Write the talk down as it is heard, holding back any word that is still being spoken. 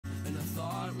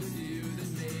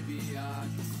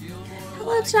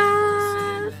Hello,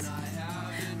 chat.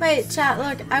 Wait, chat.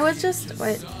 Look, I was just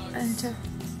wait. I need to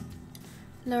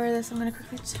lower this. I'm gonna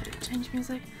quickly change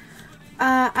music.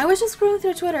 I was just scrolling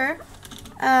through Twitter,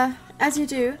 as you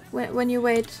do when you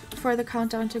wait for the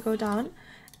countdown to go down,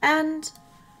 and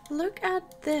look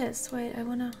at this. Wait, I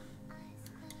wanna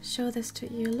show this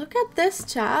to you. Look at this,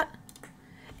 chat.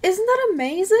 Isn't that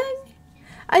amazing?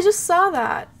 I just saw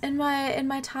that in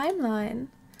my timeline.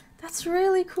 That's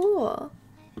really cool.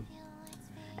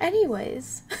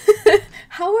 Anyways,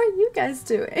 how are you guys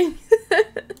doing?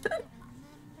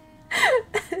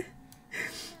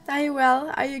 Are you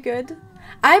well? Are you good?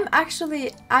 I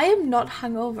am not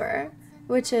hungover,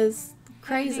 which is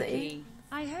crazy. Niki,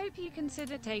 I hope you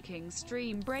consider taking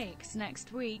stream breaks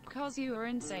next week, cause you are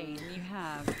insane.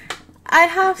 I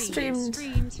have streamed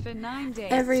for 9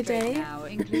 days every day now,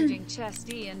 including chess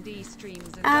D&D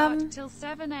streams and till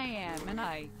 7 AM, and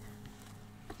I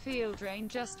feel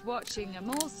drained just watching them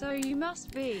all, so you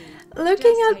must be.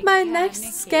 Looking Just at my take care, next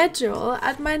Niki. schedule,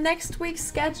 at my next week's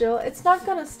schedule, it's not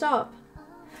gonna stop.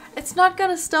 It's not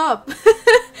gonna stop.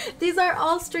 These are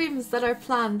all streams that are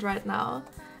planned right now.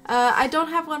 I don't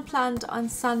have one planned on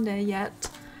Sunday yet.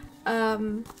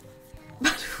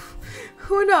 But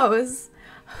who knows?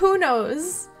 Who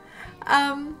knows?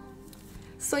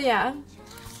 So yeah.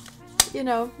 You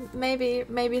know,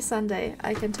 maybe Sunday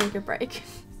I can take a break.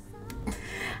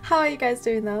 How are you guys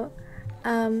doing though?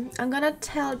 I'm gonna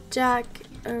tell Jack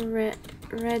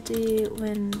ready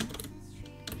when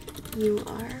you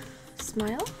are.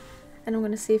 Smile. And I'm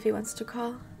gonna see if he wants to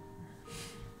call.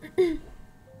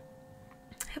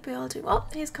 Hope you all do. Oh,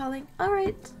 he's calling.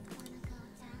 Alright.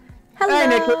 Hello. Hey,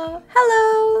 Nick.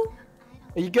 Hello.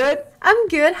 Are you good? I'm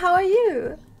good. How are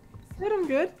you? Good, I'm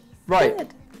good. Right.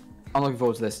 Good. I'm looking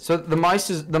forward to this. So the mouse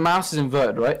is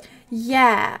inverted, right?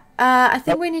 Yeah. I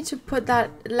think we need to put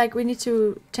that, like, we need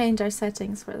to change our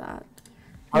settings for that.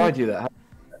 How do I do that?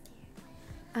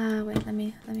 Wait, let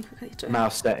me quickly do it.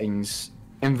 Mouse settings.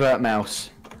 Invert mouse.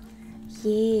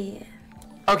 Yeah.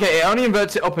 Okay, it only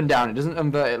inverts it up and down. It doesn't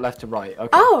invert it left to right. Okay.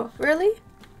 Oh, really?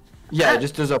 Yeah, it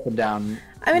just does up and down.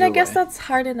 I mean, I either guess way. that's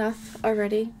hard enough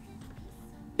already.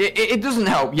 It doesn't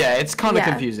help. Yeah, it's kind of Yeah.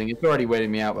 confusing. It's already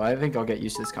weighting me out, but I think I'll get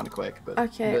used to this kind of quick. But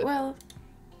Okay, well.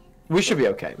 we should be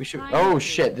okay. We should. Hi, Oh Niki.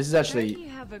 shit! This is Hope actually. you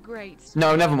have a great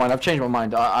No, never mind. I've changed my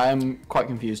mind. I am quite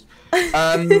confused.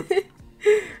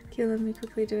 Okay, let me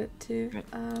quickly do it too.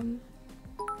 Okay.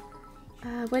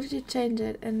 Where did you change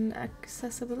it? In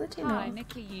accessibility? Hi, No.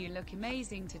 Niki, you look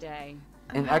amazing today.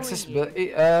 In How are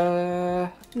accessibility,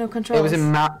 No, controls. it was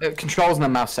in controls and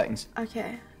then mouse settings.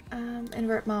 Okay.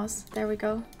 Invert mouse. There we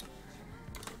go.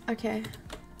 Okay.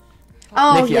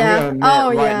 Oh Niki, yeah. I'm gonna Oh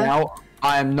admit right yeah. now,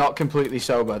 I am not completely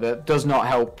sober. That does not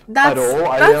help That's, at all.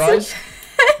 I that's realise.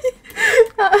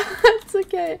 Okay. That's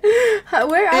okay.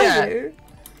 Where are Yeah. you?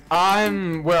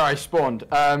 I'm where I spawned.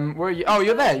 Where are you? Oh,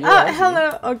 you're there. You're Oh, there,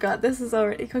 hello. Oh god, this is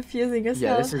already confusing as Yeah,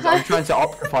 hell. this is. I'm trying to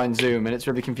optify in Zoom, and it's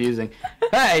really confusing.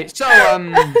 Hey, so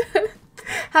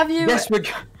Have you? yes, we're.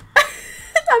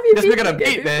 Have you Guess we're beaten gonna the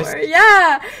game beat this. before?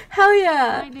 Yeah. Hell Hi,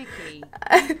 yeah.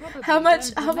 Niki. How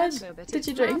much? Don't How much remember, but did it's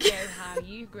you drink? Bravo how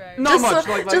you grow. Not Just much.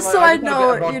 so- like, just like, so I I just had a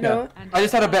know, bit of you vodka. know. And I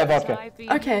just had a bit of vodka. I've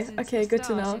been Okay, here since okay, the good to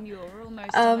start, know. and you're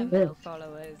almost Um, 10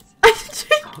 followers.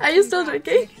 Are you still Congrats,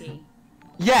 drinking? Niki.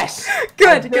 Yes. Good,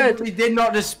 I good. definitely did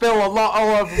not just spill a lot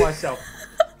all over myself.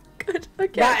 Good.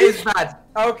 Okay. That is bad.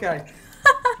 Okay.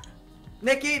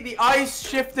 Nikki, the ice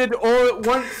shifted all at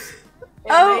once.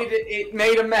 It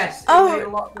made a mess. It Oh, made a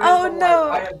lot, oh,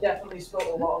 no. I have definitely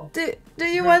spilled a lot of. Do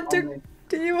you drink want on to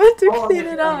me. Hold on, clean Nikki,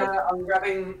 it up? I'm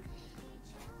grabbing.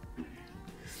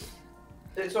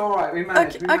 It's all right. We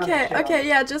managed. Okay, we managed, okay,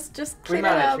 yeah. Just clean it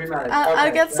managed, up. we managed. I'll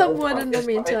Okay, get yeah, some it's wood fine. in the It's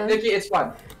fine. meantime. Nikki, it's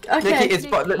fine. Okay. Nikki, it's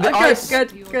fine. The good, ice.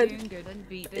 good. You're doing good and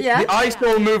beat this. Yeah. The ice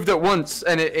all moved at once,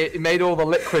 and it made all the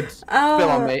liquids spill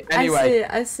on me. Anyway,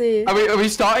 I see. are we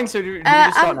starting? So do we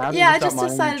just start now? Do we yeah, I start just mining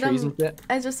the decided trees and shit?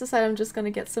 I just decided I'm just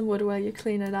gonna get some wood while you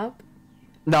clean it up.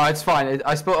 No, it's fine.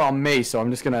 I spilled it on me, so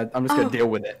I'm just gonna deal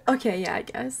with it. Okay, yeah, I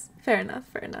guess. Fair enough.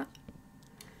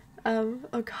 Oh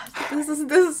god, this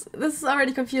is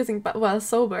already confusing, but well,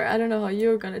 sober. I don't know how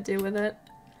you're gonna deal with it.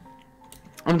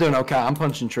 I'm doing okay. I'm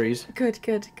punching trees. Good.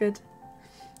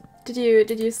 Did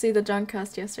you see the drunk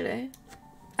cast yesterday?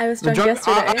 I was drunk drunk-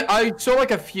 yesterday. I saw like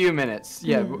a few minutes.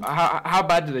 Yeah. Hmm. How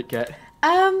bad did it get?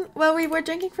 Well, we were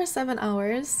drinking for 7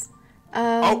 hours.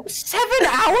 Oh, 7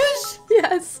 hours?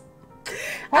 Yes.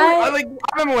 I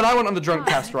remember when I went on the drunk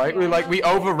cast, right? We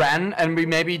overran and we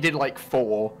maybe did like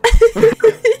 4.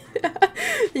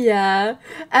 Yeah.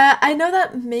 I know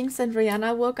that Minx and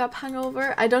Rihanna woke up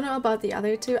hungover. I don't know about the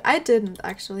other two. I didn't,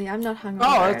 actually. I'm not hungover.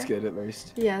 Oh, that's good at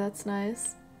least. Yeah, that's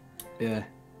nice. Yeah.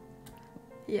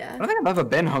 Yeah. I don't think I've ever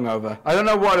been hungover. I don't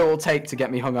know what it will take to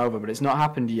get me hungover, but it's not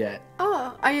happened yet.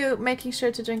 Oh, are you making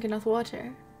sure to drink enough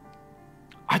water?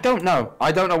 I don't know.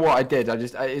 I don't know what I did.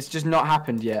 It's just not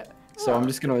happened yet. So I'm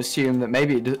just going to assume that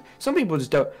maybe it does. Some people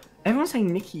just don't. Everyone's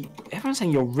saying, Nikki, everyone's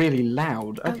saying you're really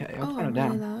loud. Okay, I'll turn it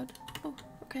down. Really loud. Oh,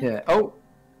 okay. Yeah. Oh.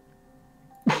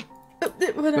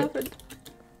 What happened?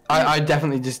 I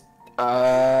definitely just,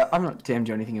 I've not DM'd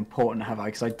you anything important, have I?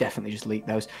 Because I definitely just leaked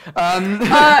those.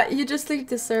 You just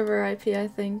leaked the server IP, I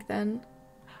think, then.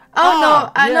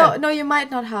 Oh, no, yeah. no, you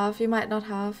might not have. You might not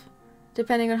have.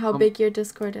 Depending on how big your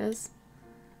Discord is.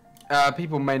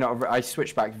 People may not have, I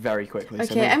switched back very quickly.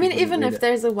 Okay, so I mean, even if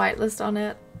there's a whitelist on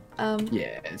it.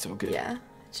 Yeah, it's all good. Yeah, it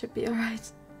should be alright.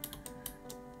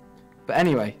 But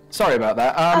anyway, sorry about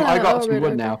that. I got some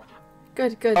wood now.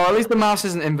 Good, good. Oh, at least the mouse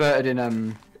isn't inverted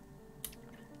in,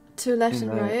 to left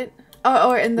and right? Oh,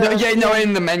 or in the... No,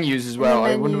 in the menus as well.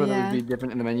 Menu, I wonder whether it would be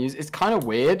different in the menus. It's kind of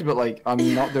weird, but, like,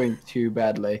 I'm not doing too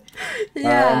badly.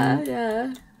 Yeah,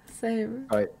 yeah. Same.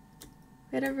 Right.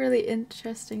 We had a really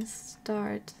interesting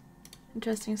start.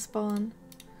 Interesting spawn.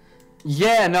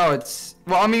 Yeah, no, it's...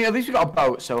 Well, I mean, at least we got a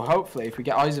boat, so hopefully if we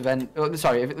get Eyes of Ender...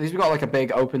 sorry, at least we got, like, a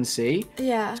big open sea.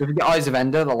 Yeah. So if we get Eyes of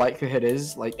Ender, the likelihood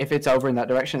is, like, if it's over in that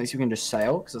direction, at least we can just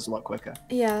sail, because it's a lot quicker.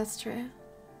 Yeah, that's true.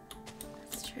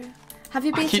 That's true. Have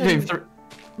you been to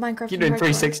Minecraft? Keep doing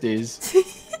 360s.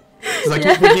 Because I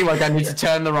keep thinking, like, I need to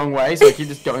turn the wrong way, so I keep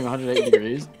just going 180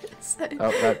 degrees.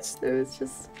 Oh, that's... It was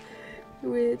just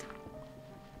weird.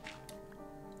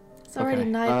 It's already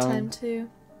nighttime, too.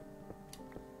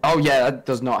 Oh yeah, that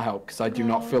does not help because I do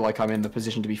not feel like I'm in the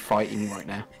position to be fighting right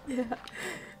now. Yeah,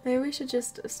 maybe we should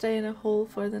just stay in a hole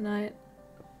for the night.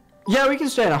 Yeah, we can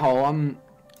stay in a hole. I'm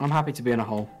happy to be in a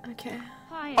hole. Okay.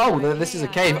 Oh, this is a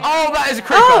cave. Oh, that is a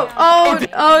creeper.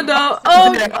 Oh no!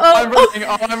 Oh, yeah,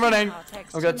 oh, I'm running.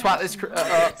 I'm gonna twat this.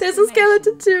 There's a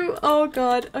skeleton too. Oh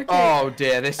god. Okay. Oh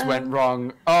dear, this went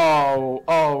wrong.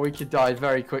 Oh, we could die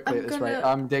very quickly at this rate.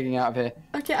 I'm digging out of here.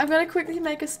 Okay, I'm gonna quickly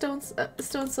make a stone sword.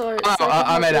 Oh,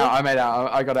 I made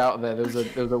out. I got out of there.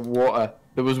 There was a water.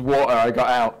 There was water. I got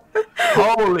out.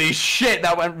 Holy shit,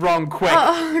 that went wrong quick.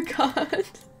 Oh god.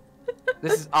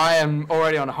 I am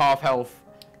already on half health.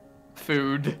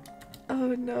 Food.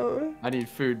 Oh no. I need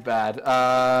food bad.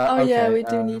 Oh yeah, we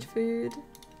do need food.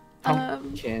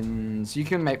 Pumpkins. You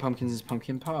can make pumpkins as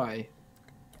pumpkin pie.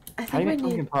 How do you make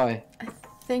pumpkin pie? I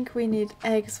think we need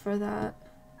eggs for that.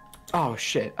 Oh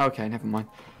shit. Okay, never mind.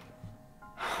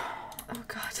 Oh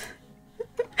god.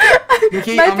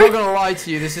 Nikki, I'm not gonna lie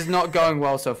to you. This is not going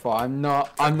well so far. I'm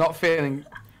not feeling.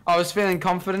 I was feeling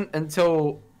confident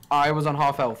until I was on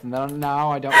half health, and then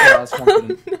now I don't feel as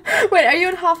confident. Wait, are you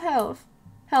on half health?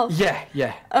 Yeah.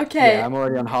 Okay. Yeah, I'm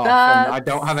already on half, and I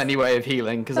don't have any way of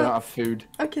healing because I don't have food.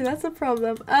 Okay, that's a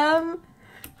problem.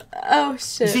 Oh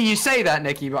shit. You see, you say that,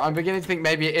 Nikki, but I'm beginning to think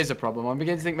maybe it is a problem. I'm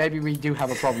beginning to think maybe we do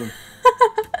have a problem.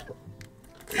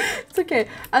 It's okay.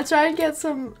 I'll try and get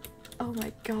some. Oh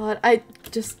my god, I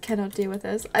just cannot deal with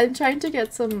this. I'm trying to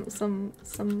get some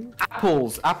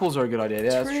apples. Apples are a good idea.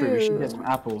 Yeah, that's true. We should get some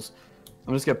apples.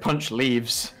 I'm just gonna punch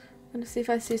leaves. I'm gonna see if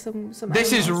I see some.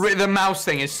 This is the mouse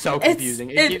thing is so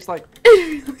confusing. It keeps like.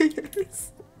 It really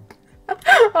is.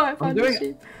 Oh, I found a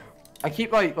sheep. I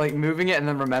keep like moving it and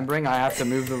then remembering I have to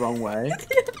move the wrong way.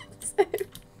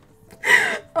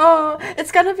 Oh,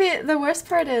 it's gonna be, the worst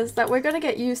part is that we're gonna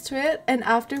get used to it, and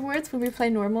afterwards when we play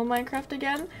normal Minecraft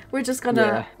again, we're just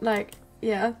gonna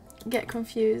get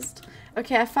confused.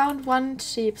 Okay, I found one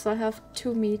sheep, so I have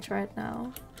 2 meat right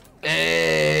now.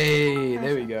 Hey,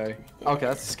 there we go. Okay,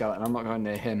 that's a skeleton. I'm not going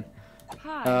near him.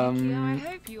 Hi, I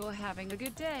hope you're having a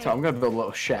good day. So I'm gonna build a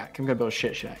little shack. I'm gonna build a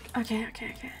shit shack. Okay.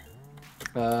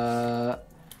 I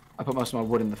put most of my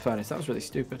wood in the furnace. That was really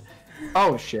stupid.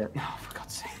 Oh shit! Oh, for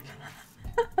God's sake!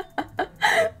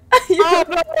 Oh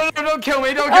no! Don't kill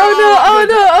me! Don't kill me! Oh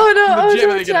no! I'm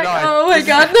legitimately gonna die. Oh my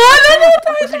god! No!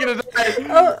 I'm gonna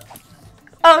die.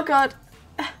 Oh god!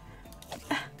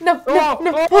 No!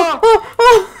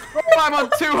 I'm on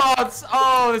 2 hearts.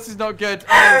 Oh, this is not good.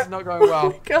 Oh, this is not going well. Oh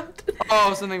my god!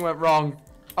 Oh, something went wrong.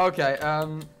 Okay.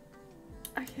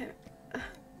 Okay.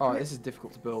 Oh, this is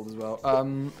difficult to build as well.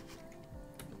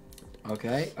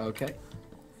 Okay.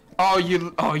 Oh,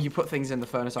 you put things in the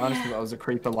furnace. I honestly thought it was a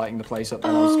creeper lighting the place up,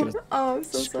 and I was gonna I'm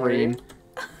so scream. Sorry.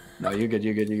 No, you're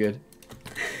good.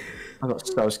 I got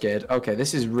so scared. Okay,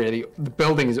 this is really, the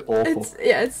building is awful.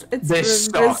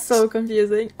 It's so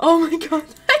confusing. Oh my god.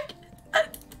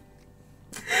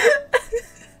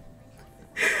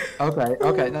 Okay,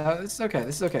 okay, no, this is okay.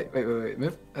 This is okay. Wait,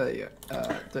 move. There you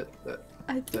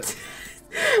go.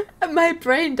 My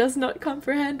brain does not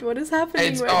comprehend what is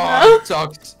happening right now. now.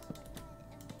 Sucks.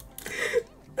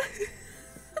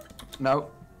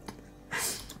 No.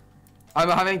 I'm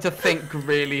having to think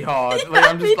really hard. Like,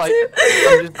 I'm just like,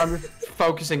 I'm just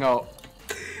focusing up.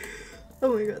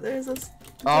 Oh my god, there's a.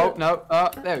 Oh no!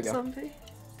 There we go. Zombie.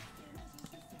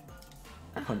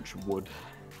 Punch wood.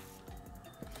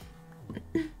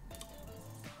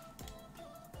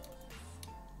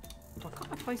 Why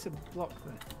can't I place a block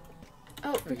there?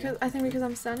 Oh, because I think because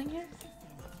I'm standing here.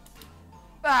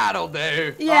 That'll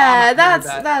do. Yeah,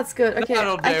 that's good. Okay,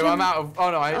 that'll do. I'm out of. Oh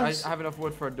no, I have enough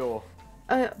wood for a door.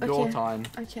 Okay. Door time.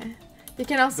 Okay. You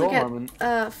can also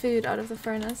get food out of the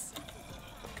furnace.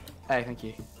 Hey, thank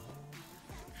you.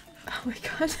 Oh my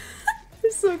god,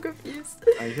 I'm so confused.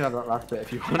 Oh, you can have that last bit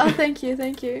if you want. Oh, thank you,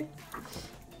 thank you.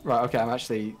 Right. Okay.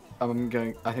 I'm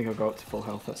going. I think I'll go up to full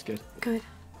health. That's good. Good.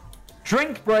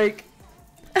 Drink break.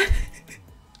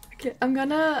 Okay, I'm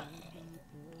gonna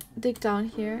dig down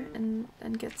here and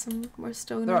get some more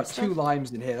stone. There are 2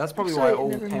 limes in here. That's probably why it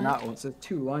all came out once. There's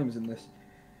 2 limes in this.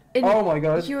 Oh my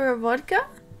god. Your vodka?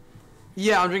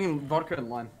 Yeah, I'm drinking vodka and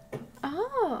lime.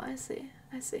 Oh, I see.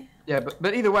 I see. Yeah,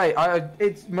 but either way,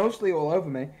 it's mostly all over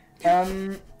me.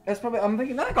 That's probably. I'm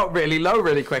thinking that got really low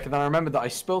really quick, and then I remembered that I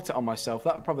spilt it on myself.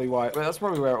 That's probably why. Well, that's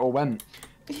probably where it all went.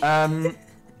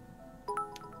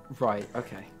 Right.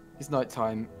 Okay. It's night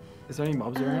time. Is there any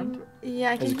mobs around?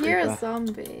 Yeah, I can hear a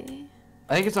zombie.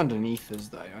 I think it's underneath us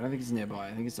though. I don't think it's nearby.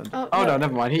 I think it's under. Oh no,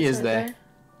 never mind. He is there.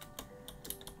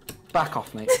 Back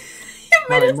off, mate.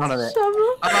 I'm having none of it.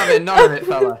 I'm having none of it,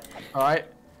 fella. All right.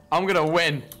 I'm gonna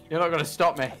win. You're not gonna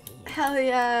stop me. Hell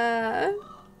yeah.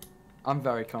 I'm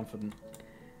very confident.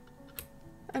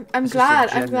 I'm glad.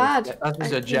 That's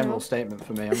just a general statement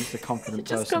for me. I'm just a confident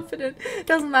person. Just confident.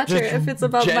 Doesn't matter if it's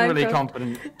about generally Minecraft.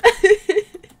 Confident.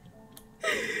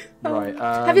 Right.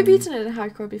 Have you beaten it in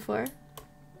hardcore before?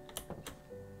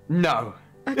 No.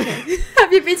 Okay.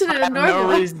 Have you beaten it in normal?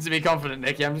 No reason to be confident,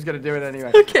 Nikki. I'm just gonna do it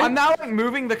anyway. Okay. I'm now like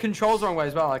moving the controls the wrong way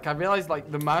as well. Like I realized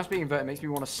like the mouse being inverted makes me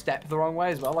want to step the wrong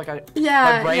way as well. Like my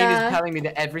brain is telling me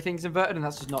that everything's inverted, and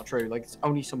that's just not true. Like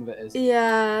only some of it is.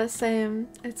 Yeah, same.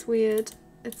 It's weird.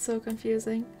 It's so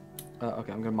confusing.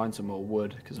 Okay, I'm gonna mine some more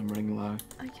wood because I'm running low.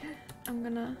 Okay, I'm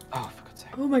gonna. Oh, for God's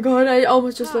sake. Oh my god, I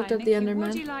almost just looked at the Enderman.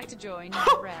 Would you like to join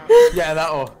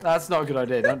Yeah, that's not a good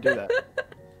idea. Don't do that.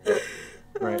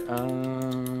 Right.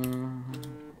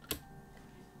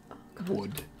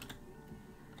 Wood.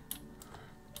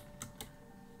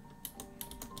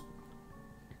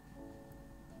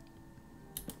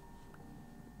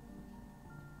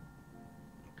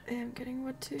 Yeah, I'm getting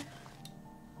wood too.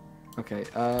 Okay,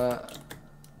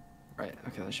 right,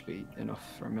 okay, that should be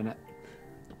enough for a minute.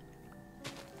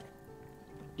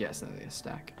 Yes, there's a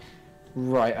stack.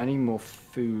 Right, I need more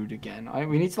food again.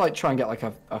 We need to like try and get like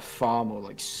a farm or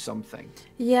like something.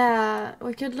 Yeah,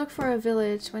 we could look for a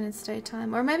village when it's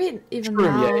daytime, or maybe even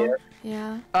now.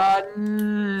 Yeah.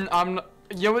 I'm not,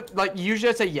 you know what, like usually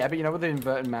I'd say yeah, but you know with the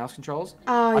inverted mouse controls?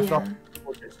 Oh, I thought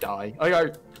people just die.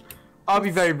 I'll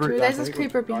be very brutal. There's this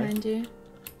creeper behind you.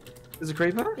 There's a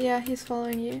creeper? Yeah, he's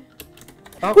following you.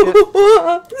 Oh,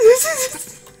 yeah.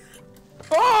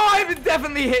 Oh, I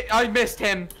definitely hit. I missed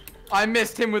him. I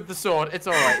missed him with the sword. It's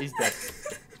alright, he's dead.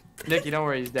 Nikki, don't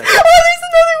worry, he's dead. Oh, there's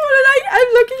another one, and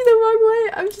I'm looking the wrong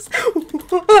way. I'm just.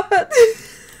 What?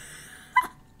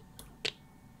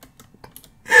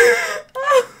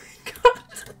 Oh my god.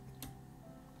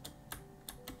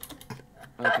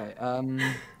 Okay, I want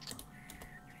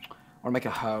to make a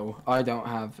hoe. I don't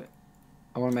have it.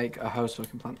 I want to make a hoe so I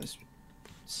can plant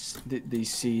these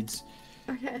seeds.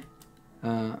 Okay.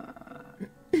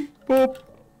 Boop.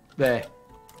 There.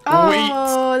 Oh, wheat.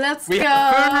 Let's go.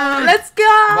 Let's go.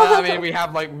 Well, I mean, we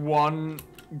have like 1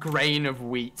 grain of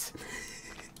wheat.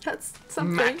 That's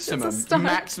something.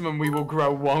 Maximum, we will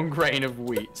grow 1 grain of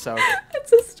wheat. So.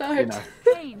 It's a start. You know.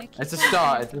 It's a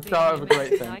start. It's the start of a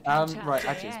great thing. Right,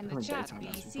 actually, it's becoming daytime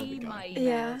now, so we probably go.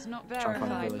 Yeah. Try and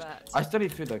find a village. I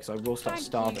studied food though, because I will start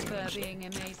starving.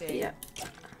 Yeah.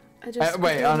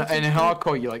 Wait, in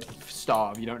hardcore you like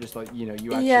starve. You don't just like you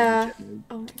actually starve.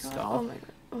 Oh my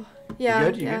god. Oh. Yeah.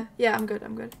 You good? Yeah, I'm good.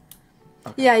 Okay.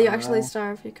 Yeah, you actually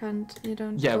starve. You can't. You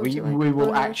don't. Yeah, we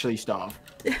will actually starve.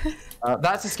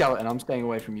 That's a skeleton. I'm staying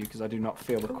away from you because I do not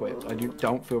feel equipped. I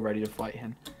don't feel ready to fight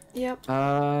him. Yep.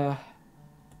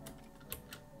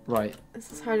 Right.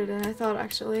 This is harder than I thought,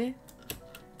 actually.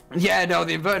 Yeah, no,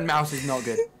 the inverted mouse is not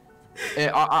good.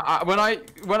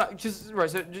 Just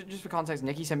for context,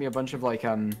 Nikki sent me a bunch of like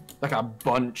a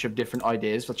bunch of different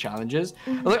ideas for challenges.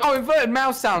 I was like, oh, inverted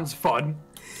mouse sounds fun.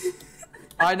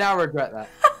 I now regret that.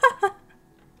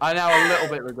 I now a little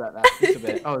bit regret that. Just a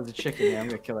bit. Oh, there's a chicken here. I'm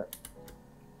gonna kill it.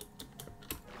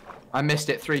 I missed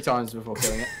it 3 times before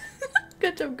killing it.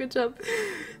 Good job, good job.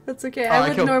 That's okay. I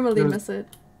would normally miss it.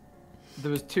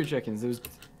 There was 2 chickens. There was.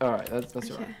 All right, that's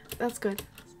okay. alright. That's good.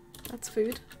 That's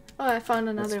food. Oh, I found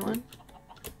another one.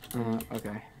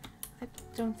 Okay. I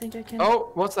don't think I can.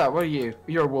 Oh, what's that? What are you?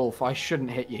 You're a wolf. I shouldn't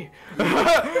hit you.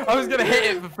 I was gonna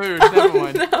hit it for food. Never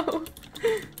mind. No.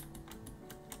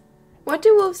 What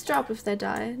do wolves drop if they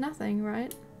die? Nothing,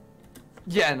 right?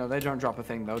 Yeah, no, they don't drop a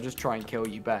thing. They'll just try and kill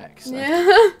you back. So.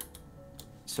 Yeah.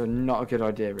 So not a good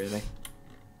idea, really.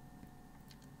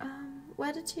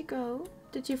 Where did you go?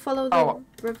 Did you follow the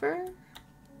river?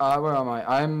 Where am I?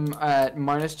 I'm at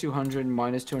 -200,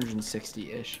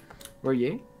 -260-ish. Where are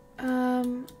you?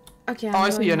 Okay. I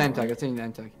see your name tag. I see your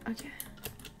name tag. Okay.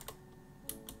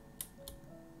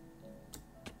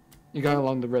 You're going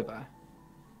along the river.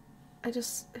 I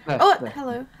just. There, oh, there.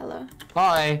 hello, hello.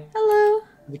 Hi. Hello.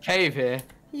 The cave here.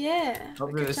 Yeah.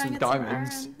 Hopefully there's some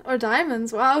diamonds. Or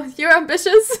diamonds. Wow, you're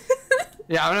ambitious.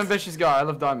 Yeah, I'm an ambitious guy. I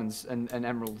love diamonds and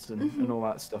emeralds and all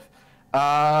that stuff.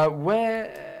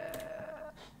 Where?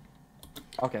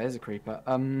 Okay, there's a creeper.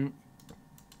 You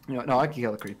know, no, I can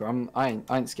kill a creeper. I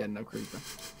ain't scared of no creeper.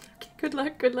 Okay, good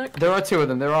luck, good luck. There are 2 of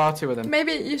them. There are 2 of them.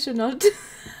 Maybe you should not.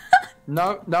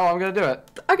 No, I'm gonna do it.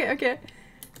 Okay, okay.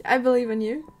 I believe in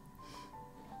you.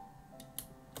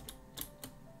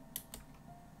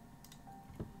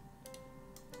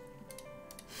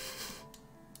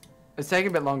 It's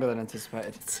taking a bit longer than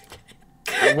anticipated. It's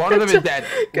okay. One of them is dead.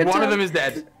 One of them is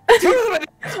dead. 2 of them are dead.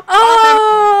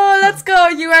 Oh, let's go.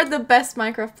 You are the best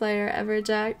Minecraft player ever,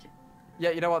 Jack.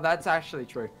 Yeah, you know what? That's actually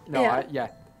true. No, Yeah.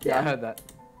 I heard that.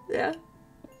 Yeah.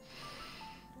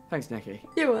 Thanks, Niki.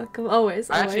 You're welcome. Always,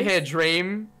 I actually always. hear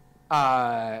Dream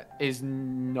is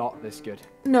not this good.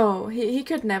 No, he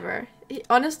could never.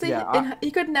 Honestly, Yeah,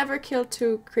 he could never kill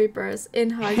 2 creepers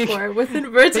in hardcore with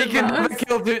inverted He could never mouse.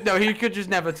 kill 2. No, he could just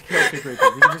never kill 2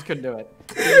 creepers. He just couldn't do it.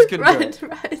 He just couldn't do it.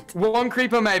 Right. 1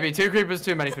 creeper maybe. 2 creepers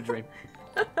too many for Dream.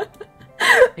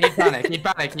 He'd panic. He'd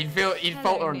panic. He'd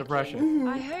falter under pressure.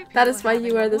 I hope That is why having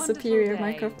you are a the wonderful superior day.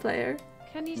 Minecraft player.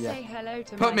 Can you say hello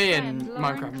to Put my me friend in Lauren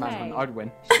Minecraft Clay? Manhunt. I'd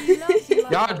win. She loves you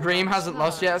like Yeah, a Dream rock hasn't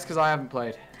lost star. yet because I haven't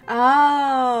played.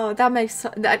 Oh, that makes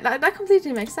that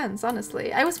completely makes sense.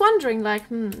 Honestly, I was wondering, like,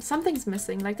 something's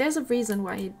missing. Like, there's a reason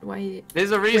why he.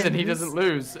 There's a reason he wins. doesn't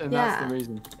lose, and that's the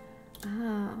reason.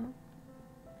 Oh.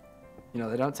 You know,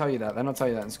 they don't tell you that. They don't tell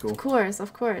you that in school. Of course,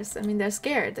 of course. I mean, they're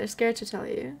scared. They're scared to tell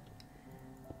you.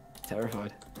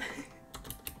 Terrified.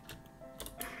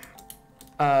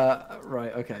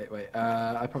 Right, okay, wait.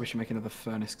 I probably should make another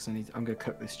furnace because I'm gonna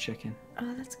cook this chicken.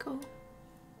 Oh, let's go.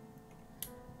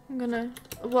 I'm gonna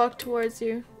walk towards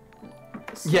you.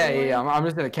 Yeah, I'm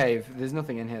just in a cave. There's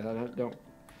nothing in here. I don't.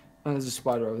 Oh, there's a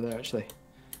spider over there, actually.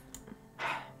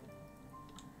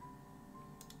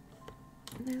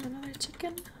 There's another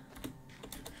chicken.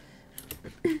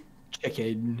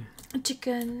 Chicken.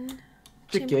 Chicken.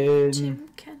 Chicken.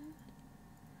 Chimkin.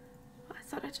 I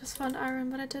thought I just found iron,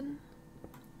 but I didn't.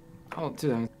 Oh, 2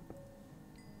 things.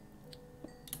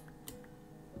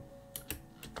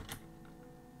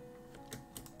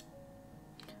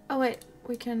 Oh wait,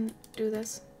 we can do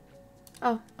this.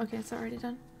 Oh, okay, it's already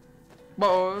done.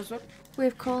 What was that? We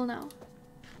have coal now.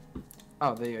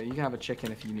 Oh, there you go. You can have a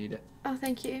chicken if you need it. Oh,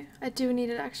 thank you. I do need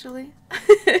it actually.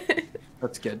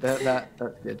 That's good. That's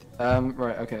good.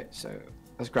 Right. Okay. So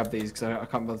let's grab these because I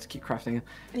can't bother to keep crafting them.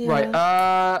 Yeah.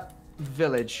 Right.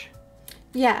 Village.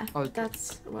 Yeah, Oh,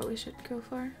 that's what we should go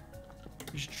for.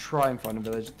 We should try and find a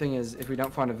village. The thing is, if we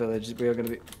don't find a village, we are gonna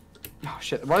be. Oh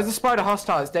shit! Why is the spider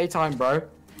hostile? It's daytime, bro.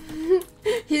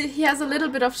 he has a little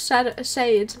bit of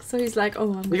shade, so he's like,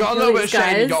 oh, I'm gonna You got a kill little bit of these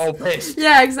shade. You guys. got all pissed.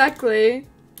 Yeah, exactly.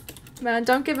 Man,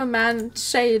 don't give a man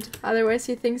shade, otherwise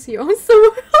he thinks he owns the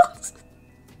world.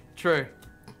 True.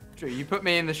 True. You put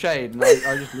me in the shade, and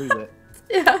I just lose it.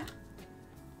 Yeah.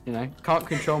 You know, can't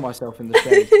control myself in the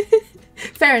shade.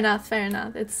 Fair enough, fair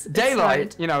enough. It's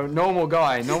Daylight, hard. you know, normal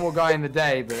guy in the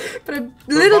day, but a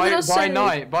little by, bit of by shade.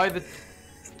 night, by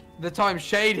the time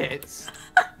shade hits.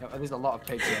 Oh, there's a lot of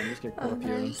pigs here. I'm just gonna kill Oh, a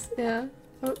few of them. nice. Yeah.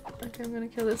 Oh, okay, I'm gonna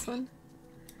kill this one.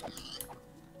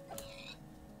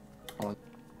 Hold on.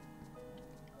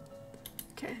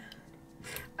 Okay.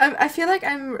 I feel like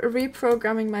I'm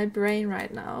reprogramming my brain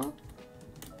right now.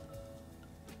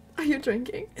 Are you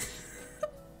drinking?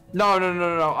 No.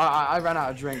 I ran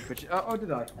out of drink, which oh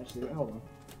did I actually? Wait, hold on.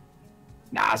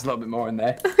 Nah, there's a little bit more in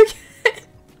there. Okay.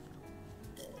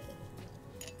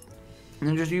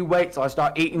 And just you wait till I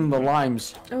start eating the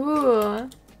limes. Ooh.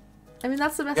 I mean,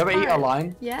 that's the best You ever part. eat a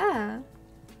lime? Yeah.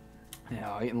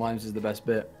 Yeah, eating limes is the best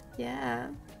bit. Yeah.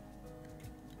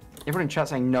 Everyone in chat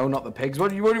saying no, not the pigs.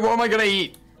 What am I gonna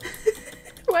eat?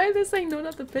 Why are they saying no,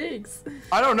 not the pigs?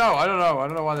 I don't know. I don't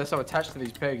know why they're so attached to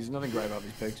these pigs. There's nothing great about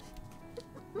these pigs.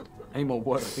 Any more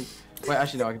wood, I think. Wait,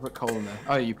 actually no, I can put coal in there.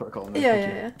 Oh, you put coal in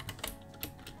there.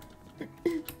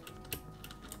 Yeah.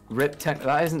 Rip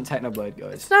that isn't Technoblade,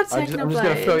 guys. It's not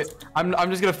Technoblade. I'm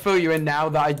just gonna fill you in now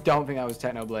that I don't think that was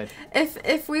Technoblade.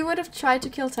 If we would have tried to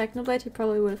kill Technoblade, he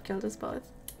probably would have killed us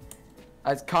both.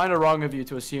 It's kind of wrong of you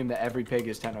to assume that every pig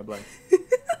is Technoblade.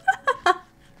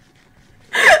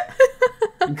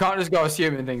 You can't just go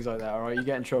assuming things like that, alright? You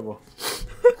get in trouble.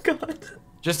 Oh god.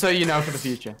 Just so you know for the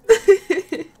future.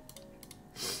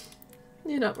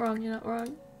 You're not wrong, you're not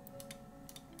wrong.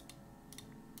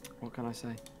 What can I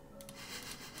say?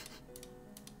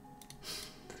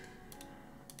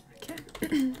 Okay.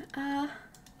 Oh.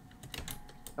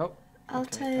 I'll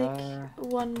okay. take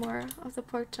one more of the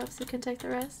pork chops, you can take the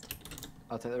rest.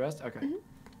 I'll take the rest? Okay. Mm-hmm.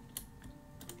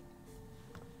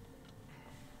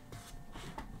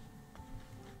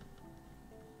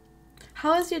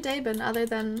 How has your day been other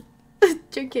than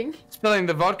drinking? Spilling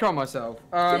the vodka on myself.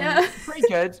 Yeah. Pretty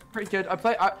good. Pretty good. I've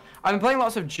been playing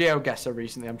lots of GeoGuessr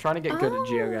recently. I'm trying to get good at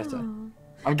GeoGuessr.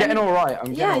 I'm getting alright.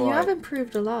 Yeah, you have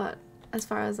improved a lot as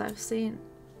far as I've seen.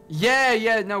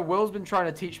 Yeah. No, Will's been trying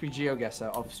to teach me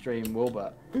GeoGuessr off stream,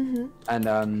 Wilbert. Mm-hmm. And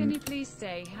Can you please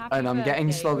say happy and I'm getting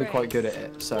birthday, slowly Grace? quite good at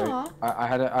it. So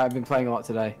I've been playing a lot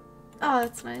today. Oh,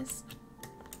 that's nice.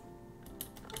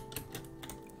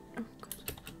 Oh god.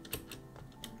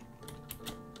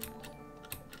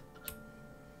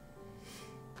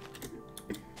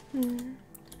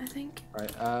 I think.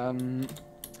 Right. I don't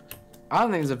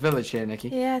think there's a village here, Nikki.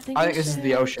 Yeah, I think this is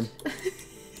the ocean.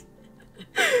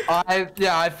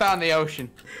 I found the ocean.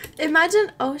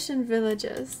 Imagine ocean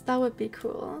villages. That would be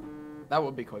cool. That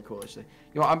would be quite cool, actually.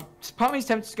 You know, part of me's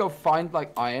tempted to go find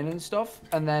like iron and stuff,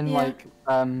 and then like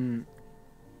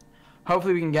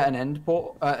hopefully we can get an end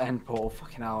portal.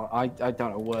 Fucking hell, I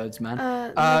don't know words, man.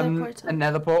 A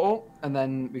nether portal, and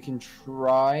then we can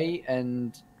try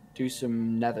and do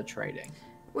some nether trading.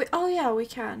 Oh yeah, we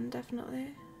can definitely.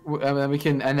 And then we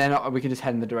can just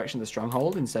head in the direction of the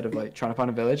stronghold instead of like trying to find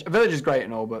a village. A village is great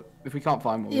and all, but if we can't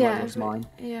find one, we might as well mine.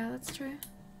 Yeah, that's true.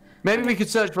 Maybe we could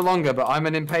search for longer, but I'm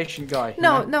an impatient guy.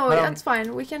 No, that's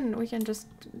fine. We can just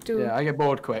do. Yeah, I get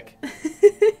bored quick.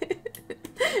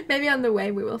 Maybe on the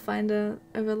way we will find a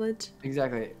village.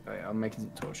 Exactly. Wait, I'm making some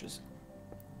torches.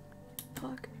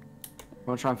 Fuck. I'm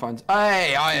gonna try and find.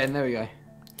 Hey, iron. There we go.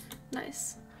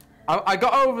 Nice. I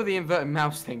got over the inverted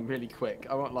mouse thing really quick.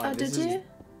 I won't lie. Oh, did you?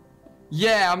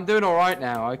 Yeah, I'm doing all right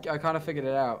now. I kind of figured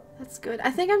it out. That's good.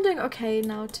 I think I'm doing okay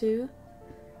now too,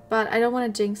 but I don't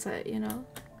want to jinx it, you know.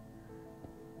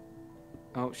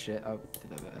 Oh shit! I did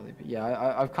that a bit early, but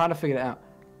yeah, I've kind of figured it out.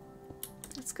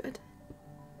 That's good.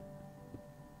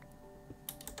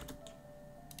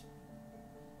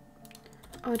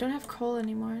 Oh, I don't have coal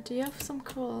anymore. Do you have some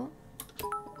coal?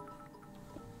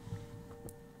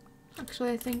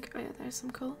 Actually, I think... Oh yeah, there's some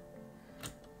coal.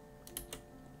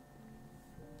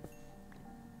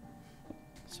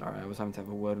 Sorry, I was having to have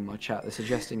a word in my chat. They're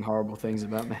suggesting horrible things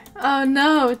about me. Oh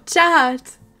no,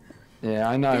 chat! Yeah,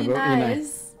 I know, Be but nice. you know.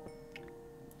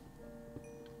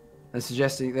 They're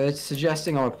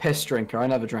suggesting I'm a piss drinker. I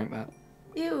never drank that.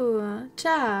 Ew,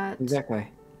 chat. Exactly.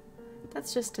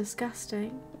 That's just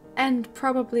disgusting. And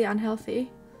probably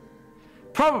unhealthy.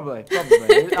 Probably.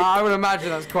 I would imagine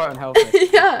that's quite unhealthy.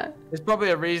 Yeah. There's probably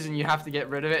a reason you have to get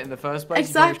rid of it in the first place.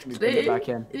 Exactly. You put it back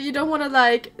in. You don't want to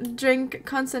like drink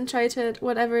concentrated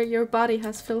whatever your body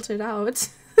has filtered out.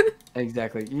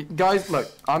 Exactly. Guys,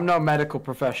 look, I'm no medical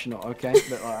professional, okay?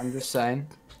 But like, I'm just saying.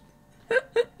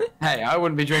 Hey, I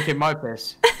wouldn't be drinking my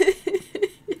piss. Yeah.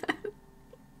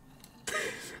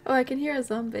 Oh, I can hear a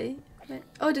zombie. Wait.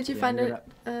 Oh, did you find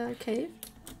a cave?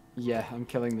 Yeah, I'm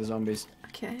killing the zombies.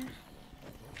 Okay.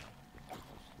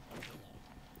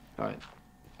 Alright.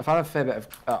 I found a fair bit of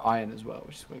iron as well,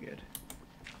 which is quite good.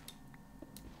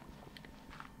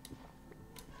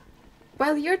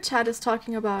 While your chat is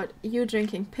talking about you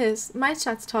drinking piss, my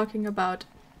chat's talking about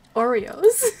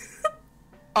Oreos.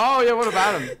 Oh, yeah, what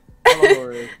about them? I love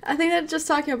Oreos. I think they're just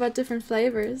talking about different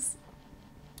flavors.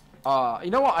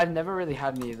 You know what? I've never really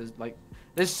had any of those. Like,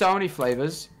 there's so many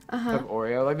flavors of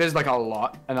Oreo. Like, there's like a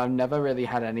lot, and I've never really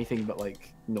had anything but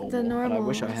like normal. The normals, and I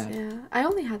wish I had. Yeah. I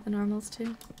only had the normals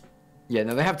too. Yeah,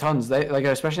 no, they have tons. They like,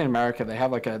 especially in America, they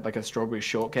have like a strawberry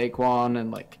shortcake one,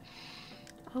 and like.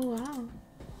 Oh wow.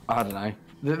 I don't know.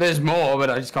 There's more, but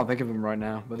I just can't think of them right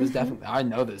now. But there's definitely. I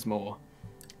know there's more.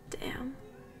 Damn.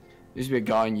 There used to be a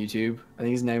guy on YouTube. I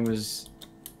think his name was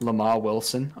Lamar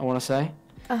Wilson. I want to say.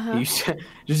 He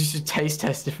used to taste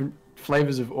test different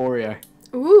flavors of Oreo.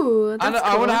 Ooh, that's cool.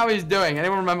 I wonder how he's doing.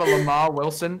 Anyone remember Lamar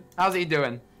Wilson? How's he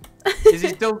doing? Does he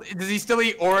still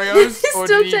eat Oreos? Or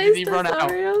did he run out?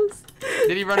 Oreos?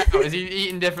 Did he run out? Is he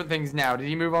eating different things now? Did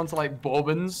he move on to like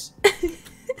bourbons?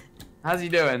 How's he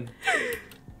doing?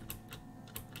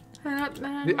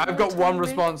 I've got one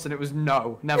response and it was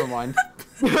no. Never mind.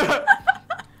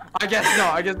 I guess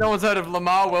not. I guess no one's heard of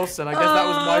Lamar Wilson. I guess that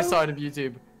was my side of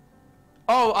YouTube.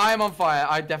 Oh, I am on fire.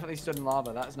 I definitely stood in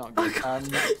lava. That's not good.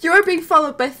 You are being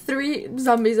followed by 3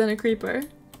 zombies and a creeper.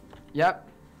 Yep.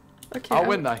 Okay. I'll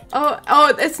win though.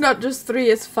 Oh, it's not just 3.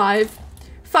 It's 5.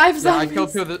 5 zombies. Yeah,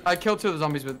 I killed 2 of the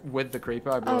zombies with the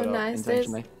creeper. I blew it up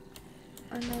intentionally.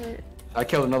 I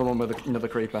killed another one with another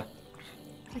creeper.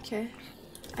 Okay.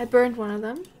 I burned one of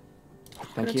them. Thank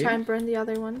you. I'm gonna try and burn the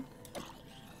other one.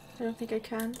 I don't think I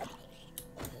can.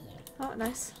 Oh,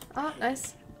 nice. Oh,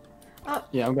 nice. Oh.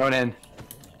 Yeah, I'm going in.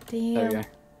 Damn. There we go.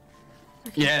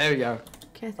 Okay. Yeah, there we go.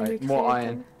 Okay, I think we more cleared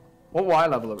iron. them. What wire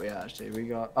level are we at actually? We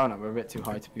got. Oh no, we're a bit too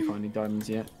high to be finding diamonds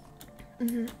yet.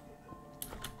 I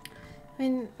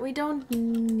mean, we don't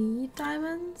need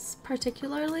diamonds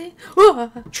particularly.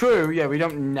 True. Yeah, we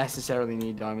don't necessarily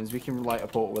need diamonds. We can light a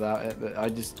portal without it, but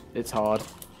it's hard.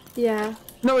 Yeah.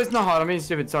 No, it's not hard. I mean, it's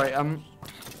stupid. Sorry.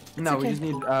 No, okay. we just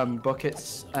need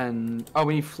buckets and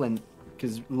we need flint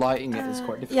because lighting it is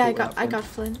quite difficult. Yeah, I got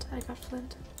flint. I got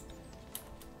flint.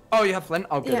 Oh, you have flint?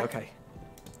 Oh, good. Yeah. Okay.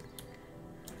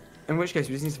 In which case,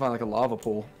 we just need to find like a lava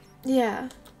pool. Yeah.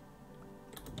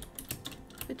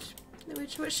 Which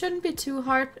shouldn't be too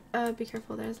hard. Be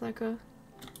careful. There's like a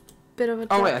bit of a.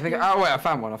 Oh wait, I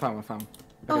found one. Oh,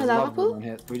 a lava pool.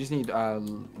 Here. We just need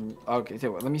okay,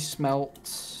 so let me smelt.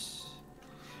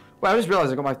 Well, I just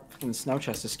realized I got my fucking snow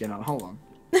chester skin on. Hold on.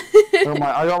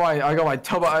 I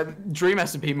got my dream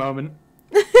SMP moment.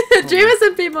 Dream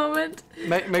SMP moment.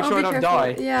 Make sure I don't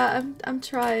die. Yeah, I'm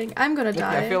trying. I'm gonna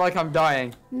die. I feel like I'm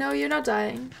dying. No, you're not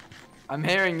dying. I'm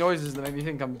hearing noises that make me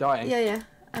think I'm dying. Yeah.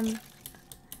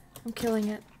 I'm killing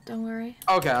it. Don't worry.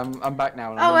 Okay, I'm back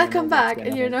now. Oh, welcome back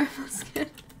in your normal skin.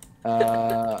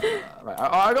 Right.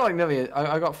 I got like nearly.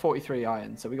 I got 43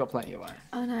 iron, so we got plenty of iron.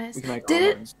 Oh, nice. We can make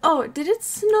did it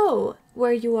snow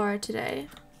where you are today?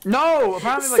 No,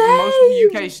 apparently like most of the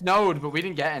UK snowed, but we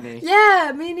didn't get any.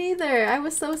 Yeah, me neither. I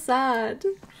was so sad.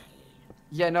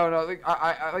 Yeah, no. Like,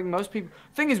 I like most people.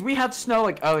 Thing is, we had snow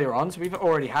like earlier on, so we've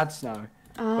already had snow.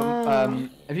 Oh. But,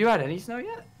 have you had any snow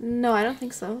yet? No, I don't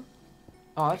think so.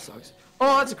 Oh, that sucks.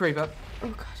 Oh, that's a creeper. Oh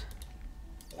god.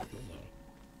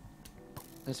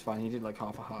 That's fine. He did like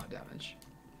half a heart damage.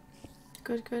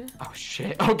 Good. Oh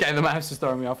shit. Okay, the mouse is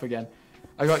throwing me off again.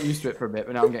 I got used to it for a bit,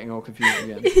 but now I'm getting all confused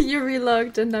again. You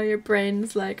relogged and now your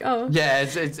brain's like, oh. Yeah,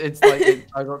 it's like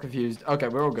I got confused. Okay,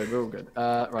 we're all good. We're all good.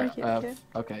 Right.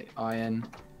 Okay. Iron.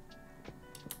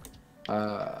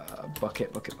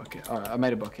 Bucket. All right, I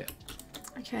made a bucket.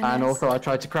 Okay. And nice. also, I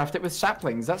tried to craft it with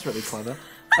saplings. That's really clever.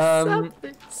 Saplings.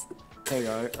 There you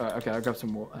go. Okay, I'll grab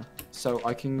some water. So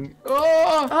I can.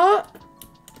 Oh!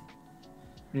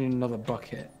 Need another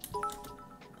bucket.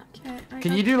 Okay.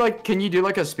 Can you do like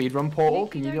a speedrun portal?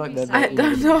 Can you do like the? I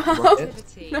don't know how.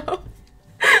 No.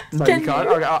 No, you can't.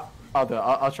 Okay, I'll do it.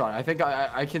 I'll try. I think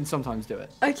I can sometimes do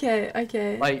it. Okay.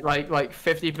 Like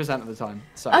 50% of the time.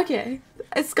 So. Okay.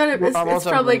 It's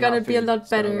probably gonna be a lot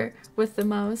better with the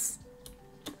mouse.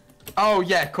 Oh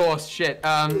yeah, of course. Shit.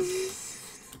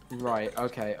 Right.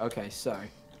 Okay. So.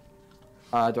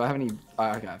 Do I have any? Okay,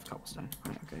 I have cobblestone.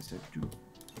 Right, okay. So.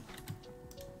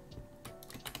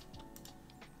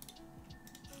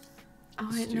 Oh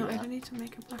wait, no, I don't need to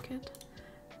make a bucket.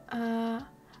 Do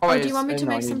wait, you want me to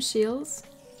make some shields?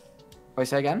 Wait,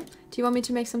 say again? Do you want me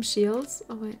to make some shields?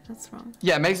 Oh wait, that's wrong.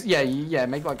 Yeah, make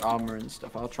like armor and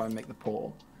stuff. I'll try and make the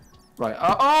portal. Right.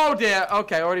 Oh dear.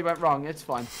 Okay, already went wrong. It's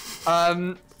fine. It's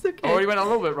okay. Already went a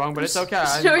little bit wrong, but it's okay.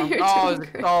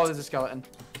 There's a skeleton.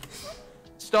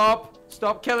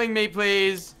 Stop killing me,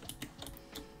 please.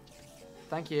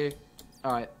 Thank you.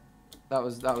 All right. That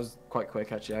was quite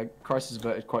quick actually. I crisis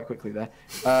averted quite quickly there.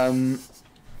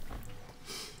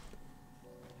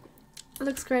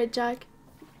 Looks great, Jack.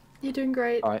 You're doing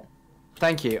great. All right.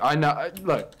 Thank you. I know.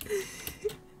 Look.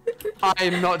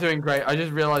 I'm not doing great. I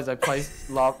just realized I placed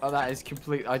lava. Oh, that is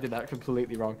complete. I did that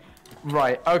completely wrong.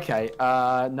 Right. Okay.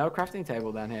 No crafting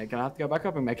table down here. Gonna have to go back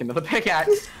up and make another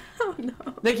pickaxe. Oh no.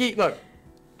 Nikki, look.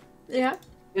 Yeah.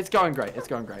 It's going great. It's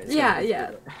going great.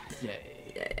 Yeah.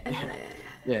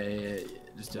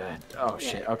 Just oh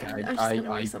shit. Okay, I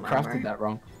crafted that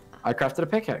wrong. I crafted a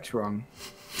pickaxe wrong.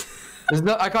 There's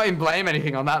no. I can't even blame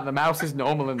anything on that. The mouse is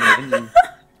normal in the menu.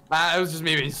 That was just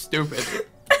me being stupid.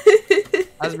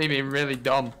 That's me being really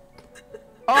dumb.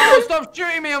 Oh, stop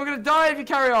shooting me! I'm gonna die if you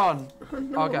carry on. Oh,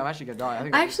 no. Okay, I'm actually gonna die. I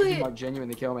think Actually, you might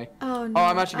genuinely kill me. Oh no. Oh,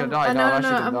 I'm actually gonna die. No, I'm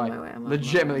actually I'm gonna on die. my way.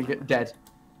 Legitimately dead.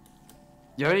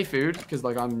 You have any food? Because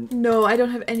like I'm. No, I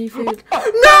don't have any food. No!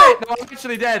 No, I'm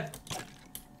actually dead.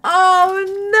 Oh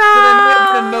no! So there may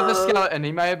have been another skeleton.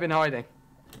 He may have been hiding.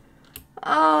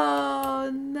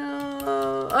 Oh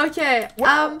no. Okay.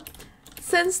 What?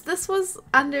 Since this was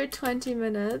under 20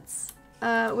 minutes,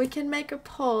 we can make a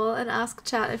poll and ask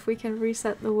chat if we can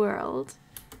reset the world.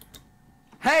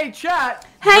 Hey chat!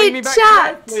 Hey Bring me back chat!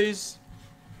 to life, please.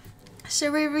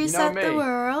 Should we reset the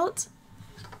world?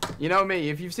 You know me.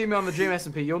 If you've seen me on the Dream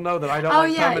SMP, you'll know that I don't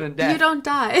like permanent death. You don't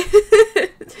die.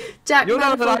 Jack You'll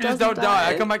know that I Manifold just doesn't don't die.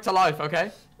 I come back to life,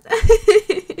 okay?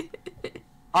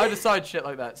 I decide shit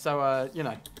like that, so you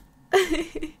know.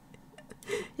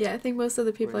 Yeah, I think most of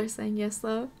the people are saying yes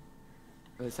though.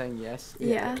 They're saying yes?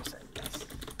 Yeah. They're saying yes.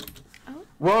 Oh.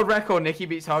 World record Niki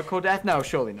Beats Hardcore death? No,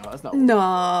 surely not. That's not.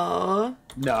 No.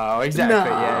 No, exactly. No,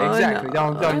 Yeah, exactly.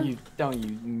 no. Don't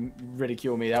you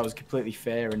ridicule me. That was completely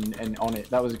fair and on it.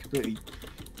 That was a completely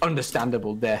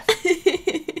understandable death.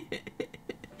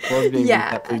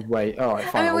 Yeah. Wait. All right.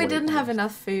 Fine, I mean, we didn't have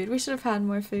enough food. We should have had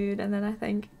more food, and then I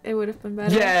think it would have been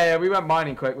better. Yeah, we went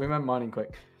mining quick.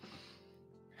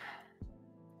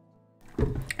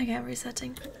 Okay, I'm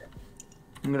resetting.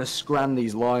 I'm gonna scram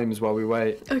these limes while we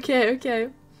wait. Okay. I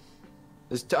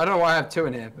don't know why I have 2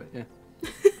 in here, but yeah.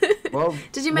 Well,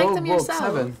 did you make them yourself?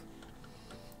 7.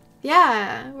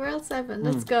 Yeah, World 7.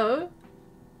 Let's go.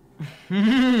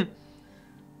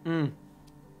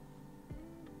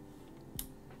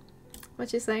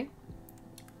 What you saying?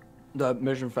 The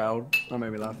mission failed. That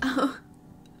made me laugh. Oh.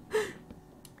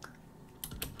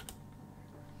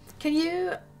 Can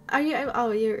you? Are you?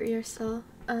 Oh, you're still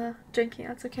drinking.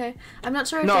 That's okay. I'm not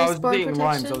sure if there's spawn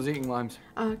protection. I was eating limes.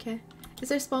 Oh, okay. Is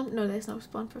there spawn? No, there's no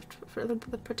spawn for the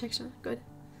protection. Good.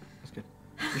 That's good.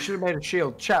 You should have made a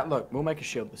shield. Chat, look, we'll make a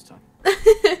shield this time.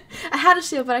 I had a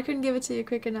shield, but I couldn't give it to you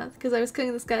quick enough because I was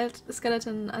killing the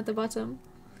skeleton at the bottom.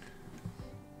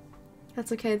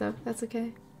 That's okay though. That's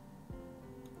okay.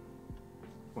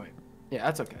 Wait. Yeah,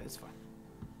 that's okay. It's fine.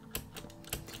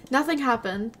 Nothing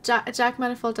happened. Jack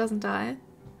Manifold doesn't die.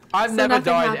 I've never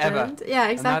died happened. ever. Yeah,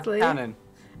 exactly. And that's canon.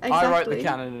 Exactly. I write the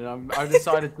canon, and I've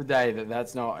decided today that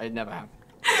that's not. It never happened.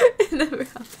 It never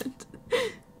happened.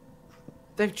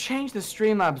 They've changed the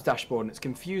Streamlabs dashboard, and it's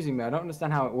confusing me. I don't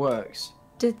understand how it works.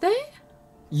 Did they?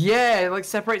 Yeah, it like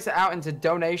separates it out into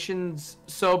donations,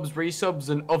 subs, resubs,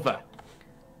 and other.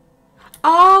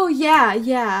 Oh yeah,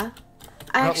 yeah.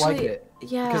 I don't like it.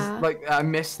 Yeah. Because like I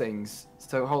miss things.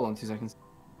 So hold on 2 seconds.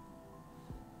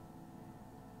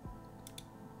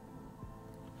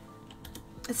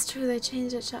 It's true, they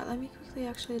changed it, chat. Let me quickly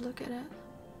actually look at it.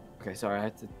 Okay, sorry,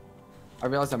 I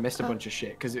realized I missed a bunch of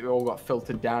shit because it all got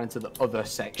filtered down into the other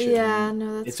section. Yeah,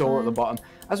 no, that's It's all at the bottom.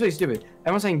 That's really stupid.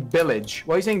 Everyone's saying village.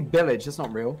 Why are you saying village? That's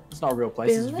not real. That's not a real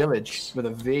place. It's village with a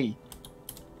V.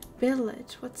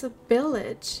 Village? What's a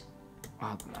village?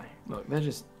 I don't know. Look, they're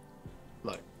just...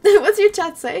 Look. What's your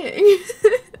chat saying?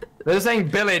 They're saying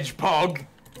village, Pog.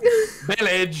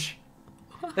 Village.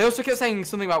 They also kept saying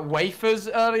something about wafers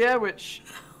earlier, which...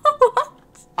 What?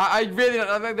 I really don't.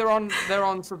 I think they're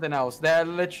on something else. They're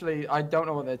literally, I don't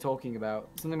know what they're talking about.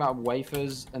 Something about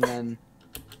wafers and then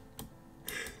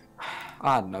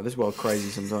I don't know. This world crazy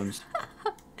sometimes.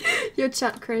 Your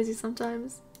chat crazy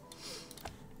sometimes.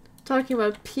 Talking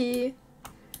about pee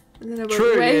and then about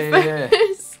wafers. Yeah.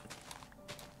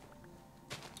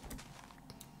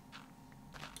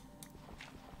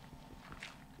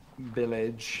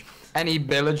 Village. Any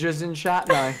villagers in chat?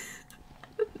 No.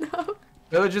 No.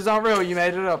 Villagers aren't real. You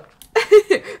made it up.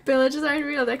 Villages aren't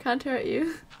real. They can't hurt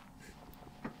you.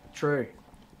 True.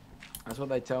 That's what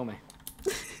they tell me.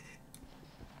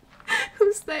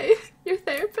 Who's they? Your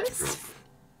therapist?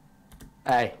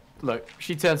 Hey, look.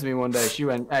 She turned to me one day. She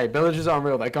went, "Hey, villagers aren't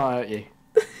real. They can't hurt you."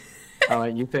 I'm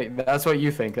like, "You think? That's what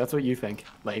you think. That's what you think,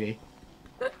 lady."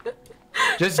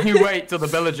 Just you wait till the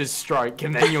villagers strike,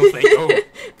 and then you'll think, "Oh."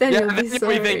 Then yeah, you'll then be you'll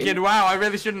sorry. be thinking, "Wow, I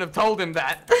really shouldn't have told him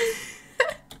that."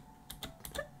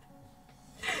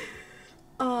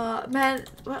 Man,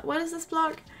 what is this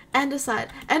block? Andesite.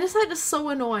 Andesite is so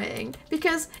annoying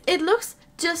because it looks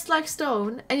just like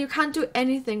stone and you can't do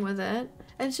anything with it.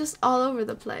 And it's just all over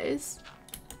the place.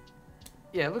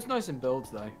 Yeah, it looks nice in builds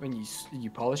though when you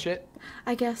polish it.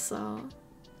 I guess so.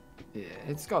 Yeah,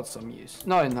 it's got some use.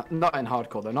 Not in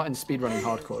hardcore though. Not in speedrunning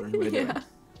hardcore. And we're Yeah.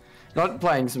 Not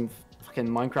playing some fucking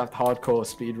Minecraft hardcore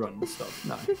speedrun stuff.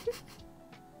 No.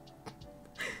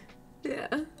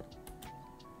 Yeah.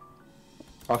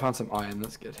 I found some iron.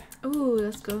 That's good. Ooh,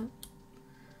 let's go.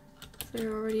 So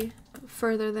you're already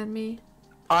further than me.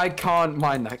 I can't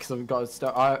mind that because I've got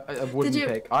a wooden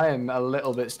pick. I am a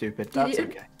little bit stupid. That's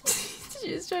okay. Did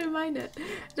you just try to mind it?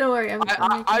 Don't worry.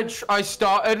 I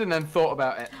started and then thought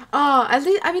about it. Oh, at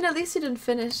least you didn't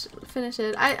finish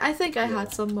it. I think I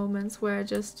had some moments where I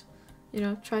just, you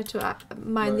know, tried to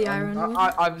mine the iron.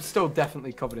 I'm still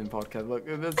definitely covered in vodka. Look,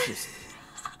 that's just.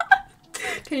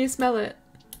 Can you smell it?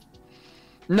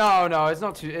 No, it's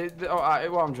not too.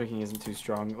 What I'm drinking isn't too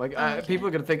strong. Like okay. People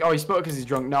are gonna think, oh, he spoke because he's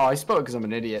drunk. No, I spoke because I'm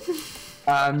an idiot.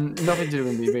 Nothing to do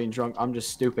with me being drunk. I'm just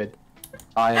stupid.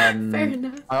 Fair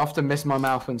enough. I often miss my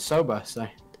mouth when sober. So.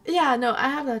 Yeah, no, I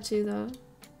have that too though.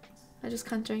 I just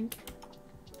can't drink.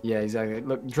 Yeah, exactly.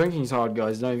 Look, drinking's hard,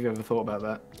 guys. I don't know if you ever thought about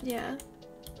that. Yeah.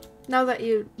 Now that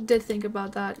you did think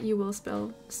about that, you will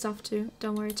spill stuff too.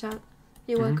 Don't worry, chat.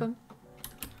 You're welcome.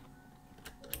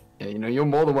 Yeah, you know, you're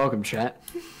more than welcome, chat.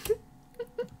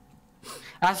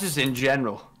 That's just in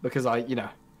general, because I'm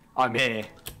here.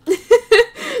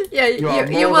 Yeah,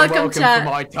 you're welcome, chat. For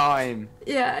my time.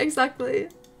 Yeah, exactly.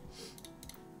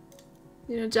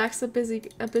 You know, Jack's a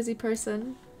busy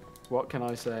person. What can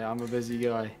I say? I'm a busy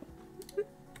guy.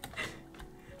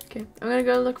 Okay, I'm gonna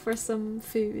go look for some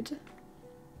food.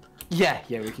 Yeah,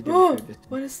 we could do food.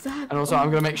 What is that? And also,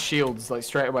 I'm gonna make shields, like,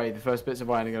 straight away. The first bits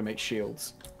of iron, I'm gonna make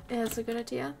shields. Yeah, that's a good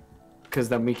idea. Because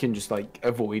then we can just, like,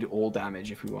 avoid all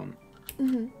damage if we want.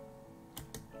 Oh,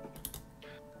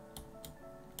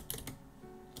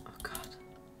 God.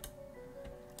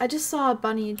 I just saw a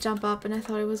bunny jump up and I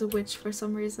thought it was a witch for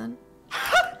some reason.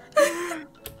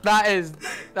 That's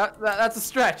a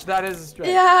stretch. That is a stretch.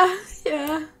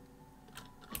 Yeah.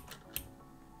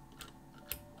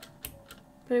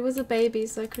 But it was a baby,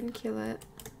 so I couldn't kill it.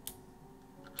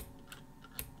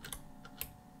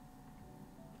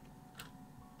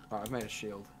 Right, I've made a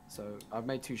shield. So I've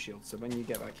made 2 shields. So when you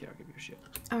get back here, I'll give you a shield.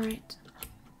 Alright.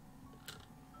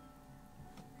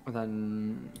 And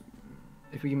then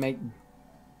if we can make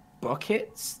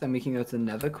buckets, then we can go to the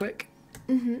nether quick.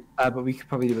 But we could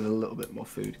probably do with a little bit more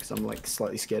food because I'm like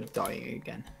slightly scared of dying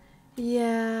again.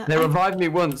 Yeah. They revived me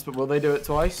once, but will they do it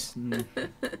twice?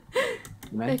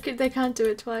 They can't do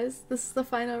it twice. This is the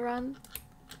final run.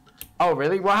 Oh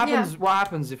really? What happens? Yeah. What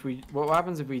happens if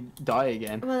we die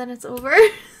again? Well, then it's over.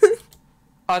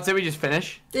 Oh, so we just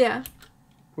finish? Yeah.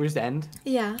 We just end?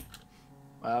 Yeah.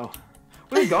 Wow.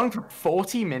 We've been going for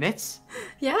 40 minutes?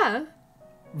 Yeah.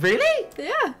 Really?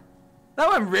 Yeah. That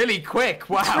went really quick.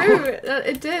 Wow. True.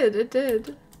 It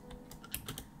did.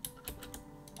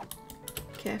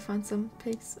 Okay, I found some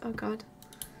pigs. Oh god.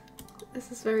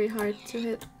 This is very hard to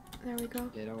hit. There we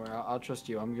go. Yeah, don't worry. I'll trust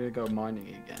you. I'm gonna go mining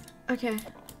again. Okay.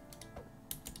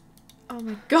 Oh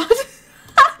my god.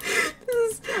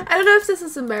 I don't know if this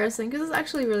is embarrassing because it's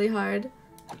actually really hard.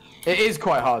 It is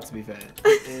quite hard, to be fair.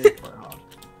 It is quite hard.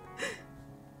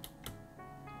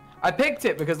 I picked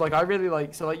it because, like, I really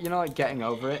like, so, like, you know, like, getting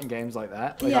over it in games like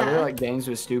that. Like, I really like games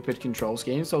with stupid control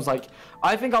schemes. So I was like,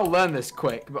 I think I'll learn this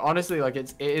quick. But honestly, like,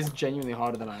 it is genuinely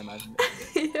harder than I imagined.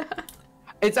 Yeah.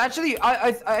 It's actually,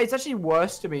 it's actually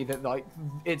worse to me that, like,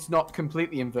 it's not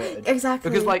completely inverted.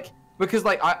 Exactly. Because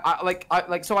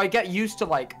so I get used to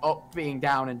like up being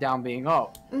down and down being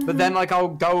up, but then like I'll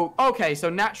go, okay, so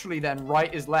naturally then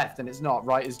right is left and it's not,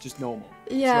 right is just normal.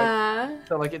 Yeah.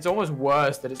 So like it's almost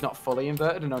worse that it's not fully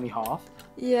inverted and only half.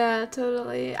 Yeah,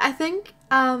 totally. I think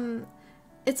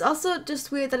it's also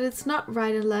just weird that it's not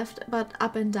right and left but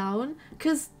up and down,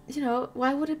 because you know,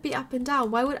 why would it be up and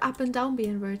down? Why would up and down be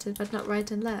inverted but not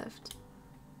right and left?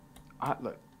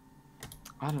 Look,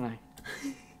 I don't know.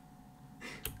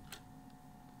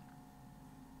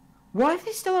 Why are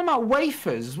they still on about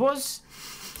wafers? What is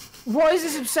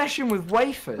this obsession with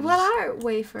wafers? What are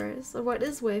wafers? Or what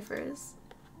is wafers?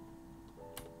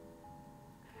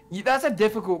 That's a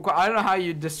difficult question. I don't know how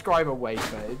you describe a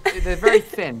wafer. They're very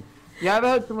thin. You ever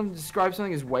heard someone describe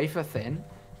something as wafer thin?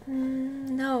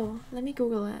 No. Let me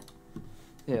Google it.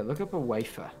 Yeah, look up a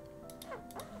wafer.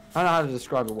 I don't know how to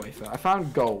describe a wafer. I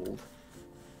found gold.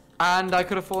 And I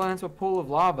could have fallen into a pool of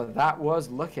lava. That was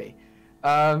lucky.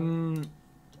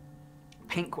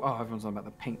 Pink. Oh, everyone's on about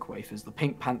the pink wafers. The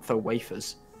Pink Panther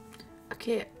wafers.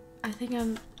 Okay, I think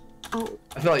I'm... Oh.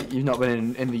 I feel like you've not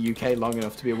been in the UK long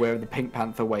enough to be aware of the Pink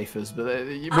Panther wafers, but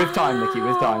with time, Nikki,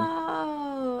 with time.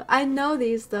 Oh, I know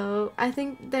these though. I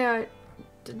think there are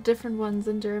different ones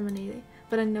in Germany,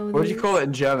 but I know these. What do you call it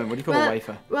in German? What do you call a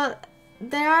wafer? Well,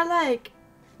 there are like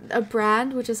a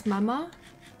brand which is Mama.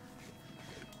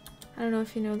 I don't know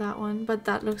if you know that one, but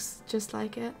that looks just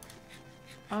like it.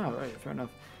 Oh, right, fair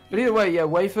enough. But either way, yeah,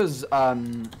 wafers,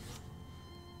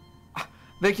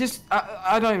 they just,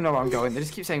 I don't even know where I'm going. They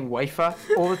just keep saying wafer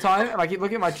all the time, and I keep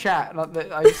looking at my chat, and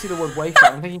I just see the word wafer,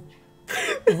 and I'm thinking,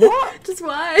 What? Just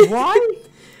why? Why?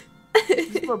 I'm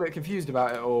just a little bit confused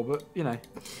about it all, but you know.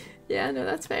 Yeah, no,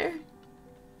 that's fair.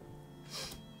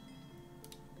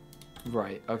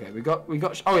 Right. Okay. We got.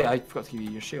 Oh yeah, I forgot to give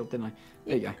you your shield, didn't I?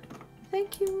 There you go.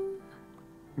 Thank you.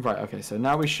 Right. Okay. So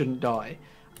now we shouldn't die.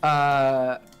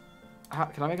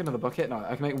 Can I make another bucket? No,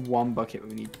 I can make one bucket, but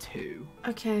we need 2.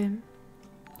 Okay.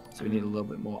 So we need a little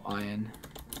bit more iron.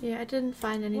 Yeah, I didn't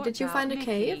find any. Watch Did you out, find a Niki.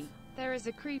 cave? There is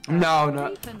a creeper.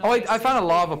 No. Oh, I found a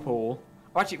lava sleeping. pool.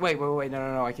 Oh, actually, wait.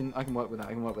 No. I can work with that.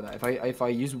 I can work with that. If I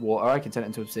use water, I can turn it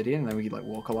into obsidian, and then we can like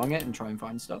walk along it and try and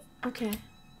find stuff. Okay.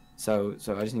 So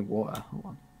I just need water. Hold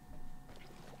on.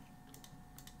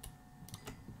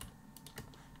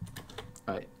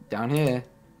 Right, down here.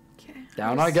 Okay.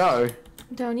 Down I go.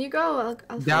 Down you go.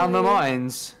 I'll Down the follow you.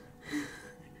 mines.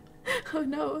 Oh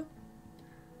no.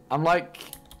 I'm like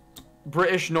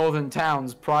British northern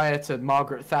towns prior to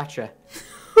Margaret Thatcher.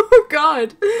 Oh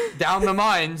god. Down the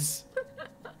mines.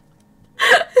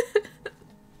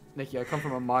 Nikki, I come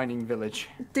from a mining village.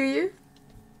 Do you?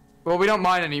 Well, we don't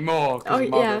mine anymore. 'Cause Oh of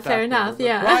Margaret yeah, fair Thatcher, enough. but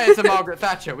Yeah. Prior to Margaret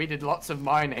Thatcher, we did lots of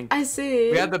mining. I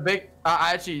see. We had the big.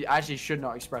 I actually should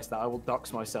not express that. I will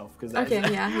dox myself because. Okay.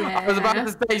 Yeah. I was about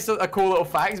to say a cool little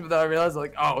facts, but then I realized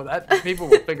like, oh, that people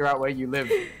will figure out where you live.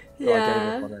 So I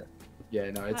gave up on it. Yeah,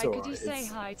 no, it's Hi, alright. could you say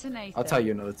hi to Nathan? I'll tell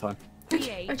you another time.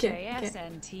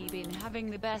 PHASNT been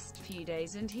having the best few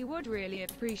days and he would really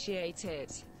appreciate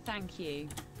it. Thank you.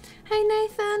 Hey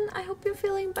Nathan, I hope you're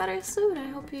feeling better soon. I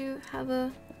hope you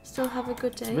still have a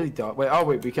good day. It's really dark. Wait,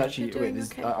 we can actually. You're Wait, doing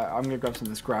this, okay. I'm gonna grab some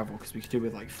of this gravel because we could do it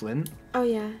with like flint. Oh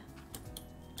yeah.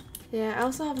 Yeah, I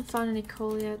also haven't found any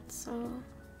coal yet, so.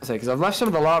 So, because I've left some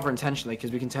of the lava intentionally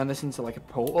because we can turn this into like a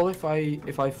portal if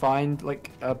I find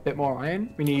like a bit more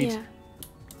iron. We need Yeah.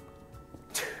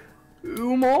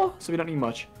 2 more, so we don't need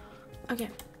much. Okay.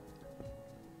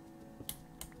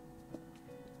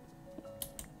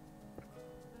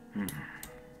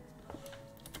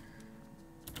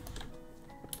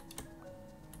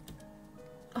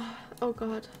 Oh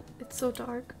god, it's so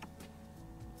dark.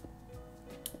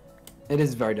 It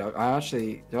is very dark. I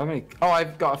actually do I have any? Oh,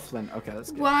 I've got a flint. Okay, that's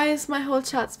good. Why is my whole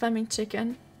chat spamming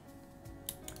chicken?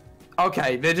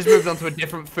 Okay, they just moved on to a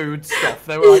different food stuff.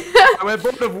 They were like, oh, we're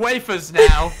bored of wafers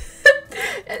now.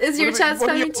 Is your chat What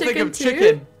do you spamming think chicken of too?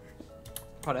 chicken?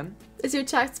 Pardon? Is your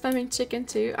chat spamming chicken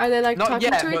too? Are they like Not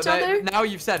talking yet, to but each other? now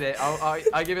you've said it.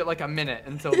 I give it like a minute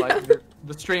until like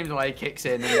the stream delay kicks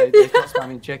in and they start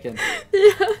spamming chicken.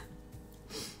 Yeah.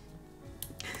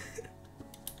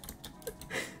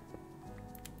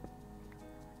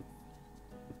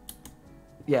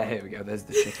 Yeah, here we go. There's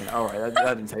the chicken. All right,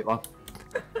 that didn't take long.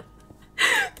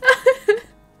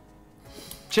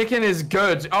 Chicken is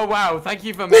good. Oh wow, thank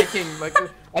you for making like.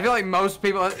 I feel like most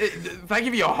people. Thank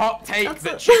you for your hot take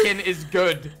that chicken is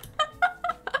good.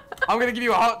 I'm gonna give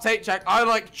you a hot take, Jack. I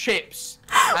like chips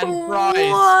and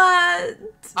fries. What?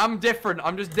 I'm different.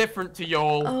 I'm just different to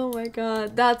y'all. Oh my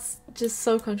god, that's just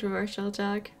so controversial,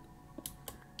 Jack.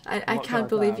 I What can't kind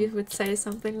believe of you would say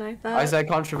something like that. I say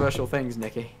controversial things,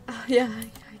 Nikki. Oh, yeah,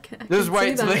 I can Just see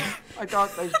wait till that. I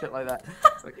can't say shit like that.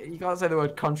 Like, you can't say the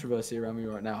word controversy around me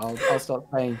right now. I'll start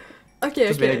saying. Okay,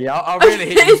 Just me, okay. Nikki. I'll really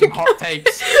hit you with some hot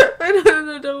takes.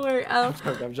 No, don't worry. I'll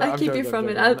I'm keep you joking, from I'm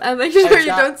it. joking. I'll make sure you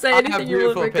Jack, don't say I have anything you will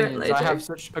beautiful regret opinions. later. I have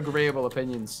such agreeable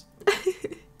opinions.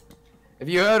 If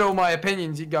you heard all my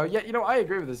opinions, you'd go, yeah, you know, I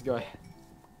agree with this guy.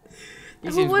 He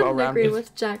Who seems wouldn't well-rounded. agree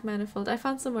with Jack Manifold? I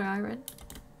found some more iron.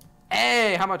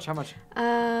 Hey, how much? 4,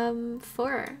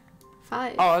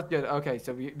 5. Oh, that's good. Okay,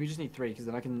 so we just need 3 because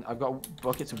then I've got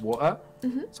buckets of water.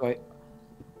 Mhm. So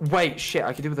wait, shit,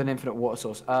 I could do with an infinite water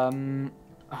source. Oh,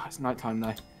 it's nighttime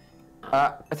though.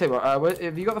 I tell you what,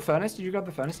 have you got the furnace? Did you grab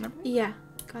the furnace and everything? Yeah,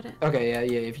 got it. Okay, yeah.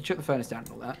 If you shut the furnace down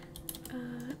and all that.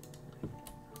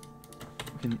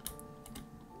 We can...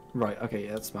 Right, okay,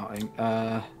 yeah, that's smelting.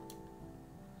 Right,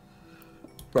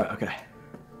 okay.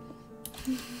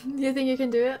 You think you can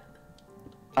do it?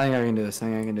 I think I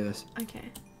can do this. Okay.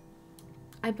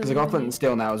 I Because I believe got in flint you. and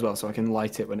steel now as well, so I can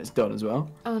light it when it's done as well.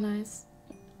 Oh, nice.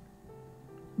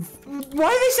 Why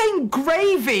are they saying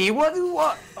gravy?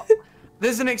 What?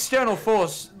 There's an external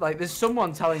force. Like, there's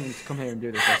someone telling you to come here and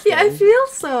do this. Yeah, I feel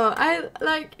so. I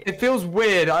like. It feels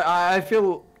weird. I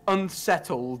feel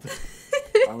unsettled.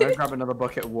 I'm gonna grab another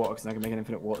bucket of water because I can make an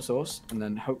infinite water source, and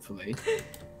then hopefully.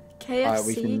 KFC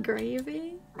we can-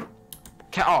 gravy?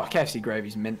 KFC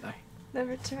gravy's mint though.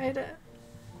 Never tried it.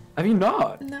 Have you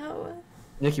not? No.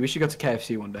 Nikki, we should go to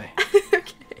KFC one day.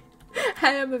 Okay.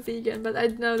 I am a vegan, but I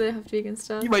know they have vegan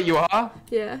stuff. Wait, you are?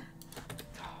 Yeah.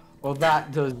 Well,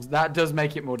 that does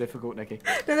make it more difficult, Nikki.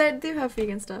 No, they do have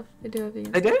vegan stuff. They do have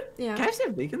vegan. They do? Yeah. KFC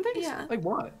have vegan things? Yeah. Like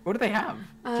what? What do they have?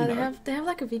 Do you know? They have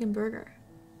like a vegan burger.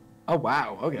 Oh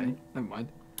wow. Okay. Never mind.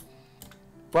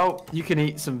 Well, you can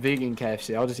eat some vegan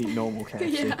KFC. I'll just eat normal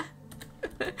KFC.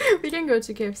 Yeah. We can go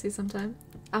to KFC sometime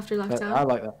after lockdown. I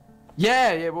like that.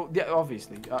 Yeah. Well, yeah.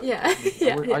 Obviously. Yeah.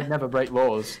 I'd never break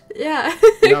laws. Yeah.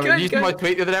 You know, Good, you see my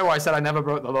tweet the other day where I said I never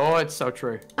broke the law. It's so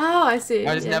true. Oh, I see.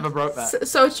 I just never broke that.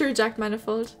 So true, Jack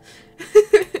Manifold.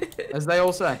 As they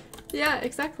all say. Yeah,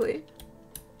 exactly.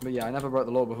 But yeah, I never broke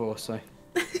the law before, so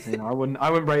you know, I wouldn't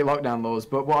break lockdown laws.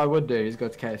 But what I would do is go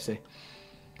to KFC.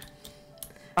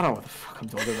 I don't know what the fuck I'm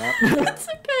talking about. That's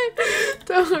okay.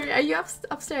 Don't worry. Are you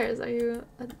upstairs? Are you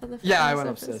on the Yeah, I went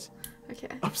surface? upstairs.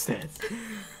 Okay. Upstairs.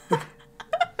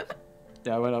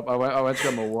 Yeah, I went up. I went to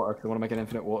get more water because I want to make an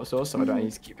infinite water source, so I don't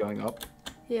need to keep going up.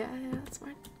 Yeah, that's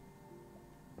fine.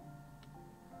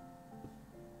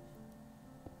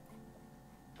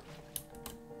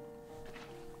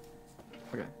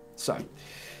 Okay, so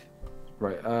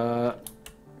right,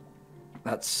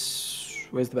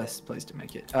 where's the best place to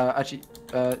make it? Actually,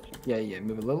 yeah,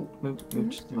 move a little, move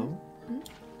just a little.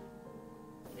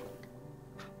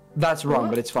 That's wrong,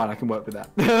 but it's fine. I can work with that.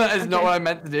 That is not what I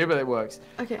meant to do, but it works.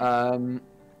 Okay.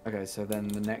 Okay, so then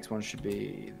the next one should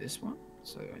be this one.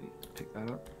 So I need to pick that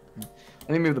up. Let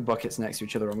me move the buckets next to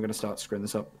each other. I'm going to start screwing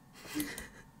this up.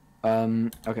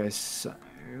 Okay, so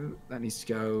that needs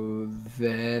to go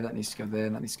there. That needs to go there.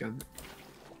 That needs to go there.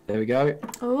 There we go.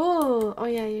 Oh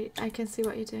yeah, I can see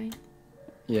what you're doing.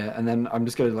 Yeah, and then I'm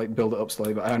just going to like build it up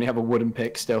slowly, but I only have a wooden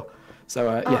pick still.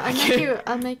 So yeah.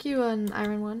 I'll make you an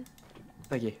iron one.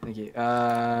 Thank you.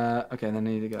 Okay, and then I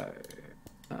need to go.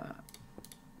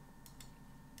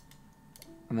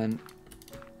 And then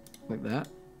like that.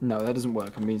 No, that doesn't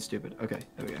work. I'm being stupid. Okay,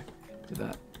 there we go. Do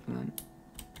that, and then.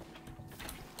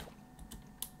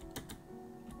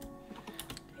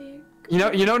 You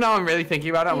know. Now I'm really thinking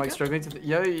about it. I'm like struggling to.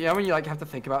 You know when you like have to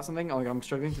think about something. Like I'm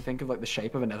struggling to think of like the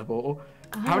shape of a nether portal.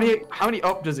 Oh. How many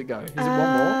up does it go? Is it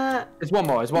one more? It's one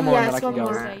more. It's one more, and then I can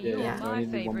go. Yeah. My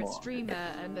favorite streamer,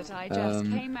 and that I just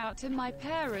came out to my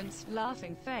parents'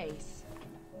 laughing face.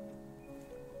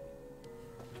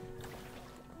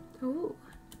 Ooh.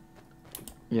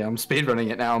 Yeah, I'm speedrunning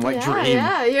it now. I'm like Dream.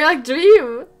 Yeah, you're like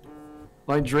Dream.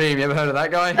 Like Dream. You ever heard of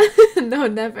that guy? No,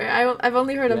 never. I've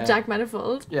only heard of Jack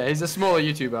Manifold. Yeah, he's a smaller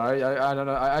YouTuber. I don't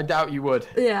know. I doubt you would.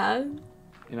 Yeah.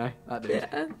 You know, that dude.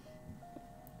 Yeah.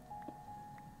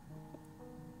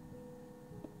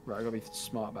 Right, I gotta be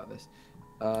smart about this.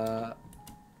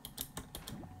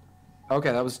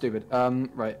 Okay, that was stupid.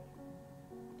 Right.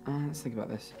 Let's think about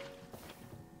this.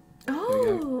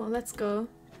 Oh, let's go.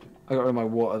 I got rid of my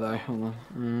water though. Hold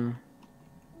on.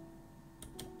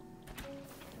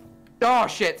 Oh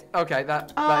shit! Okay, that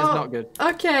is not good.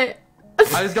 Okay.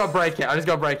 I just gotta break it.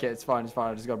 It's fine.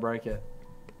 I just gotta break it.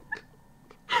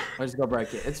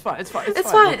 It's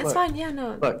fine. Yeah,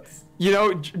 no. Look, you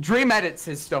know, Dream edits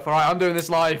his stuff. All right, I'm doing this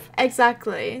live.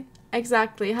 Exactly.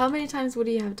 How many times would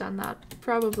he have done that?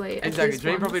 Probably. Exactly.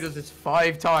 Dream probably does this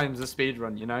 5 times a speed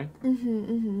run. You know.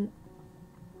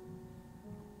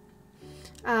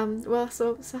 Well,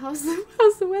 so how's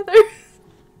the weather?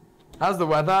 How's the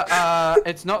weather?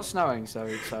 It's not snowing, so.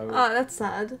 Oh, that's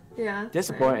sad. Yeah.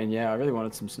 Disappointing. Yeah, I really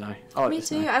wanted some snow. Me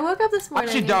too. I woke up this morning.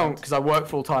 Actually, don't, because I work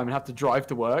full time and have to drive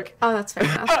to work. Oh, that's fair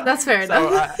enough. That's fair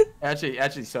enough. It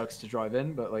actually sucks to drive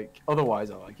in, but like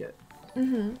otherwise, I like it.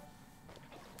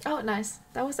 Oh, nice.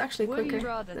 That was actually quicker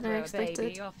than I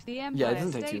expected. Yeah, it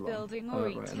doesn't take too long. Building or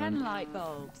eat 10 light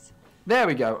bulbs. There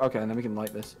we go. Okay, and then we can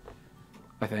light this.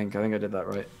 I think I did that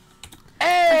right.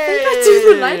 Hey! I think I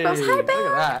do the light bulbs. Hi, babe. Look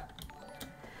at that.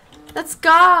 Let's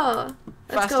go.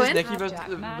 Let's go in.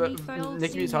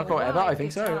 Niki Beats Hardcore ever? I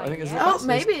think so. I think it's the fastest.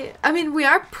 Maybe. I mean, we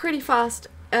are pretty fast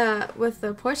with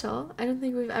the portal. I don't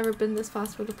think we've ever been this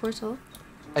fast with the portal.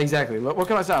 Exactly. Look, what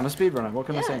can I say? I'm a speedrunner. What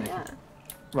can I say, Niki? Yeah.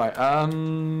 Right.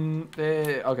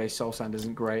 Okay, soul sand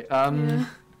isn't great.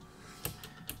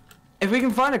 If we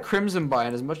can find a crimson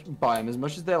biome, as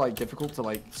much as they're like difficult to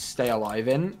like stay alive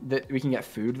in, that we can get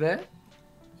food there.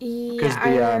 Because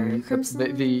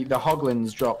the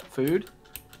hoglins drop food.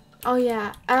 Oh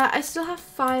yeah. I still have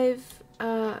 5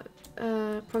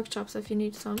 pork chops if you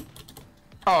need some.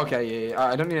 Oh okay, yeah.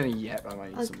 I don't need any yet, but I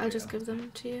might need some. I'll just give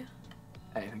them to you.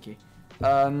 Hey, thank you.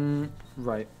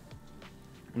 Right.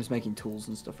 I'm just making tools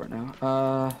and stuff right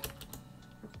now.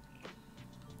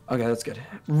 Okay, that's good.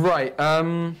 Right.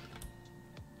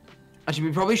 Actually,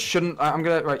 we probably shouldn't.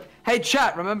 Right. Hey,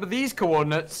 chat. Remember these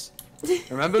coordinates?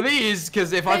 Remember these,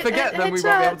 because if I forget them, we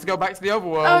won't be able to go back to the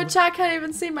overworld. Oh, chat can't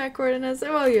even see my coordinates.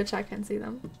 Well, your chat can see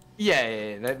them.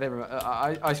 Yeah.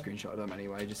 I screenshotted them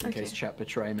anyway, just in case chat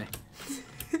betray me.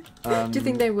 Do you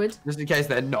think they would? Just in case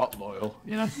they're not loyal,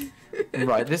 you know?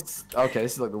 Right, this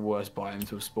is like the worst biome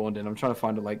to have spawned in. I'm trying to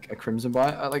find a crimson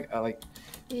biome.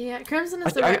 Yeah, crimson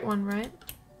is the right one, right?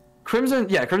 Crimson's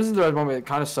the red one, but it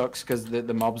kind of sucks because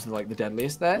the mobs are like the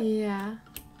deadliest there. Yeah.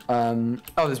 Oh,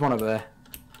 there's one over there.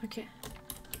 Okay.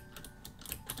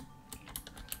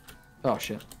 Oh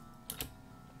shit.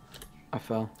 I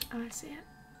fell. Oh, I see it.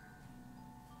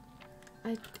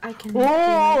 I can.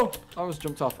 Whoa! I almost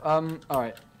jumped off.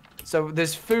 Alright. So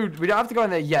there's food. We don't have to go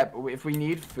in there yet, but if we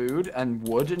need food and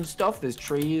wood and stuff, there's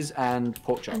trees and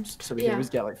pork chops. So we can always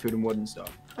get like food and wood and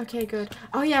stuff. Okay, good.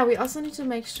 Oh yeah, we also need to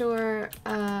make sure,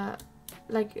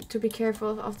 like, to be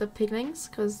careful of the piglings,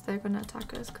 because they're gonna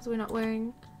attack us, because we're not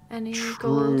wearing any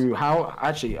gold. True. How,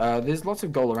 actually, there's lots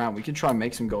of gold around. We could try and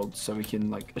make some gold so we can,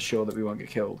 like, assure that we won't get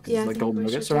killed. Because there's, like, gold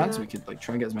nuggets around, so we could, like,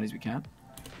 try and get as many as we can.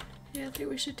 Yeah, I think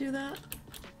we should do that.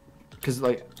 Because,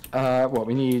 like, what,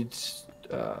 we need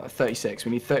 36.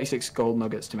 We need 36 gold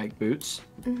nuggets to make boots.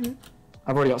 Mm-hmm.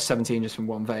 I've already got 17 just from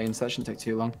one vein, so that shouldn't take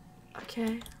too long.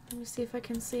 Okay, let me see if I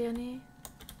can see any.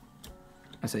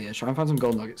 I say, yeah, try and find some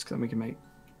gold nuggets, because then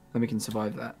we can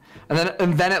survive that. And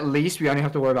then at least we only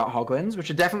have to worry about hoglins, which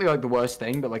are definitely, like, the worst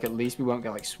thing, but, like, at least we won't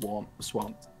get, like,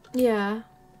 swamped. Yeah.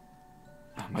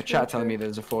 Oh, my chat telling me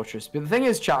there's a fortress. But the thing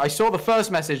is, chat, I saw the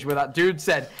first message where that dude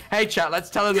said, hey, chat, let's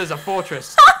tell him there's a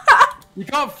fortress. You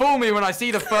can't fool me when I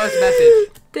see the first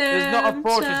message. There's not a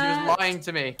fortress. Chat. He was lying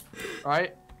to me,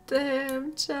 right?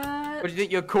 Damn, chat. What, do you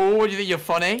think you're cool? What, do you think you're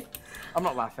funny? I'm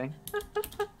not laughing.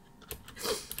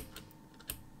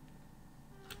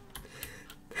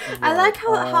 I like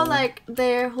how like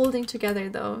they're holding together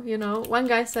though, you know? One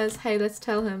guy says, hey, let's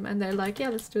tell him, and they're like, yeah,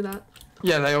 let's do that.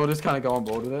 Yeah, they all just kind of go on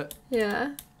board with it.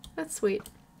 Yeah, that's sweet.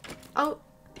 Oh,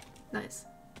 nice.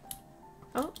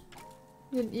 Oh,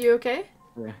 you okay?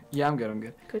 Yeah, I'm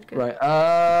good. Good. Right,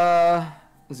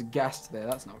 there's a ghast there.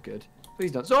 That's not good.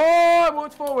 Please don't. Oh, I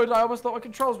walked forward. I almost thought my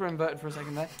controls were inverted for a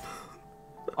second there.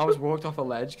 I almost walked off a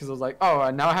ledge because I was like, oh,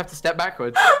 and now I have to step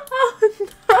backwards. Oh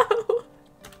no.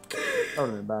 That would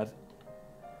have been bad.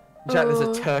 Jack, there's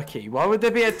a turkey. Why would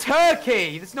there be a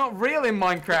turkey? It's not real in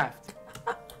Minecraft.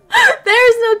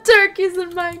 There's no turkeys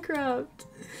in Minecraft.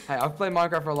 Hey, I've played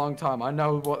Minecraft for a long time. I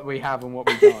know what we have and what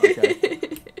we don't, okay?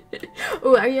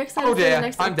 Oh, are you excited for the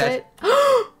next I'm update? Dead.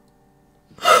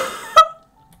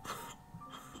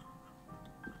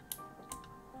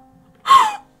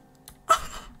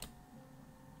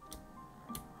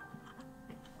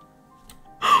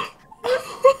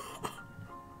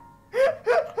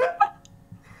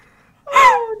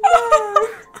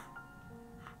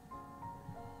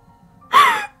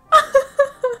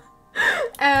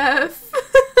 F.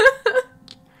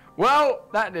 Well,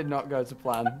 that did not go to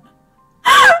plan.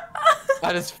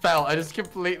 I just fell. I just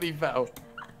completely fell.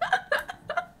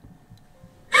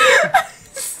 I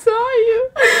saw you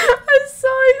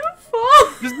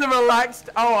fall. Just a relaxed.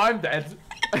 Oh, I'm dead.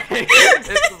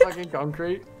 It's the fucking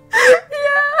concrete.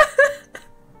 Yeah.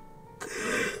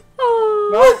 Oh.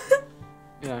 Well,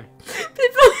 yeah.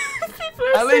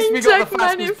 People are At least we got the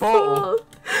fastest portal.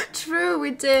 JackManifildTV. True,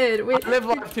 we did. I live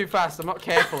life too fast. I'm not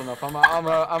careful enough. I'm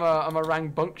a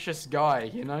rambunctious guy,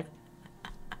 you know.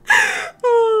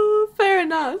 Oh, fair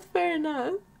enough.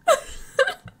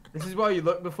 This is why you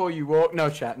look before you walk. No,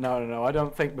 chat. No. I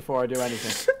don't think before I do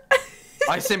anything.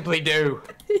 I simply do.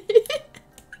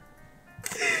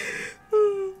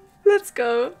 Let's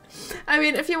go. I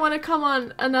mean, if you want to come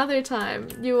on another time,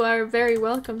 you are very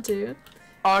welcome to.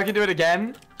 Oh, I can do it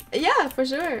again? Yeah, for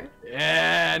sure.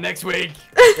 Yeah, next week.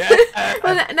 Yeah.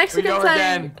 Well, next week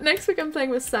I'm playing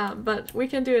with Sam, but we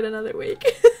can do it another week.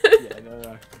 Yeah,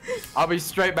 no. I'll be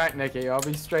straight back, Nikki. I'll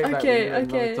be straight back with you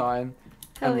another time.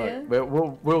 Hell and yeah.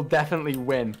 Look, we'll definitely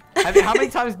win.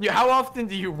 How often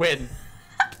do you win?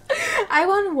 I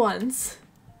won once.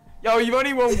 Yo, you've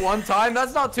only won one time?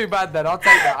 That's not too bad then. I'll take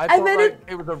that. I thought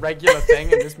it was a regular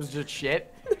thing and this was just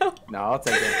shit. No, I'll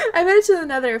take it. I've been to the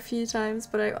Nether a few times,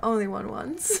 but I only won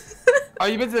once. Oh,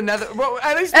 you've been to the Nether? Well,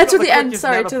 at least to the end.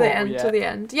 Sorry, to the end. To the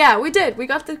end. Yeah, we did. We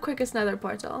got the quickest Nether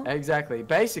portal. Exactly.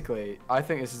 Basically, I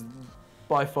think this is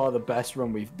by far the best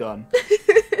run we've done.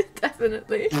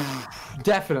 Definitely.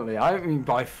 Definitely. I mean,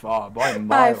 by far, by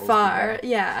miles. By far,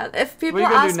 yeah. If people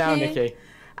what are you ask gonna do now, me, Nikki?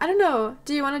 I don't know.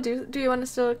 Do you want to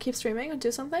still keep streaming or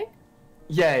do something?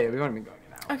 Yeah, we won't be going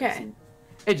now. Okay.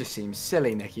 It just seems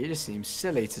silly, Nikki. It just seems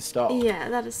silly to stop. Yeah,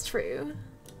 that is true.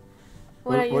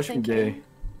 What are you what thinking? Should we do?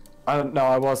 I don't know.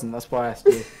 I wasn't. That's why I asked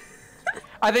you.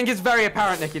 I think it's very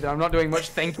apparent, Nikki, that I'm not doing much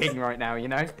thinking right now. You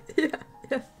know. Yeah.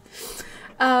 Do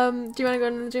you want to go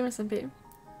into the dream SMP?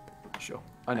 Sure.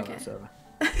 I know that server.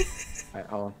 Alright,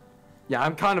 hold on. Yeah,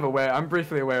 I'm kind of aware. I'm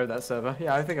briefly aware of that server.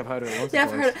 Yeah, I think I've heard of it once. Yeah,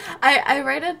 I've heard. I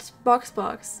raided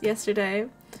Box yesterday,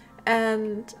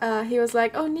 and he was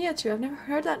like, "Oh, Nihachu, I've never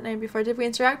heard that name before. Did we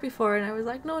interact before?" And I was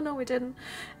like, "No, we didn't."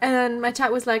 And then my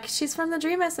chat was like, "She's from the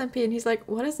Dream SMP," and he's like,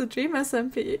 "What is the Dream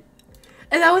SMP?"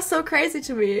 And that was so crazy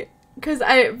to me, because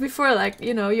before, like,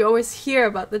 you know, you always hear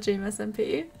about the Dream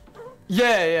SMP.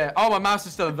 Yeah. Oh, my mouse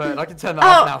is still inverted. I can turn that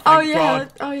off now. Thank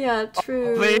God. Oh yeah,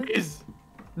 true. Oh, please.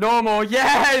 Normal,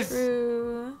 yes.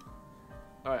 True.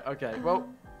 All right. Okay. Well,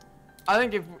 I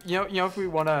think if if we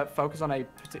want to focus on a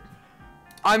particular.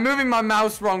 I'm moving my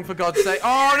mouse wrong, for God's sake.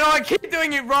 Oh no, I keep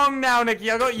doing it wrong now, Nikki.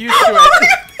 I got used to it. Me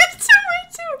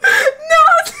too. No,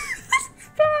 this is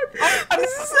bad.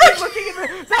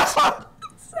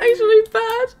 It's actually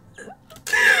bad.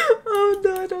 Oh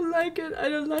no, I don't like it. I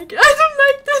don't like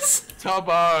this.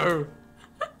 Tubbo.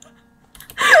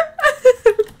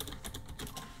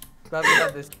 Glad we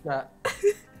had this chat.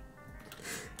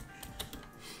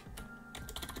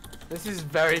 This is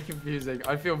very confusing.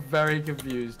 I feel very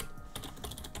confused.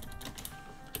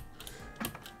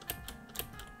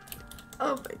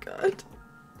 Oh my God.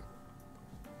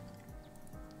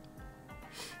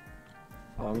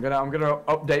 Oh, I'm gonna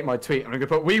update my tweet. I'm gonna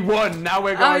put "We won." Now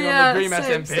we're going on the Dream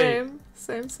SMP.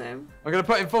 Same. I'm gonna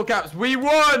put in full caps. We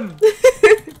won.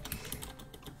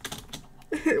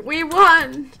 We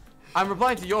won. I'm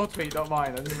replying to your tweet, not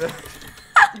mine.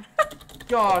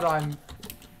 God,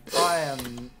 I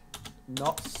am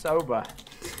not sober.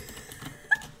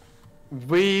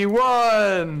 We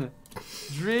won.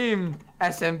 Dream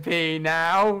SMP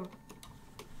now.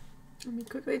 Let me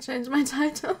quickly change my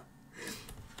title.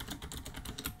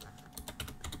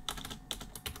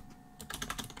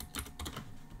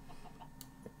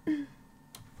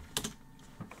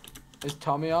 Is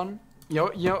Tommy on?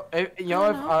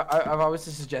 I've always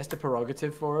to suggest a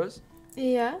prerogative for us.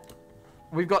 Yeah.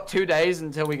 We've got 2 days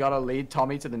until we gotta lead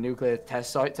Tommy to the nuclear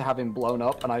test site to have him blown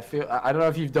up, and I don't know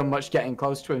if you've done much getting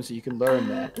close to him so you can learn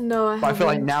there. No, I haven't. I feel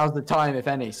like now's the time, if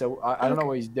any. So I don't know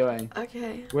what he's doing.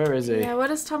 Okay. Where is he? Yeah,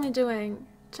 what is Tommy doing?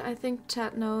 I think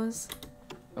chat knows.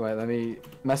 Oh, wait, let me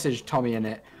message Tommy in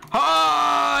it.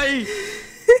 Hi!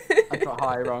 I spelled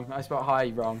hi wrong. I spelled hi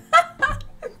wrong.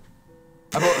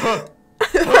 I put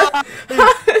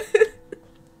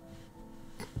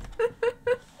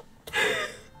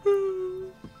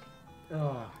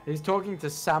Oh, he's talking to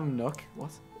Sam Nook.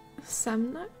 What?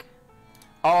 Sam Nook?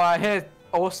 Oh, I hear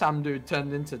Sam Dude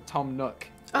turned into Tom Nook.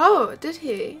 Oh, did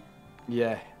he?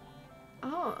 Yeah.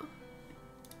 Oh.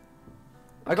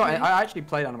 Okay. I actually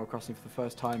played Animal Crossing for the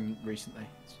first time recently.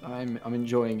 So I'm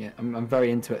enjoying it. I'm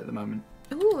very into it at the moment.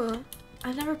 Ooh,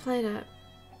 I never played it.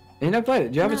 You never played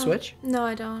it? Do you have a Switch? No,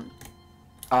 I don't.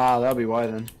 Ah, that'll be why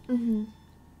then.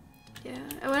 Yeah,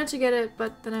 I wanted to get it,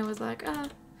 but then I was like,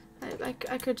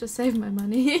 I could just save my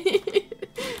money.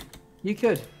 You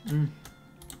could.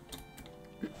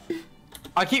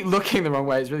 I keep looking the wrong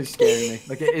way. It's really scaring me.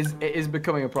 Like it is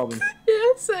becoming a problem. Yeah,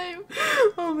 same.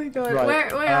 Oh my God. Right.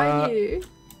 Where are you?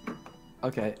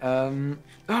 Okay.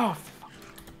 Oh.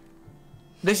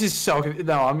 This is so.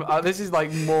 No. This is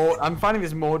like more. I'm finding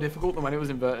this more difficult than when it was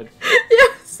inverted.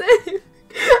 Yeah, same.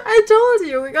 I told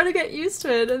you we gotta get used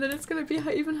to it, and then it's gonna be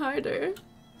even harder.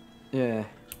 Yeah.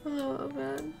 Oh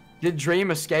man. Did Dream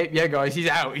escape? Yeah, guys, he's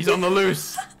out. He's on the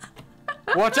loose.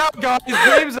 Watch out, guys.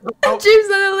 Dream's out.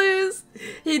 Dream's on the loose.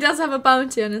 He does have a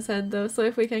bounty on his head, though, so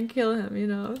if we can kill him, you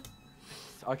know.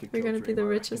 We're gonna be the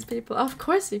richest people. Of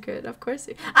course you could. Of course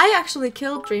you. I actually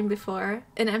killed Dream before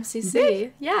in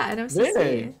MCC. Yeah, in MCC.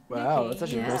 Really? Wow, that's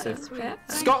actually impressive. Yeah.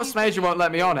 Scott Major won't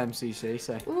let me on MCC,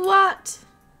 so. What?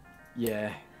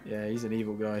 Yeah, he's an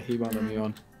evil guy. He won't let me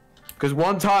on. Because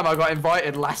one time I got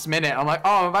invited last minute. I'm like,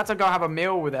 oh, I'm about to go have a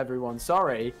meal with everyone.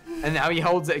 Sorry. And now he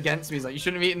holds it against me. He's like, you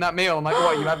shouldn't have eaten that meal. I'm like,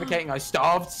 what? Are you advocating I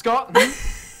starved, Scott?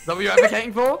 Is that what you're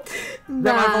advocating for?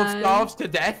 That my fault starves to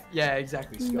death? Yeah,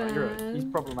 exactly, Scott. You're right. He's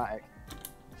problematic.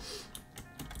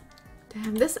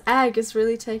 Damn, this egg is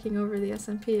really taking over the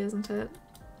SMP, isn't it?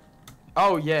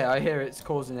 Oh, yeah, I hear it's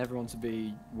causing everyone to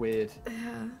be weird.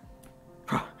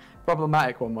 Yeah.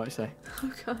 Problematic, one might say.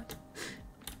 Oh, God.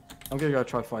 I'm gonna go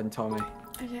try finding Tommy.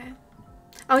 Okay.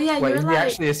 Oh, yeah, wait, you're like... he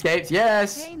actually escaped?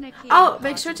 Yes! Hey, Nikki, oh,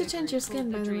 make sure to change your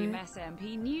skin, by the way.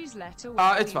 SMP newsletter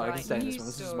it's fine, I can stay in this one.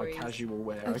 This is my casual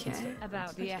wear. Okay. I can stay.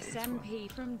 About the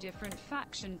SMP from different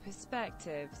faction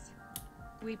perspectives.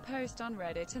 We post on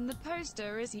Reddit and the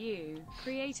poster is you.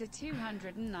 Creator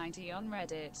 290 on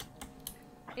Reddit.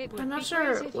 I'm not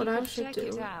sure what I should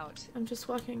do. I'm just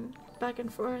walking back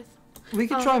and forth. We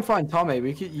could try and find Tommy.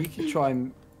 You could try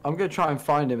and... I'm gonna try and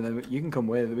find him, and then you can come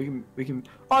with. We can.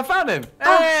 Oh, I found him!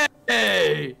 Oh.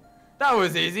 Hey! That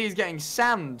was easy. He's getting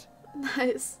sand.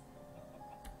 Nice.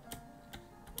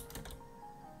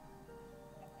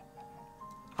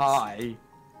 Hi.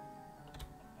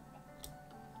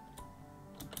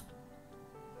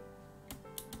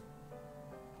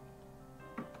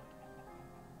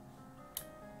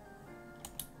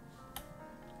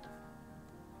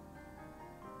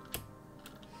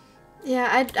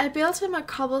 Yeah, I built him a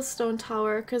cobblestone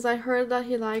tower because I heard that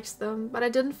he likes them, but I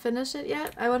didn't finish it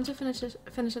yet. I want to finish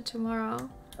it tomorrow.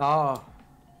 Oh.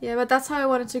 Yeah, but that's how I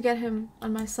wanted to get him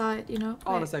on my side, you know?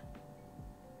 Hold on a second.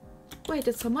 Wait,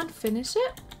 did someone finish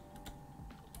it?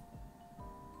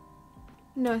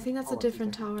 No, I think that's a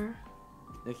different tower.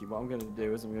 Nikki, what I'm going to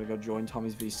do is I'm going to go join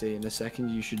Tommy's VC. In a second,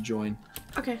 you should join.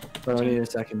 Okay. But I need a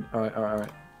second. Alright.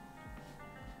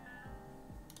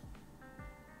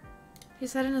 He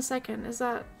said in a second. Is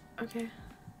that... Okay.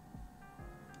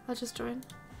 I'll just join.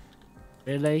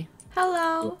 Really?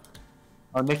 Hello.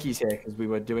 Oh, Nikki's here because we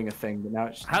were doing a thing, but now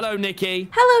it's... Hello, Nikki.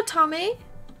 Hello, Tommy.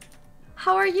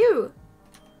 How are you?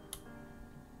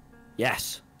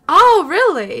 Yes. Oh,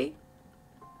 really?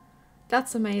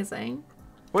 That's amazing.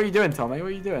 What are you doing, Tommy? What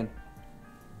are you doing?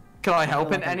 Can I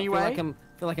help in any way? I feel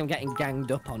like I'm getting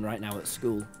ganged up on right now at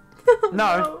school.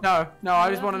 No. I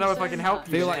just want to know if I can help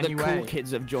you I feel in like the any cool way.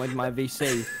 kids have joined my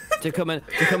VC to come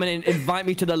and invite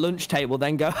me to the lunch table,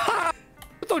 then go, ha!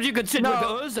 I thought you could sit with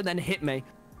us, and then hit me.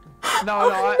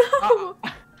 No,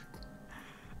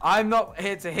 I'm not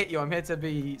here to hit you. I'm here to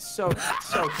be so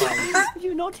kind.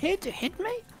 You're not here to hit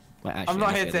me? Wait, actually, I'm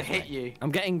not here to hit you.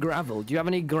 I'm getting gravel. Do you have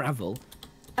any gravel?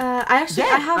 I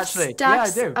have actually.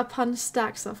 stacks Yeah, I do. upon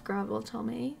stacks of gravel,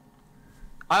 Tommy.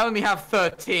 I only have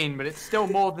 13, but it's still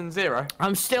more than 0.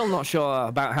 I'm still not sure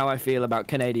about how I feel about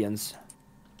Canadians.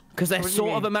 Because they're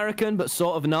sort of American, but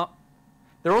sort of not.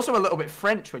 They're also a little bit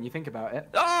French when you think about it.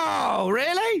 Oh,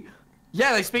 really?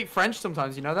 Yeah, they speak French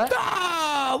sometimes, you know that?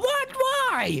 Oh, what?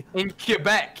 Why? In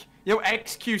Quebec. Yo,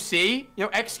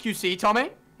 XQC, Tommy?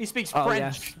 He speaks Oh,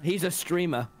 French. yes. He's a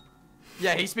streamer.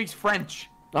 Yeah, he speaks French.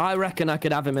 I reckon I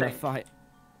could have him in a fight.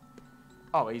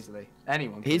 Oh, easily.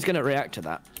 Anyone. He's going to react to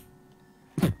that.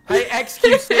 Hey,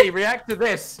 XQC, react to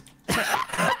this.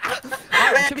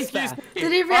 To be fair,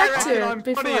 Did he react to it I'm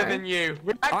before? funnier than you.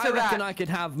 React I to reckon that. I could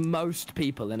have most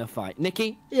people in a fight.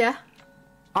 Nikki, Yeah.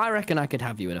 I reckon I could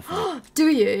have you in a fight. Do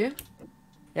you?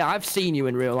 Yeah, I've seen you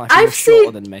in real life. I've You're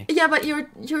shorter than me. Yeah, but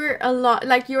you're a lot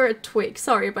like you're a twig.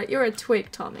 Sorry, but you're a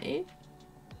twig, Tommy.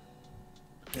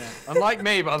 Yeah. Unlike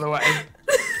me, by the way,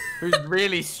 who's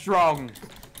really strong.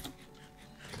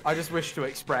 I just wish to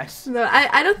express. No,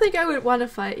 I don't think I would want to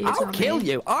fight you, I'll Tommy. kill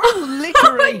you. I'll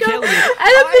literally God. kill you. I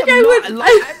don't think I would.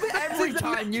 Every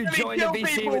time you join a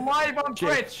VC with live on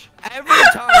Twitch. every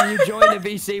time you join a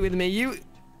VC with me, you.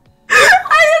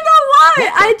 I don't know why.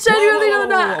 I genuinely don't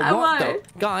know What why. the?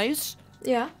 Guys,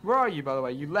 Yeah. Where are you, by the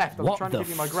way? You left. I was what trying the to give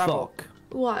you my gravel. fuck?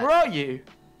 What? Where are you?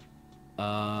 Where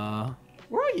are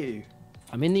you?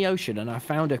 I'm in the ocean and I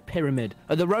found a pyramid.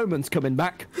 Are the Romans coming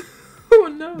back? Oh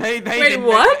no. They Wait, didn't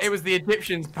what? make it. It was the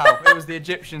Egyptians, pal. It was the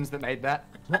Egyptians that made that.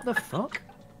 What the fuck?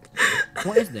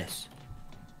 What is this?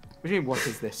 What do you mean, what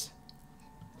is this?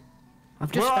 I've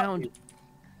just Where are found. you?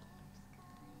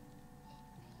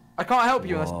 I can't help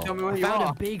you Whoa. unless you tell me where I you found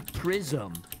are. a big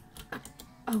prism.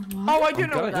 Oh what? Oh, I do I'm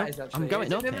know what going that up. is, actually. I'm going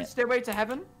is up it in it. the Stairway to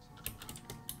Heaven?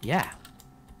 Yeah.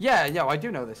 Yeah, I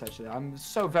do know this, actually. I'm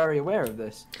so very aware of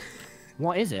this.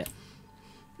 What is it?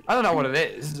 I don't know what it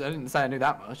is. I didn't say I knew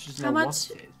that much. I just know what it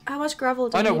is. How much gravel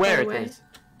do I you know need, where by it the way? is.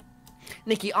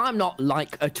 Nikki, I'm not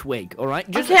like a twig, all right?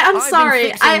 Okay, I'm I've been sorry.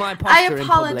 fixing my I posture in public,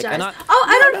 apologize. and I... Oh,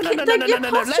 I don't No, care. no, Like, no, your no,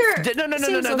 no, posture no,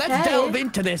 seems let's delve okay.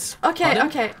 into this. Okay, Pardon?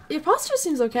 okay. Your posture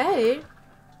seems okay.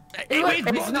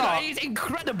 It's not. It's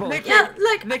incredible. Nikki, Yeah,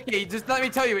 like- Nikki, just let me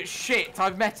tell you, it's shit.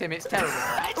 I've met him. It's terrible.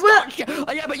 Well,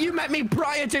 Yeah, but you met me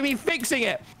prior to me fixing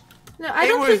it. no, I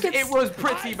don't think it's. It was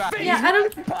pretty bad. Yeah, I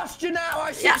don't. Posture now.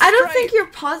 I sit Yeah, I don't straight. think your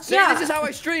posture. See, Yeah, this is how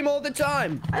I stream all the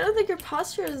time. I don't think your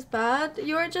posture is bad.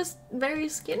 You are just very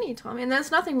skinny, Tommy, and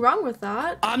there's nothing wrong with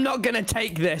that. I'm not gonna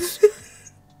take this.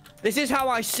 This is how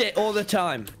I sit all the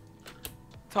time.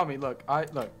 Tommy, look. I'm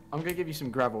gonna give you some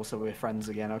gravel so we're friends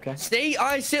again, okay? See,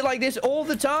 I sit like this all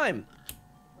the time.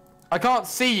 I can't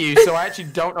see you, so I actually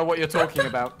don't know what you're talking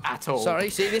about at all. Sorry,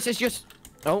 see, this is just...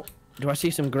 Oh, do I see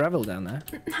some gravel down there?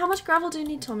 How much gravel do you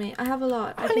need, Tommy? I have a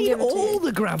lot. I I can need give it to all you.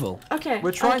 the gravel. Okay.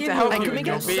 We're trying I'll to give help you Hey, you. can we and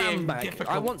get you're Sam being back? difficult.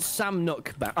 I want Sam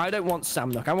Nook back. I don't want Sam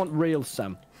Nook. I want real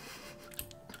Sam.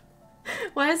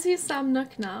 Why is he Sam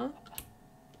Nook now?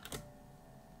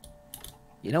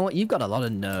 You know what? You've got a lot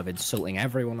of nerve insulting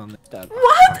everyone on this.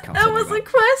 What? That was a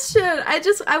question.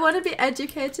 I want to be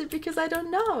educated because I don't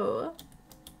know.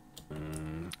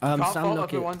 Can't Sam fault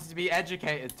Nucky. if wanted to be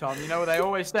educated, Tom. You know what they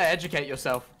always say, educate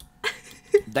yourself.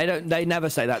 They never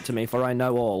say that to me, for I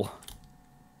know all.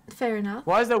 Fair enough.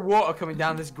 Why is there water coming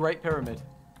down this great pyramid?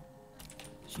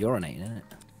 It's urinating, isn't it?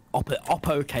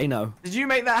 Oppo-cano. Did you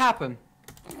make that happen?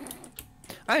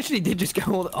 I actually did just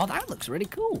go all oh, that looks really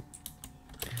cool.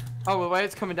 Oh, the way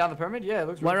it's coming down the pyramid? Yeah, it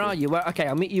looks really Where cool. are you? Okay,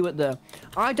 I'll meet you at the...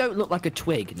 I don't look like a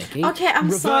twig, Nikki. Okay,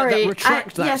 I'm sorry.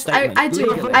 Retract that yes, statement. I do.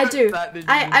 Legally. I do. That did you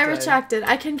I say? retract it.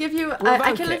 I can give you.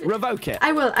 Revoke it.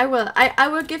 I will. I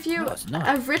will give you No, it's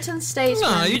not. a written statement.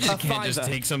 No, you just A can't just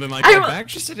fiver. take something like I that will- back.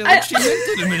 She said it like she meant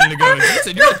it a minute ago. She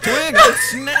said, you're a twig, I'll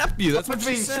snap you. That's what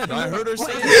she said. I heard her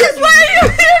say it. Why are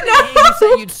you here now? You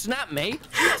said you'd snap me.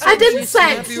 I didn't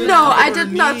say. snap you No, and I put her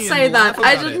did not knee say and that. laugh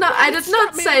I about did it. not. I did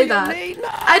not say that.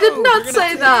 I did You're not gonna say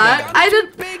take that. it. I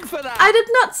did. Big for that. I did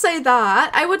not say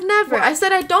that. I would never. I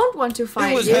said I don't want to It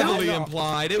fight was you. heavily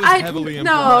implied. It was I heavily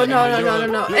no implied.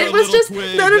 no. You're It a was little just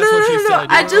twig. no. That's what she said.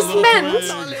 I You're a just little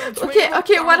meant. twig.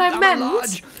 Okay. What I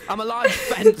meant. I'm a large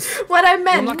fence. What I I'm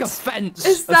meant. like a fence.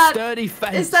 Is a that sturdy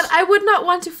fence. is that I would not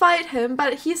want to fight him,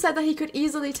 but he said that he could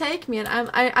easily take me, and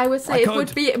I would say I it could,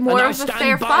 would be and more I of a stand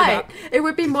fair by fight. that. It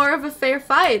would be more of a fair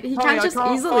fight. He Tommy, can't I just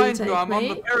can't easily find take you. I'm on me.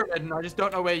 the pyramid and I just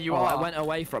don't know where you Oh, are. I went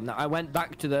away from that. I went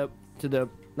back to the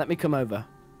Let me come over.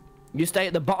 You stay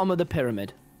at the bottom of the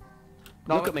pyramid.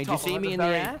 No, Look I'm at me. the Do you top, see I'm me at in the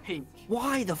the very air? peak.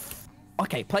 Why the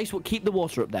Okay, keep the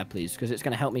water up there, please, because it's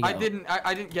gonna help me. I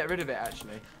didn't get rid of it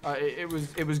actually.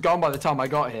 It was gone by the time I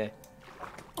got here.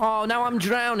 Oh, now I'm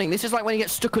drowning. This is like when you get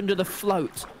stuck under the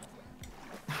float.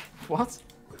 What?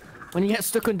 When you get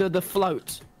stuck under the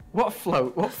float, What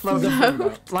float? What float? Are you talking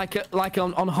about? like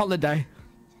on holiday.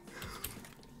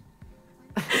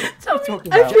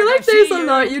 talking I about? feel like I there's see a you.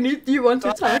 lot you want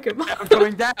to talk I'm about.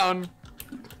 coming down.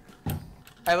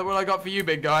 Hey, look what I got for you,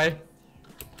 big guy.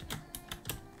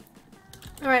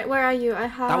 All right, where are you? I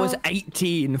have. That was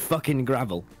 18 fucking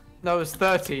gravel. No, it was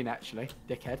 13 actually,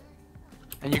 dickhead.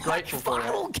 And you're grateful for I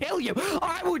it. will kill you.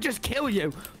 I will just kill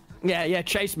you. Yeah,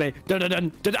 chase me. Dun dun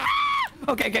dun dun. Ah!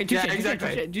 Okay, Yeah, exactly.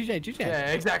 GG.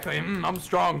 Yeah, exactly. I'm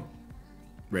strong.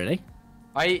 Really?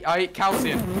 I eat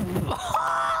calcium.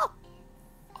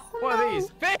 What are these?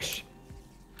 Fish!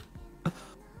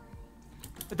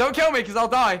 Don't kill me, because I'll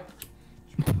die.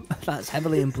 That's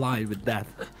heavily implied with death.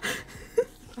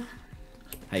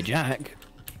 Hey, Jack.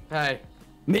 Hey.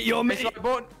 Meet your It's mate. like I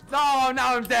bought... No,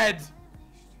 now I'm dead.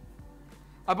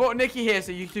 I brought Nikki here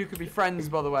so you two could be friends,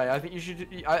 by the way. I think you should...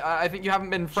 I think you haven't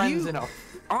been friends enough.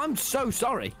 I'm so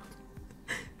sorry.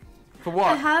 For I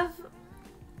what? have.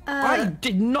 I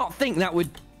did not think that would...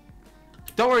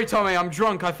 Don't worry, Tommy. I'm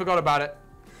drunk. I forgot about it.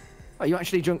 Are you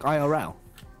actually drunk IRL?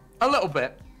 A little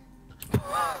bit.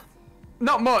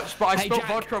 Not much, but I Hey, spilled Jack,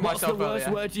 vodka on what's myself the worst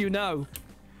earlier. word you know?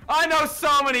 I know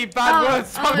so many bad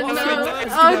words. oh, Tommy. no. Let me Oh,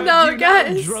 tell you. no, You know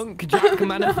guys. Drunk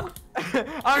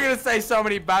JackManifildTV. I'm gonna say so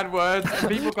many bad words, and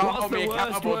people can't What's hold me the worst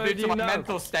accountable word due to you my know?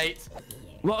 mental state.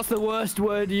 What's the worst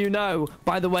word you know?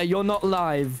 By the way, you're not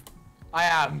live. I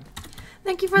am.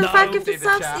 Thank you for the No, 5 I can gifted see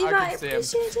the subs, chat, Eva. I I can see 'em.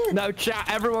 appreciate it. No, chat,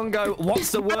 everyone go,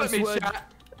 what's the Let worst me word?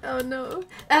 chat. Oh no.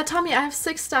 Tommy, I have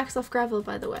 6 stacks of gravel,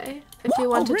 by the way. If you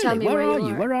What? want Oh, to tell really? me Where where are you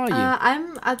you? are. Where are you?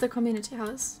 I'm at the community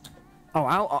house. Oh,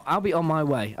 I'll be on my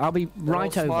way. I'll be They're all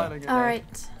right over. smiling at All me.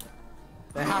 right.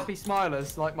 They're happy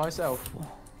smilers like myself.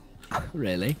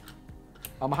 Really?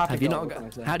 I'm a happy Have you guy, not what can I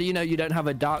got... say? How do you know you don't have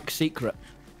a dark secret?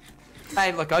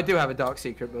 Hey, look, I do have a dark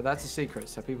secret, but that's a secret,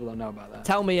 so people don't know about that.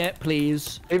 Tell me it,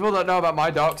 please. People don't know about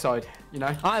my dark side, you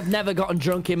know? I've never gotten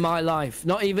drunk in my life.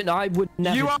 Not even... I would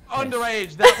never... You are do this.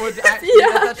 underage. That would actually, Yeah,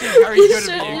 that's actually very you good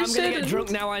should- of Oh, you. you I'm gonna get shouldn't.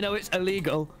 drunk now. I know it's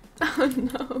illegal. Oh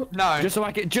no. No.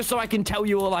 Just so I can tell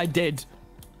you all I did.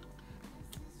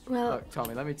 Well, Look,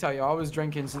 Tommy, let me tell you, I was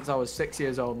drinking since I was 6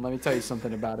 years old, and let me tell you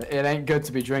something about it. It ain't good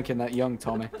to be drinking that young,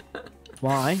 Tommy.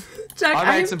 Why? Jack,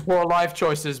 I made some poor life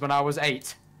choices when I was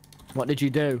 8. What did you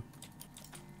do?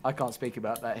 I can't speak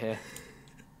about that here.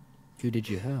 Who did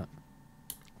you hurt?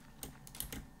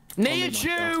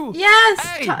 Nihachu! Yes!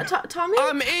 Hey! Tommy?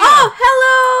 I'm here!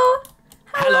 Oh,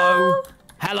 hello!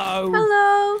 Hello!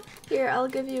 Hello! Here, I'll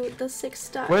give you the 6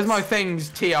 stacks. Where's my things,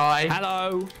 T.I.?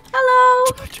 Hello!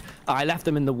 Hello! I left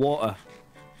them in the water.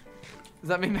 Does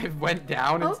that mean they've went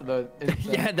down into the...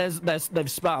 Yeah,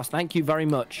 they've sparse. Thank you very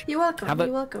much. You're welcome. Have a-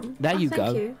 You're welcome. There you thank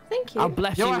go. You. Thank you. I'll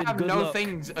bless You you know I with have good no luck.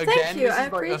 things again. you, This I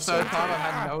is like the third appreciate time I've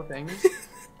had no things.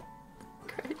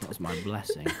 That's my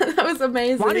blessing. That was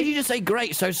amazing. Why did you just say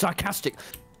great so sarcastic?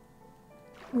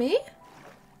 Me?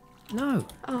 No.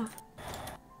 Oh.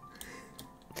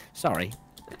 Sorry.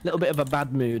 Little bit of a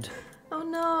bad mood. Oh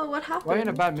no, what happened? Why are you in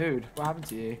a bad mood? What happened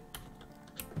to you?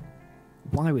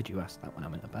 Why would you ask that when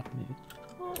I'm in a bad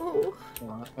mood? No.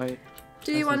 Alright, wait.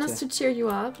 Do you want us to cheer you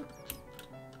up?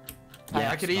 Hey, I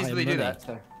Yes, could easily do money. that.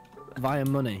 So. Via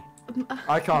money.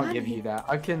 I can't Money. give you that.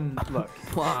 I can look.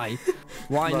 Why?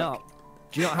 Why Look. not?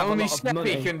 Do you not have Only a lot of Sneppy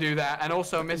money? can do that, and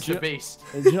also Mr. you- Beast.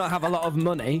 Do you not have a lot of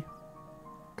money?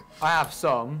 I have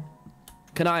some.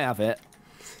 Can I have it?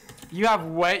 You have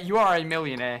way. You are a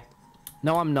millionaire.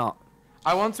 No, I'm not.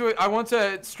 I want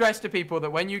to stress to people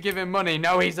that when you give him money,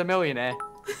 no, he's a millionaire.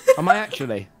 Am I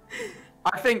actually?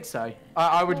 I think so.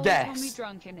 I would Call me guess.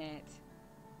 drunk in it.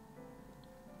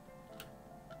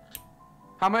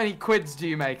 How many quids do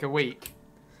you make a week?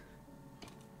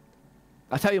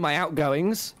 I tell you my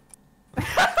outgoings.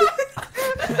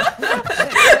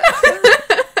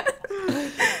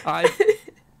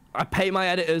 I pay my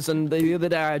editors, and the other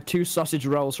day I had 2 sausage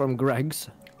rolls from Greg's.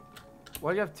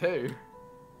 Why do you have 2?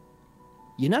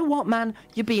 You know what, man?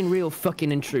 You're being real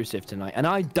fucking intrusive tonight, and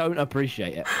I don't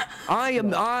appreciate it.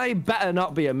 I better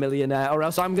not be a millionaire, or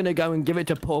else I'm gonna go and give it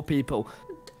to poor people.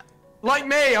 Like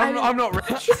me, I'm not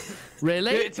rich.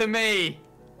 Really? Give it to me.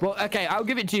 Well, okay, I'll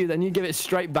give it to you, then you give it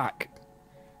straight back.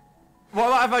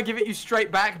 What if I give it you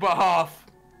straight back, but half?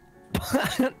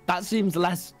 That seems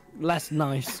less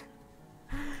nice.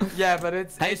 Yeah, but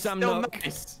it's Sam still Nook.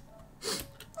 nice.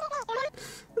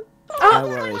 No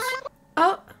worries.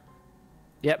 Oh.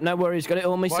 Yep, no worries. Got it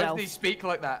all Why myself. does he speak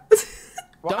like that?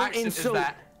 What Don't accent insult. is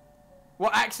that?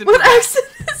 What accent What is that?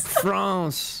 accent is that?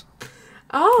 France.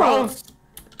 Oh. France.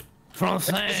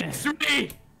 Je Français. suis.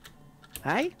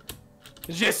 Hey?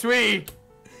 Je suis.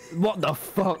 What the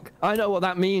fuck? I know what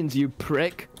that means, you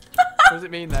prick. What does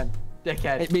it mean then?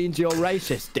 Dickhead. It means you're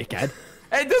racist, dickhead.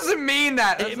 It doesn't mean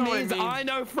that. That's It not what means it means. I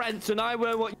know French and I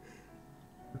wear what.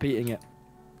 Repeating it.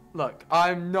 Look,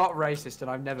 I'm not racist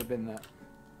and I've never been that.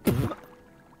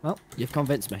 Well, you've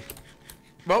convinced me.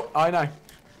 Well, I know.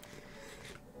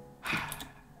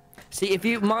 See, if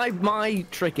you my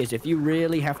trick is if you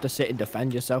really have to sit and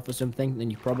defend yourself for something,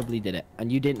 then you probably did it,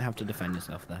 and you didn't have to defend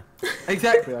yourself there.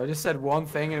 Exactly. I just said one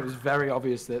thing and it was very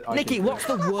obvious that I Nikki, didn't do what's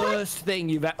the worst thing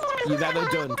you've ever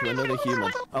done to another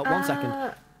human? Oh, 1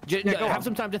 second. Yeah, go have on.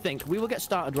 some time to think. We will get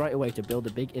started right away to build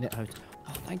a big init hotel.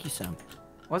 Oh, thank you, Sam.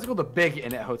 Why is it called the Big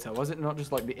Init Hotel? Was it not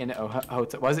just like the Init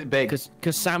Hotel? Why is it big?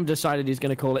 Because Sam decided he's going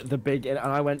to call it the big init, and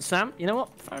I went, Sam, you know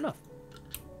what? Fair enough.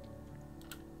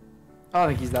 I don't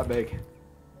think he's that big.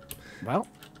 Well,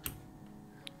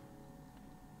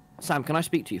 Sam, can I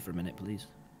speak to you for a minute, please?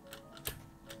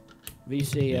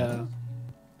 VC,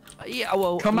 yeah,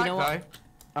 well, Come you back know though. what?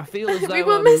 I feel as though We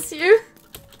will miss you.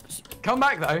 Come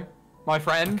back though, my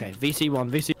friend. Okay, VC1,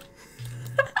 VC.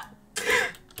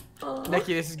 Oh.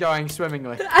 Nikki, this is going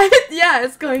swimmingly. Yeah,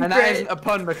 it's going And that great. isn't a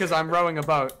pun because I'm rowing a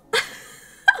boat.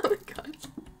 Oh my god.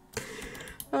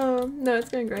 Oh, no, it's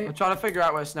going great. I'm trying to figure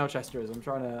out where Snowchester is. I'm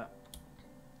trying to,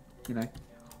 you know.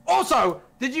 Also,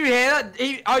 did you hear that?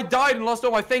 I died and lost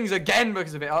all my things again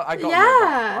because of it. I got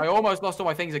Yeah. I almost lost all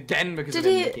my things again because Did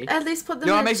of it, he Nikki. at least put them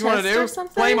You know in what a makes me want chest to do? or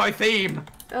something? Play my theme.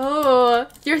 Oh,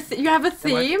 you have a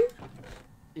theme?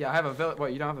 Yeah, I have a villain.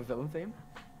 What, you don't have a villain theme?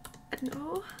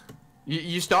 No.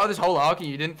 You started this whole arc and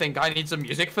you didn't think I need some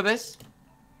music for this?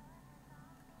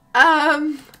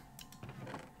 Um.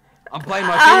 I'm playing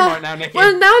my theme right now, Nikki.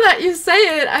 Well, now that you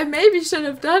say it, I maybe should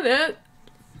have done it.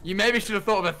 You maybe should have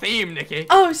thought of a theme, Nikki.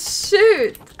 Oh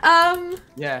shoot.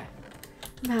 Yeah.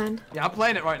 Man, Yeah, I'm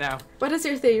playing it right now. what is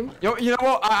your theme? You know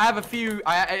what? I have a few.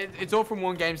 It's all from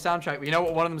one game soundtrack. But you know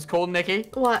what one of them's called, Nikki?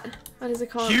 What? What is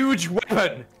it called? Huge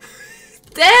Weapon.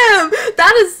 Damn!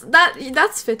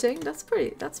 That's fitting. That's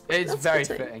It's very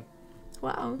fitting.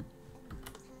 Wow.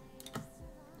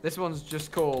 This one's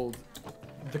just called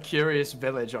The Curious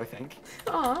Village, I think.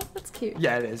 Aw, that's cute.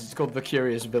 Yeah, it is. It's called The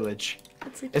Curious Village.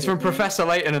 That's a It's cute from name. Professor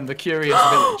Layton and The Curious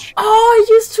Village. Oh,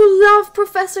 I used to love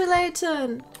Professor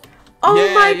Layton. Oh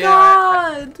Yeah, my yeah.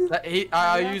 god.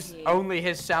 I Love use you. only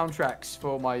his soundtracks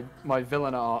for my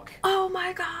villain arc. Oh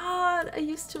my god. I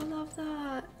used to love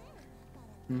that.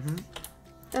 Mhm.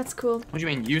 That's cool. What do you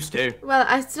mean used to? Well,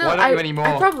 I still Why don't you anymore?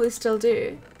 I probably still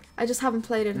do. I just haven't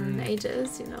played it in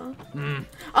ages, you know. Mm.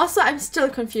 Also, I'm still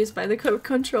confused by the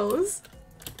controls.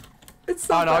 It's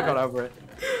so Oh no, I bad. got over it.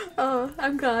 Oh,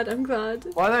 I'm glad. I'm glad.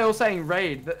 Why are they all saying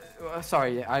raid?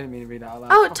 Sorry, I didn't mean to read that out loud.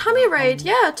 Oh, Tommy raid.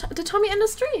 Yeah, did Tommy end the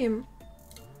stream?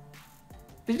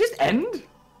 Did he just end?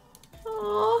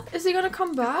 Oh, is he gonna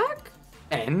come back?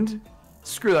 End?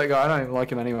 Screw that guy. I don't even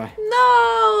like him anyway.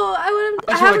 No, I wouldn't.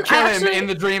 I just want to kill him in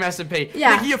the dream SMP.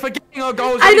 Yeah. Nikki, you're forgetting our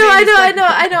goals. I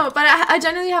know. But I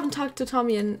genuinely haven't talked to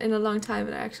Tommy in a long time,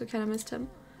 and I actually kind of missed him.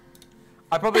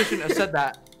 I probably shouldn't have said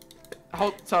that.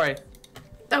 Sorry.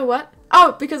 Oh, what?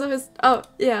 Oh, because of his. Oh,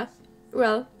 yeah.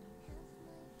 Well.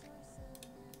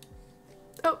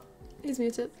 Oh. He's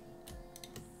muted.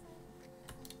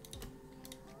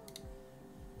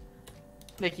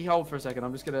 Nikki, hold for a second.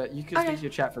 I'm just gonna. You can speak to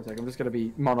your chat for a second. I'm just gonna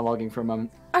be monologuing for a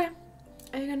moment. Okay.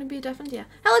 Are you gonna be deafened? Yeah.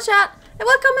 Hello, chat, and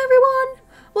welcome everyone.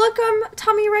 Welcome,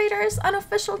 Tommy Raiders,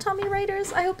 unofficial Tommy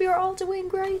Raiders. I hope you're all doing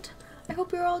great. I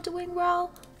hope you're all doing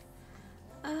well.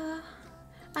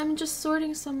 I'm just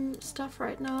sorting some stuff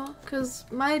right now because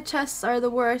my chests are the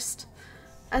worst,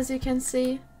 as you can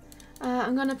see.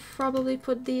 I'm gonna probably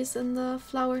put these in the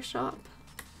flower shop.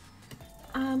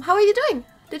 How are you doing?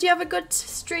 Did you have a good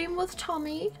stream with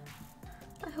Tommy?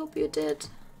 I hope you did.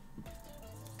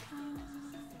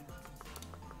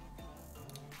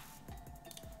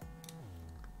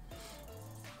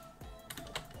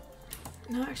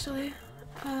 No, actually,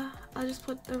 I'll just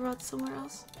put the rod somewhere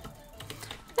else.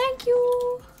 Thank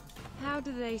you! How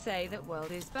do they say that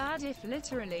world is bad if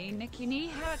literally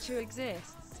Nihachu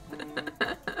exists?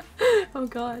 Oh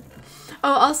god.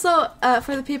 Oh, also,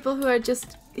 for the people who are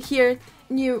just here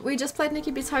new, we just played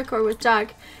Niki Beats Hardcore with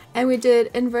Jack, and we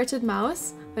did inverted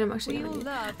mouse. Wait, I'm actually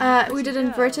we did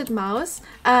inverted mouse.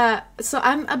 So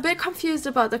I'm a bit confused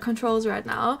about the controls right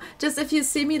now. Just if you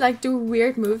see me like do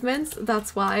weird movements,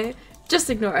 that's why. Just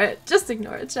ignore it. Just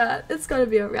ignore it, chat. It's gonna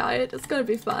be alright. It's gonna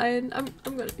be fine. I'm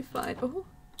gonna be fine. Oh.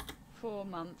 4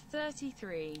 month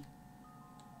 33.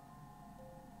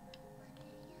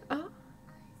 Oh.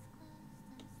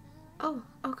 Oh.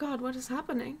 Oh god, what is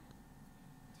happening?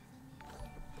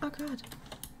 Oh god.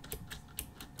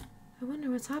 I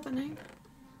wonder what's happening.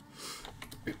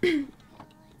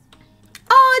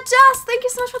 Oh, Jess! Thank you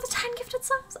so much for the 10 gifted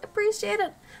subs. I appreciate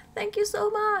it. Thank you so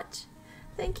much.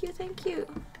 Thank you, thank you.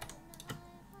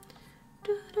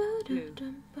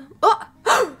 Oh!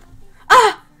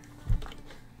 Ah!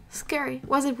 Scary.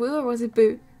 Was it woo or was it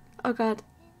boo? Oh god.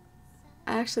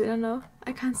 I actually don't know.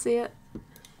 I can't see it.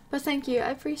 But thank you.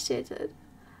 I appreciate it.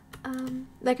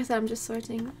 Like I said, I'm just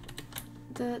sorting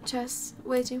the chests,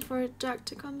 waiting for Jack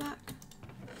to come back.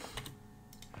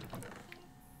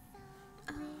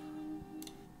 I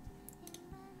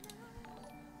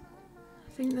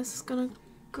think this is gonna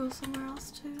go somewhere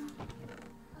else too.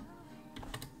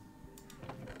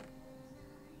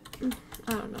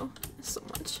 I don't know. There's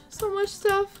so much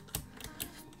stuff.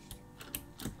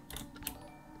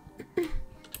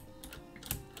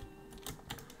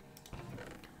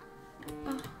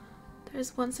 Oh,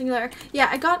 there's one singular. Yeah,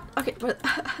 I got. Okay, but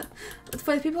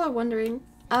for the people who are wondering,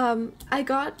 I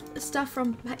got stuff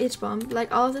from H-Bomb.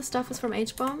 Like all of this stuff was from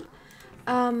H-Bomb.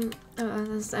 Oh,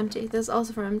 this is empty. This is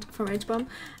also from H-Bomb.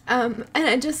 And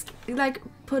I just like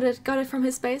got it from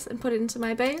his base and put it into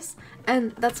my base,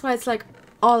 and that's why it's like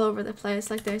all over the place.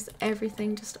 Like there's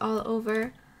everything just all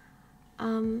over.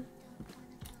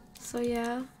 So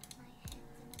yeah,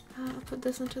 I'll put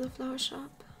this into the flower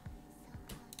shop.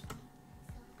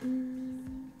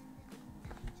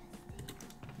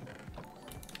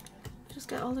 Just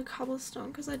get all the cobblestone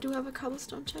because I do have a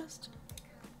cobblestone chest.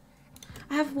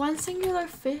 I have one singular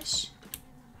fish.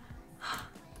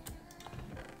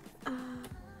 There.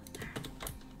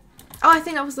 Oh, I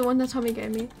think that was the one that Tommy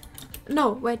gave me.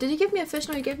 No, wait, did he give me a fish?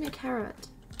 No, he gave me a carrot.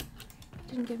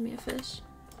 He didn't give me a fish.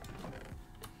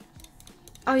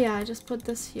 Oh yeah, I just put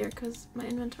this here because my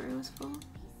inventory was full.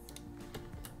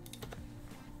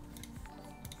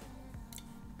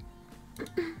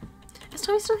 Is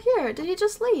Tommy still here? Did he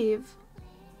just leave?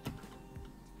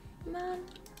 Man.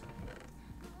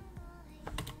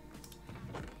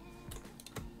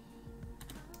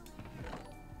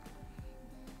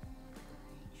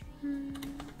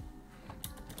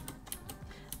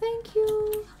 Thank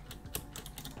you.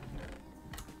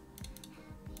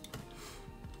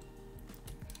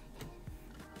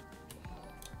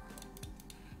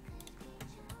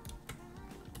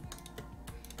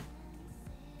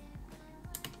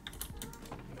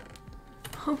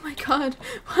 Oh my god,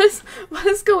 what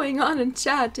is going on in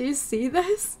chat? Do you see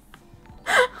this?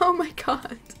 Oh my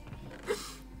god.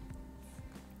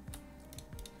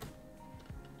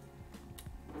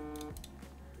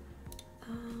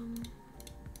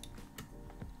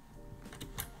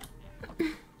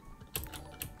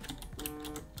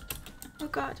 Oh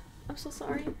god, I'm so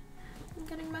sorry. I'm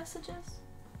getting messages.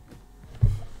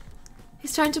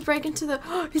 He's trying to break into the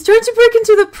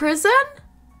prison?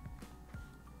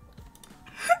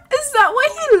 Is that why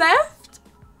he left?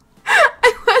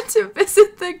 I went to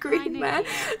visit the green man.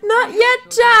 Not yet,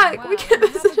 Jack. We can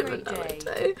visit him another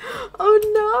day.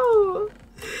 Oh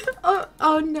no.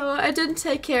 Oh no, I didn't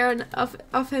take care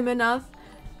of him enough.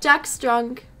 Jack's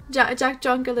drunk. Jack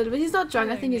drunk a little bit. He's not drunk.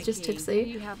 Hello, I think he's just Nikki. tipsy. Are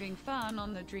you having fun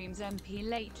on the Dreams MP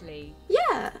lately?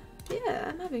 Yeah,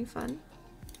 I'm having fun.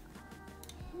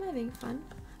 I'm having fun.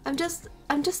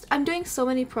 I'm doing so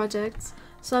many projects,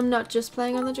 so I'm not just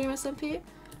playing on the Dream SMP.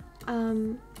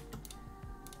 Can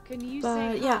you But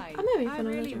say yeah, hi? I'm having I fun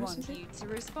on the really Dream want SMP. you to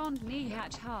respond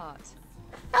Nihachu heart.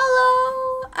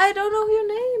 Hello! I don't know your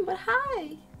name, but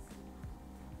hi!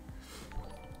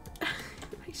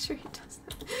 Make sure he does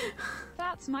that.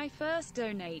 That's my first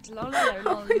donate. Lol, lol,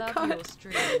 lol, my love God. your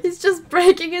stream. He's just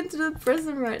breaking into the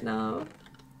prison right now.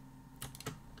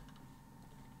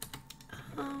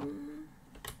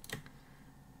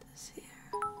 This here.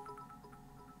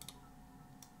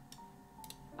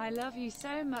 I love you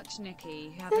so much, Nikki.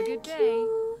 Have Thank a good day.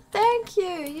 you. Thank you.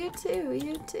 You too.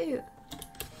 You too.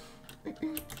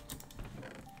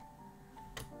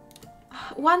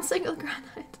 One single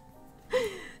granite.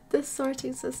 This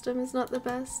sorting system is not the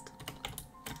best.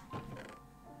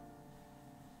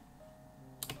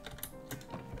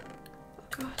 Oh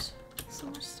gosh, so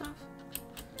much stuff.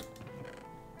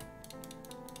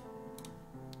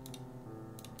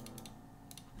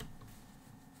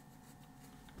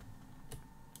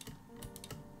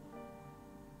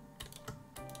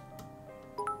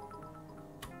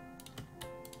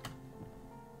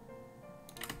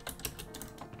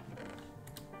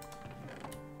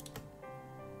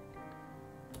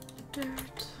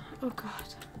 Dirt. Oh god.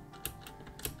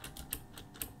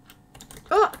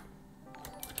 Oh!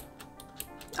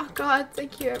 Oh god,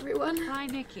 thank you everyone. Hi,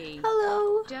 Nikki.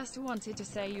 Hello. Just wanted to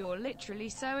say you're literally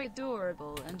so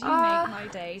adorable and you Ah. make my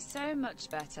day so much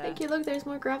better. Thank you. Look, there's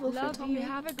more gravel for Love Tommy. you.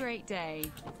 Have a great day.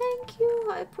 Thank you.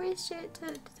 I appreciate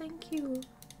it. Thank you.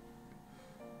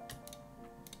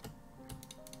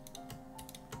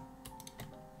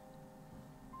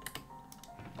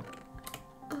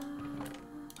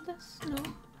 This? No.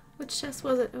 Which chest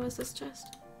was it? It was this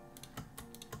chest.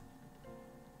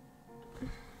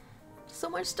 So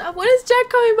much stuff. When is Jack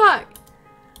coming back?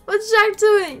 What's Jack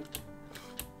doing?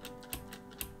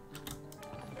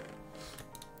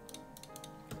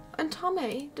 And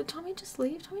Tommy? Did Tommy just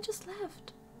leave? Tommy just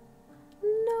left.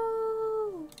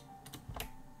 No.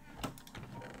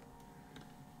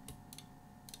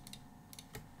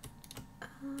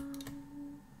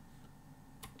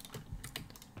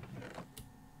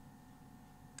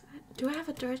 Do I have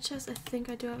a dirt chest? I think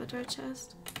I do have a dirt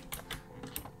chest.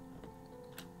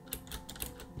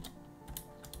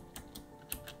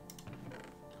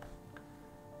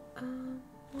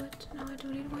 Wood? No, I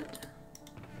don't need wood.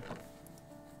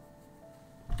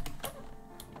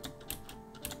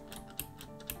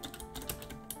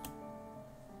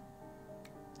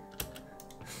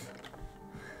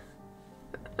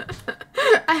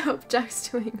 I hope Jack's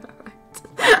doing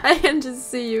alright. I can just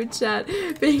see you, chat,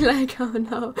 being like, oh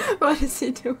no, what is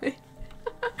he doing?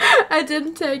 I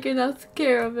didn't take enough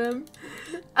care of him.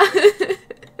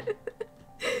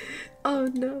 Oh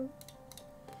no.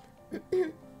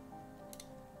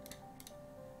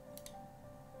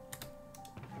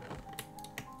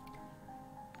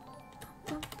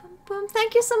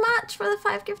 Thank you so much for the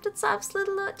 5 gifted subs,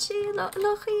 little Lochi.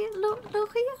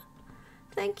 Lochia.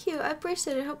 Thank you, I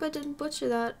appreciate it. I hope I didn't butcher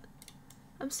that.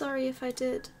 I'm sorry if I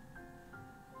did.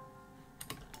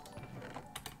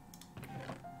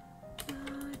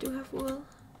 I do have wool.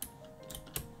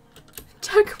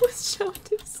 Jack was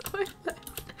shouting so I left.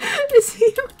 Is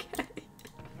he okay?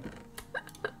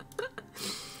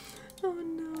 Oh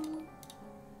no.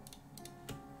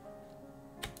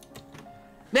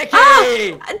 Nikki!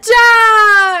 Ah!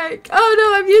 Jack! Oh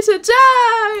no, I'm muted.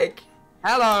 Jack!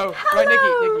 Hello. Hello. Right,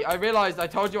 Nikki, I realized I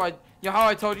told you you know how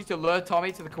I told you to lure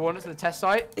Tommy to the coordinates of the test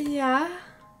site? Yeah.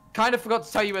 Kind of forgot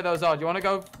to tell you where those are. Do you want to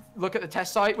go look at the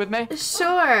test site with me?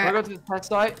 Sure. Want to go to the test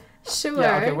site? Sure.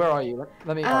 Yeah, okay, where are you?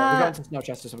 Let me, alright, we're going to snow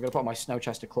chester, so I'm going to put on my snow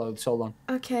chester clothes. Hold on.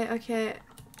 Okay.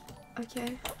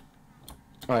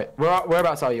 Alright,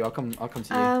 whereabouts are you? I'll come to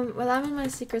you. Well, I'm in my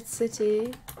secret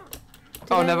city.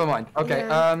 Oh, never mind. Okay,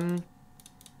 yeah.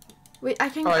 Wait, I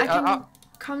can Alright,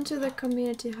 come to the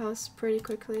community house pretty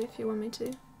quickly if you want me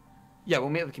to. yeah, we'll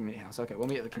meet at the community house. Okay, we'll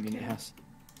meet at the community house.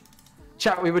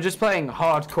 Chat, we were just playing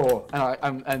hardcore,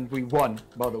 and we won,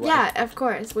 by the way. Yeah, of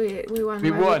course. We won.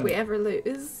 We Why won. would we ever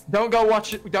lose? Don't go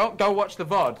watch the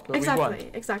VOD, but we won.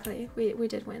 Exactly. We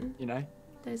did win. You know?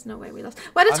 There's no way we lost.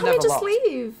 Why did I've Tommy never just lost.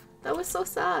 leave? That was so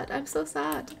sad. I'm so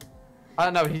sad. I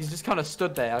don't know, he's just kind of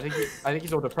stood there. I think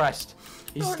he's all depressed.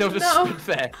 He's Oh, still just no. stood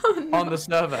there Oh, no. on the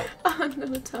server. Oh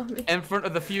no, Tommy. In front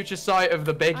of the future site of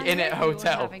the big I Innit hope you're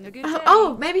hotel. having a good day.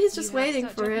 Oh, maybe he's just You have waiting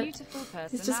such for a it. beautiful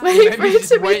He's just personality. waiting for Maybe it he's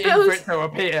to just be waiting for built. it to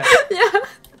appear.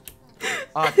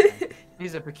 Yeah. Okay.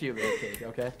 He's a peculiar kid,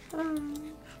 okay?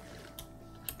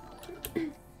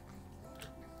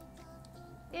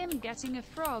 I'm getting a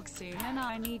frog soon and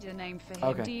I need a name for him.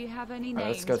 Okay. Do you have any Alright,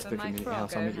 names let's go to for the my community frog?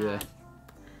 house. I'll meet you there.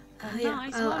 Yeah,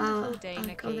 Nice, I'll wonderful day, go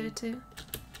Niki. there too.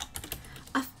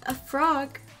 A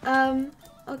frog? Oh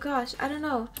gosh, I don't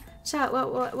know. Chat,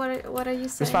 what are you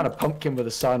saying? Just found a pumpkin with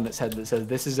a sign on its head that says,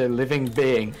 "This is a living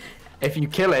being. If you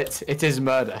kill it, it is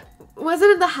murder." Was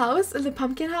it in the house? In the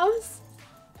pumpkin house?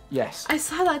 Yes. I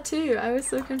saw that too. I was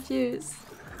so confused.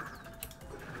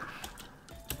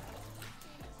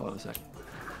 Hold on a second.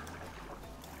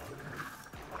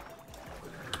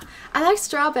 I like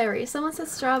strawberry. Someone said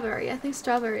strawberry. I think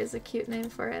strawberry is a cute name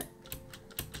for it.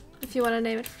 If you want to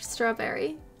name it for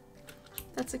strawberry,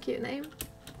 that's a cute name.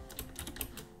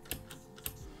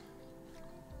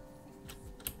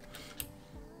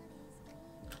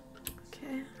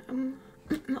 Okay, I'm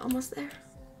almost there.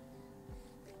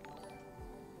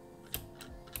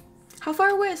 How far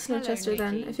away is Hello, Snowchester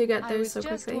then, Niki. if you get there so I was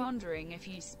just quickly? wondering if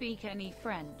you speak any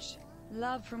French.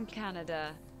 Love from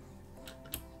Canada.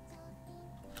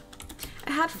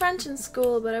 I had French in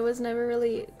school, but I was never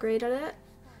really great at it.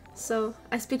 So,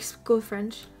 I speak school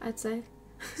French, I'd say.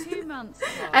 2 months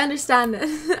I understand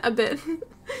it a bit.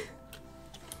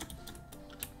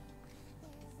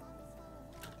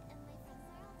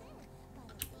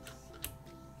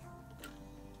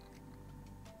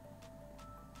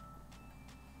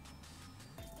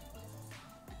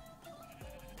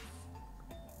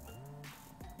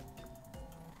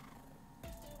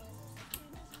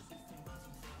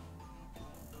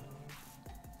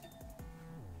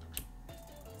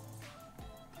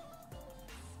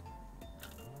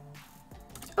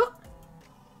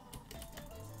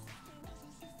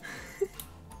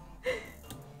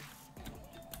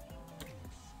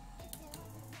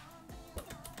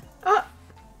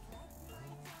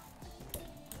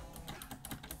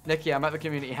 Niki, I'm at the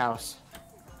community house.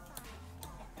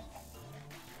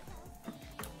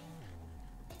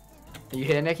 Are you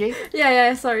here, Niki?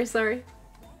 Yeah, sorry.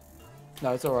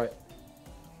 No, it's alright.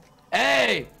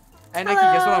 Hey! Hey, Niki,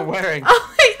 guess what I'm wearing?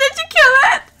 Oh wait, did you kill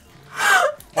it?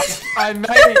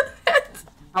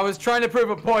 I was trying to prove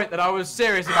a point that I was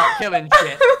serious about killing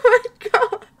shit. Oh my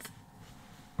god.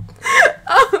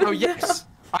 Oh, no. yes.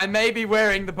 I may be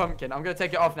wearing the pumpkin. I'm going to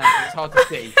take it off now because it's hard to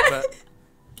see. But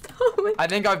Oh my I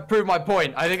think I've proved my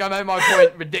point. I think I made my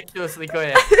point ridiculously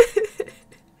clear.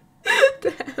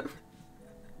 Damn.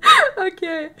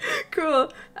 Okay,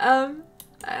 cool.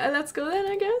 Let's go then,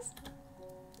 I guess.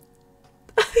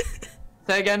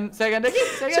 Say again, Niki.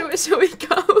 Say again. Shall we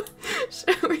go?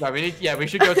 Shall we? No, we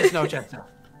should go to Snowchester.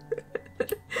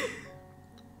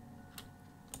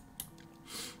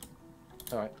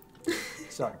 Alright.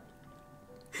 So.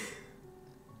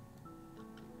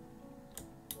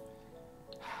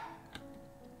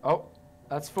 Oh,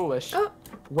 that's foolish. Oh.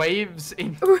 Waves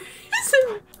in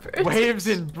Waves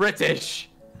in British.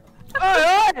 Oi,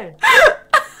 oi!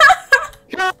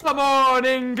 Come on,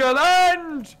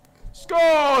 England!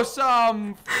 Score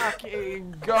some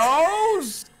fucking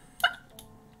goals!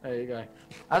 There you go.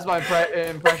 That's my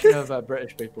impression of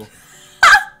British people.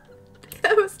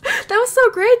 That was so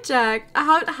great, Jack.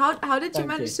 How did you Thank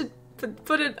manage you. to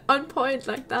put it on point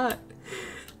like that?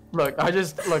 Look,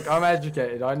 I'm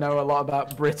educated. I know a lot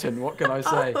about Britain. What can I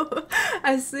say? Oh,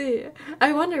 I see.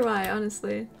 I wonder why,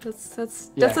 honestly.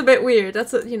 That's Yeah. a bit weird.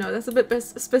 That's a bit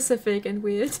specific and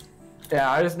weird.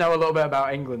 Yeah, I just know a little bit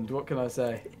about England. What can I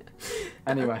say?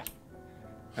 Anyway,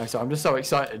 so I'm just so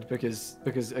excited because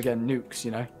again, nukes.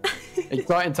 You know,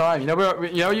 exciting time. You know,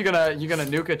 you're gonna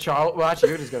nuke a child. Well, actually,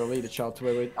 you're just gonna lead a child to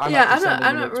where we. I'm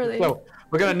not really. So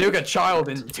we're gonna nuke a child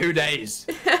in 2 days.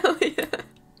 Hell yeah.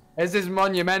 This is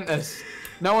monumentous.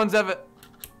 No one's ever.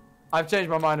 I've changed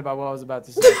my mind about what I was about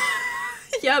to say.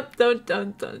 Yep. Don't.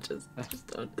 Just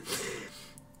don't.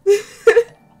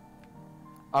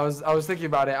 I was thinking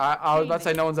about it. I was about to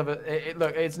say no one's ever.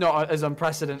 Look, it's not as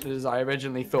unprecedented as I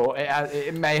originally thought.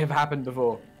 It may have happened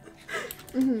before.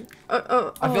 Mm-hmm.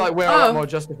 I feel like we're a lot more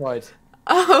justified.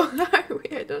 Oh, are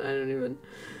we? I don't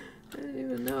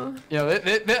even know. You know,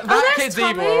 that kid's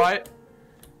Tommy. evil, right?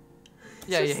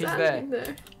 Yeah, Just he's standing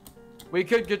there. We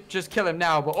could just kill him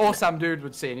now, but all Sam Dude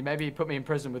would see, and maybe he'd put me in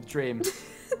prison with Dream.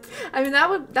 I mean, that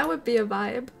would be a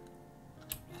vibe.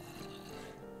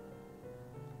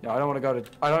 No, I don't want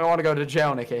to go to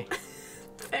jail, Niki.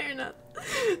 Fair enough.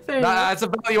 Fair enough. That's a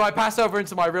value I pass over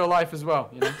into my real life as well.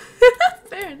 You know.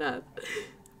 Fair enough.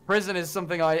 Prison is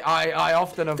something I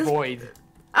often avoid.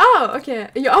 Oh, okay.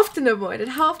 You often avoid it.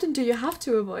 How often do you have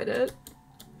to avoid it?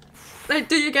 Like,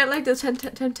 do you get like the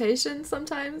temptation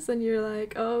sometimes, and you're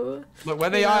like, oh. Look,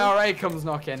 when the IRA comes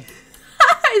knocking.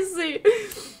 I see.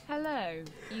 Hello.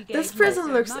 You gave This me prison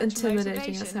so looks much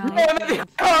intimidating as motivation. hell. Oh, the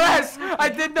IRS! I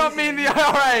did not mean the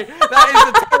IRA! That is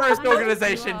a terrorist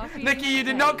organization! Nikki, you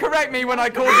did not correct me when I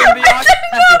called them the IRA!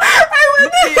 I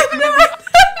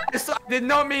I did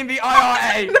not mean the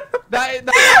IRA. That is.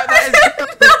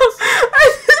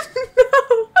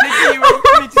 Nikki, you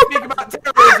need to speak about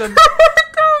terrorism.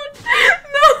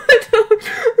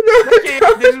 Nikki, I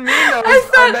didn't mean those.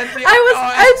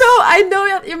 I know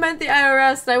you meant the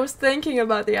IRS. I was thinking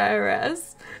about the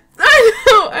IRS.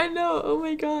 I know. Oh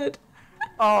my god.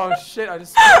 Oh shit! I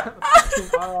just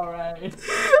IRA.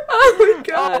 Oh my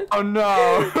god. Oh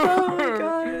no. Oh my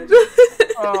god.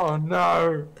 Oh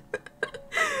no.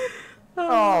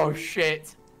 Oh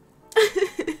shit.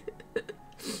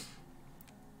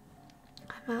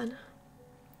 Man.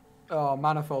 Oh,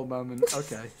 manifold moment.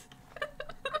 Okay.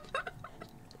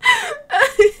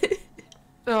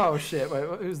 Oh shit! Wait,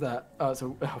 who's that? Oh,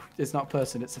 it's not a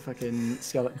person. It's a fucking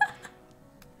skeleton.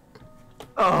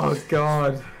 Oh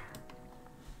god.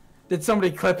 Did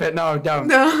somebody clip it? No, don't.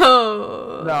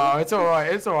 No. No, it's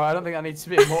alright. It's alright. I don't think that needs to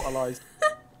be immortalized.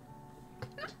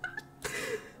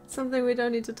 Something we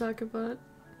don't need to talk about.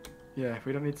 Yeah,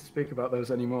 we don't need to speak about those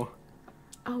anymore.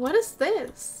 Oh, what is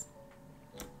this?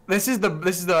 This is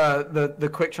the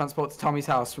quick transport to Tommy's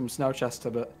house from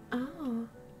Snowchester, but Oh.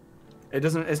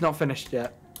 it's not finished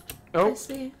yet. I Oh.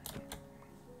 see.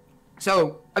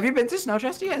 So, have you been to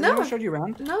Snowchester yet? No. Has anyone showed you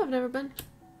around? No, I've never been.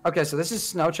 Okay, so this is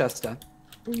Snowchester.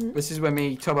 Mm-hmm. This is where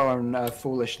me, Tubbo, and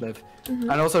Foolish live. Mm-hmm.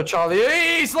 And also Charlie.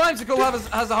 Hey, Slimesicle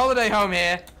has a holiday home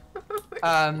here.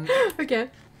 Okay.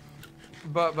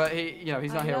 But he, you know,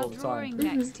 he's not here all the time.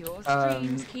 Next to your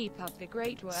streams. Keep up the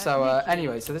great work. So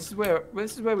anyway, so this is where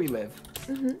we live.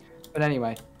 Mm-hmm. But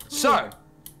anyway, so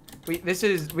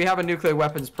we have a nuclear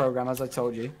weapons program, as I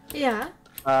told you. Yeah.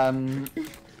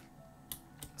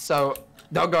 So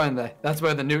don't go in there. That's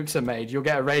where the nukes are made. You'll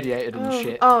get irradiated and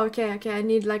shit. Oh, okay. I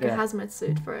need like a hazmat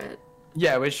suit for it.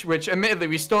 Yeah, which admittedly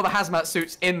we store the hazmat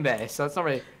suits in there, so it's not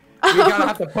really. We kind of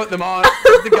have to put them on.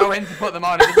 To go in to put them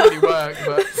on. It doesn't really work,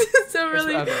 but. So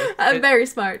really, very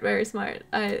smart, very smart.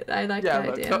 I like the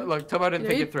idea. Look, Tubbo didn't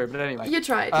think it through, but anyway. You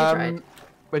tried. You tried.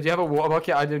 But do you have a water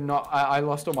bucket? I do not. I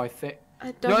lost all my thing.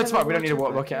 No, it's fine. We don't need a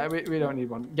water bucket. We don't need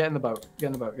one. Get in the boat. Get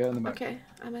in the boat. Get in the boat. Okay,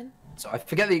 I'm in. So I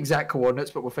forget the exact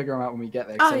coordinates, but we'll figure them out when we get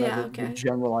there. Oh yeah, okay. The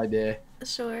general idea.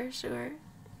 Sure. So,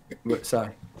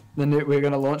 the nuke. We're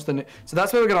gonna launch the nuke. So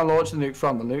that's where we're gonna launch the nuke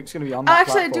from. The nuke's gonna be on Oh, that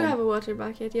actually, platform. I do have a water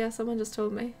bucket. Yeah, someone just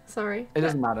told me. Sorry. It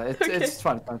doesn't matter. It's Okay. it's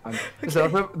fine. Okay. So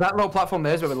that little platform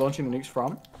there is where we're launching the nukes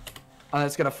from, and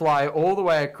it's gonna fly all the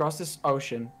way across this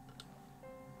ocean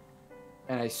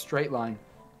in a straight line.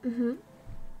 Mhm.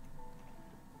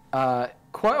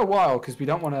 Quite a while because we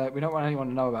don't want anyone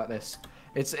to know about this.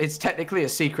 It's technically a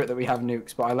secret that we have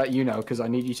nukes, but I let you know because I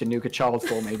need you to nuke a child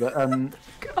for me. But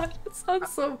God, it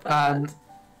sounds so bad.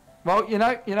 Well, you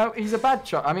know, he's a bad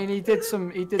child. I mean, he did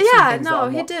some. Yeah, some things no,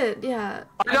 that he did. Yeah.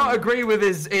 I don't agree with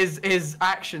his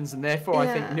actions, and therefore I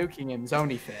think Yeah. nuking him is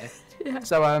only fair. Yeah.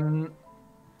 So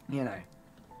you know.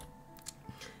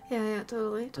 Yeah,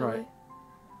 totally. Right.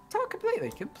 It's not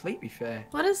completely fair.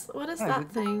 What is that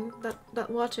thing? That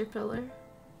water pillar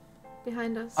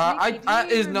behind us? That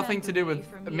is nothing to do with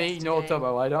me nor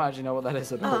Tubbo. I don't actually know what that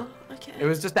is at all. Oh, okay. It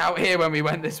was just out here when we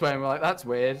went this way, and we're like, that's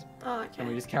weird. Oh, okay. And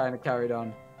we just kind of carried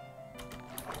on.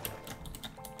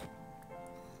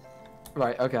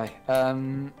 Right. Okay.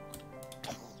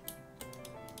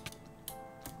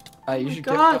 You should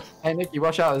God. Hey, Nikki,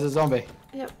 watch out! There's a zombie.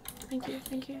 Yep. Thank you.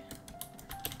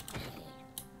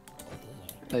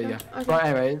 There you go. Okay. Right,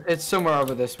 anyway, it's somewhere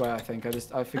over this way, I think. I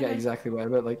forget Okay. exactly where,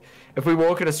 but like, if we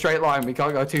walk in a straight line, we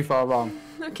can't go too far wrong.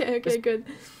 Okay, good.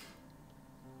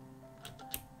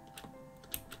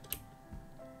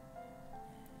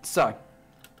 So.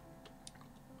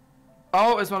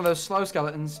 Oh, it's one of those slow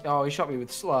skeletons. Oh, he shot me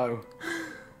with slow.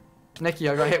 Nikki,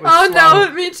 I got hit with slow. Oh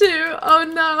no, me too. Oh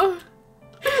no.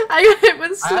 I got hit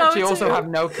with slow I actually too. also have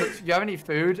no cooked. Do you have any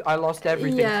food? I lost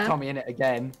everything Yeah. to Tommy in it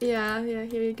again. Yeah, here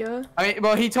you go. I mean,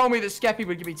 well, he told me that Skeppy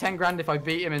would give me 10 grand if I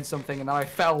beat him in something, and then I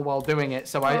fell while doing it,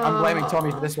 so I'm blaming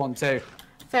Tommy for this one too.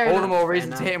 Fair All enough, the more fair reason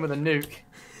to enough. hit him with a nuke.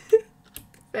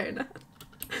 Fair enough.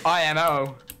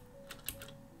 IMO.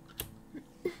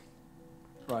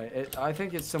 Right, I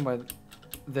think it's somewhere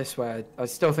this way. I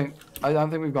still think, I don't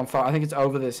think we've gone far. I think it's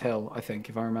over this hill, I think,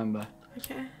 if I remember.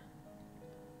 Okay.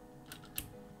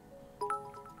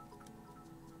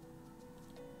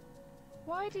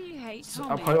 Why do you hate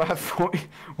Tommy?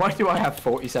 Why do I have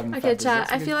 47 Okay, feathers? chat.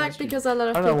 That's a I good feel like question. because a lot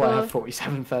of I don't know why I have people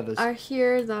 47 feathers. are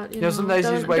here that you know, know some days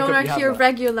you just wake don't up, are you have here that.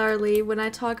 regularly when I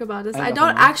talk about this. I I know, don't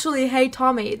I know. actually hate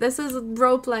Tommy. This is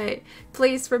roleplay.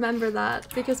 Please remember that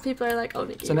because people are like, "Oh,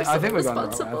 Nikki, So you're I so think we're going the right way.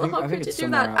 responsible. I How think could you it's do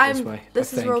somewhere that?" out this way,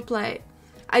 This I is think. roleplay.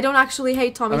 I don't actually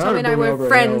hate Tommy. I know Tommy and I we're were over a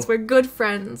friends. hill. We're good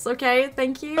friends. Okay,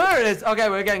 thank you. There it is. Okay,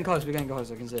 we're getting close. We're getting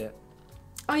close. I can see it.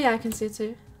 Oh yeah, I can see it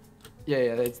too. Yeah,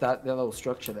 it's that little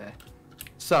structure there.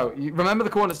 So, you remember the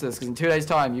coordinates of this, because in 2 days'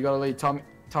 time, you got to lead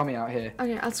Tommy out here.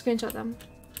 Okay, I'll screenshot them.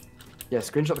 Yeah,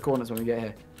 screenshot the coordinates when we get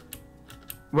here.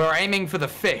 We're aiming for the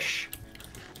fish.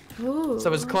 Ooh.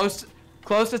 So as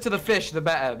closer to the fish, the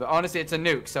better. But honestly, it's a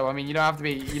nuke, so I mean, you don't have to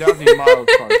be miles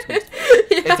close.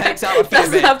 It takes out a fair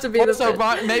bit. Have to be also,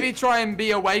 maybe try and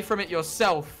be away from it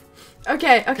yourself.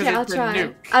 Okay, I'll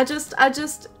try.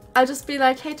 I'll just be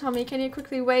like, hey Tommy, can you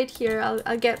quickly wait here?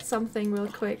 I'll get something real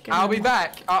quick. I'll be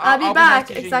back. I'll be back.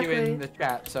 You Exactly. in the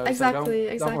chat, so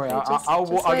Exactly. don't worry. Just I'll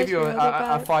give you wait here,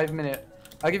 a 5 minute.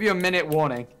 I'll give you a minute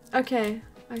warning. Okay.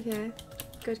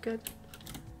 Good.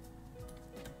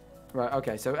 Right.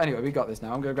 Okay. So anyway, we got this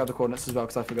now. I'm gonna grab the coordinates as well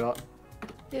because I forgot.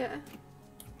 Yeah.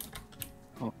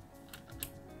 Oh.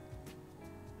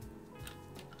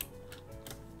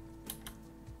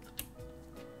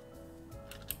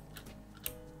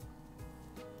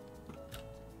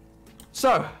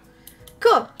 So.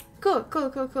 Cool.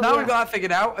 Now we've got that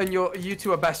figured out, and you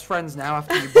two are best friends now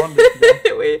after you bonded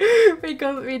today.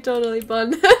 we totally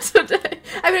bonded today.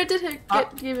 I mean, I did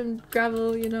give him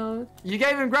gravel, you know. You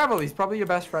gave him gravel. He's probably your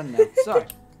best friend now. So.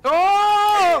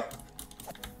 Oh!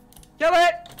 Kill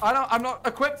it! I'm not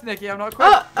equipped, Nikki. I'm not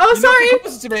equipped. Oh, sorry.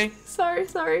 Closer to me. Sorry.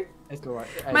 It's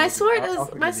alright. My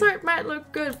sword might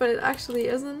look good, but it actually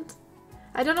isn't.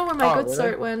 I don't know where my good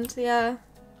sword went. Yeah.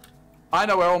 I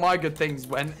know where all my good things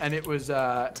went, and it was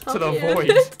to the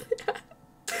void.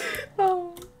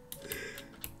 Oh.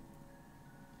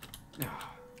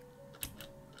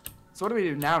 So what do we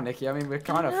do now, Nikki? I mean, we're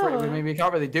kind of free. I mean, we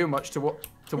can't really do much towards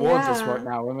this right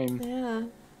now. I mean, yeah.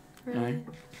 Right. You know,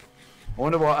 I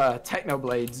wonder what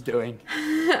Technoblade's doing.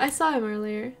 I saw him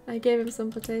earlier. I gave him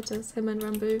some potatoes. Him and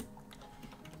Rambu.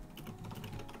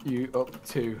 You up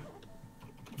to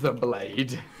the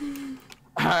blade?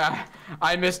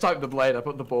 I mistyped the blade. I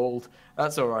put the bald.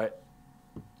 That's all right.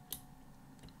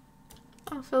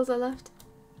 Oh, Phil's I left.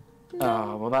 No.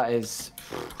 Oh well, that is.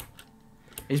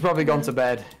 He's probably gone to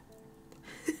bed.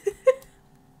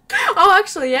 Oh,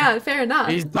 actually, yeah. Fair enough.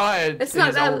 He's tired. It's in not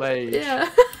his that. old age. Yeah.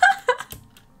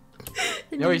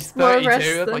 You know, he's 32.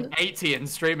 That's like 80 in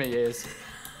streamer years.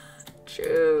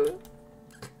 True.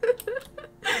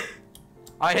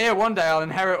 I hear one day I'll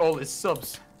inherit all his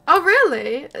subs. Oh,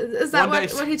 really? Is that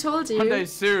what he told you? One day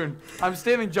soon. I'm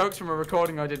stealing jokes from a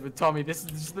recording I did with Tommy. This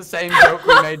is just the same joke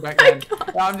we made back then.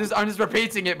 I'm just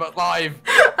repeating it, but live.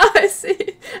 Oh, I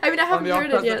see. I mean, I haven't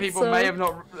heard it yet. People may have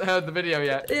not heard the video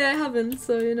yet. Yeah, I haven't,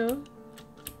 so you know.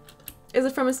 Is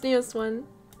it from his newest one?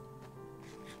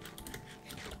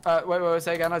 Wait,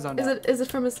 say again. I zoned out. Is it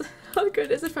from his? Oh,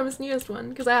 good. Is it from his newest one?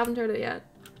 Because I haven't heard it yet.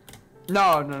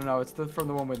 No. It's from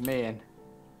the one with me in.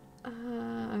 I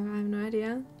have no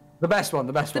idea. The best one.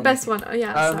 The best one. Oh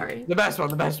yeah, sorry. The best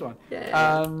one.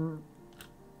 Yeah.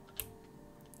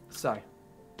 So.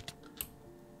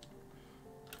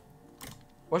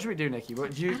 What should we do, Nikki? Do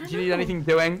you need anything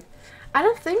doing? I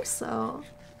don't think so.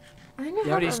 I think I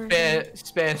have any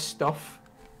spare stuff?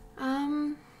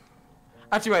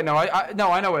 Actually, wait. No, I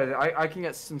know where. I can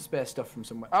get some spare stuff from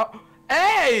somewhere. Oh,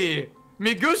 hey!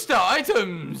 Me gusta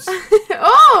items!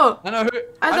 Oh! I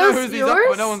know who's these yours? up,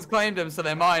 but no one's claimed them, so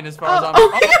they're mine as far as I'm. We're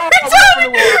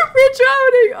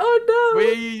drowning! Oh no!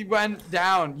 We went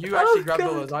down. You actually grabbed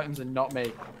all those items and not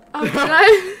me. Oh, did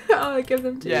I? Oh, I give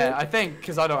them to you. Yeah, I think,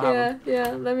 because I don't have them.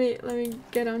 Yeah. Let me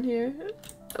get on here.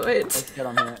 Wait. Let's get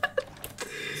on here.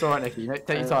 It's alright, Nikki.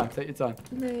 Take your time. Take your time.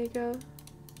 There you go.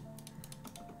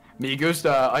 Me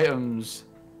gusta items.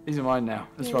 These are mine now,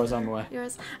 as far as I'm aware.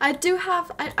 Yours. I do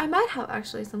have. I might have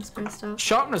actually some spare stuff.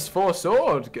 Sharpness 4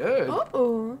 sword. Good.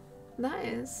 Oh,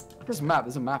 nice. There's a map.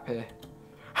 There's a map here.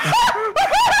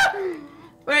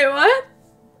 Wait, what?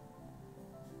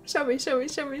 Show me. Show me.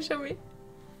 Show me.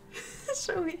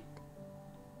 Holy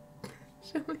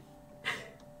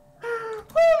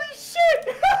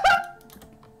shit!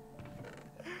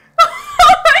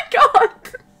 Oh my god!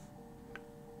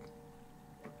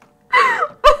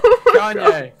 Oh my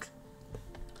Kanye.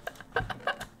 God.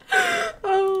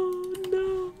 Oh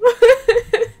no.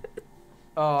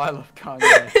 Oh, I love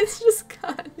Kanye. It's just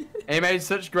Kanye. He made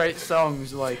such great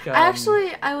songs like. I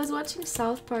was watching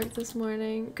South Park this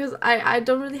morning because I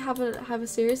don't really have a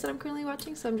series that I'm currently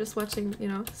watching, so I'm just watching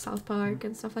South Park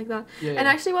and stuff like that. Yeah, and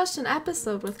I actually watched an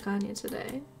episode with Kanye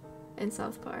today, in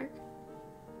South Park.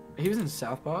 He was in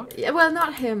South Park? Yeah, well,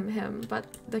 not him, but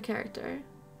the character.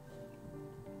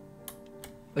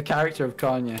 The character of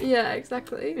Kanye. Yeah,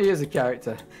 exactly. He is a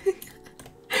character.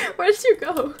 Where did you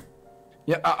go?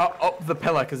 Yeah, up the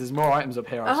pillar because there's more items up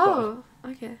here. I spotted.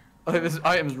 Okay. I think there's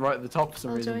items right at the top for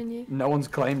some reason. I'll join you. No one's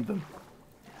claimed them.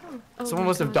 Oh Someone my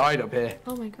must have God. died up here.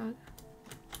 Oh my God.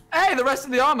 Hey, the rest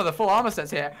of the armor, the full armor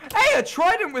set's here. Hey, a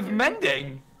trident with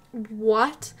mending.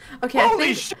 What? Okay,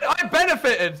 Holy shit, I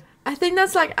benefited. I think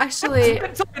that's like actually.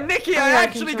 Nikki, Oh, I yeah, I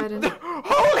actually. can try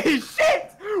Holy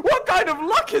shit! What kind of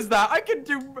luck is that? I can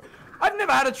do. I've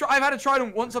never had a. I've had a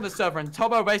trident once on the server, and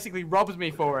Tobo basically robbed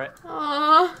me for it.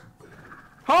 Aww.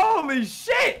 Holy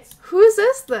shit! Whose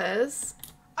is this?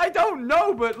 I don't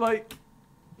know, but like,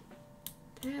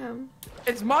 Damn.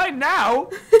 it's mine now.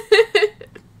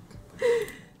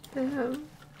 Damn.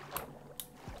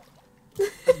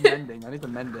 It's mending. I need to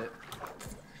mend it.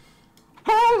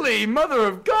 Holy mother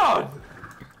of God!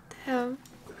 Damn.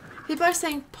 People are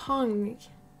saying pong.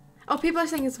 Oh, people are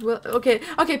saying it's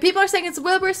okay. People are saying it's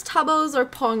Wilbur's, Tubos, or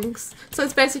Pongs. So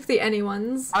it's basically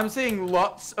anyone's. I'm seeing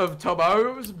lots of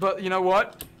Tobos, but you know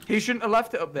what? He shouldn't have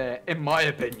left it up there, in my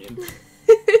opinion.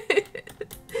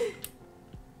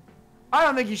 I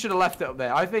don't think he should have left it up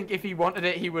there. I think if he wanted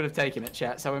it, he would have taken it,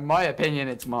 chat. So in my opinion,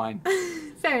 it's mine.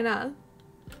 Fair enough.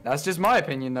 That's just my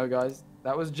opinion, though, guys.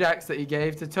 That was Jack's that he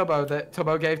gave to Tubbo, that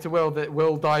Tubbo gave to Will, that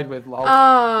Will died with, lol.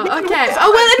 Oh, No, okay. it's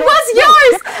Oh, well, it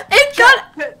was yours! It got...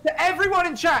 To everyone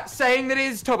in chat saying that it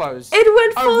is Tubbo's. It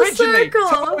went full Originally, circle!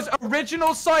 Tubbo's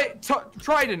original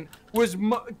trident was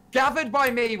gathered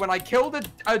by me when I killed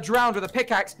a drowned with a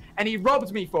pickaxe, and he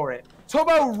robbed me for it.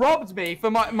 Tubbo robbed me for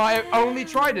my only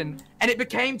trident, and it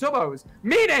became Tubbo's.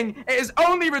 Meaning, it is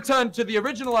only returned to the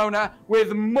original owner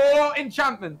with more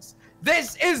enchantments.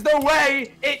 This is the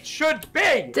way it should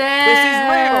be.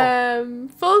 Damn. This is real.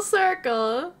 Full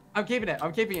circle. I'm keeping it.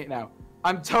 I'm keeping it now.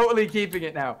 I'm totally keeping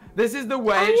it now. This is the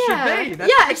way it should be. That's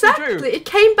yeah, actually exactly. true. It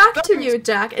came back to you,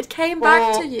 Jack. It came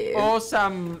back to you.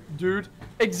 Awesome, dude.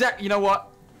 You know what?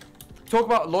 Talk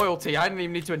about loyalty. I didn't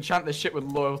even need to enchant this shit with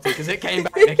loyalty because it came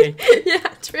back, Nikki. Yeah,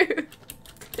 true.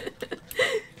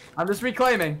 I'm just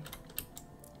reclaiming.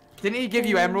 Didn't he give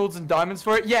you emeralds and diamonds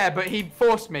for it? Yeah, but he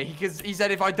forced me because he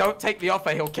said if I don't take the offer,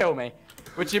 he'll kill me.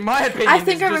 Which, in my opinion,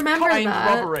 is just kind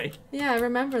robbery. Yeah, I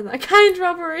remember that. Kind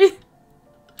robbery.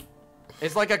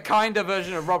 It's like a kinder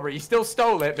version of robbery. He still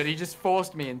stole it, but he just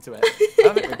forced me into it. I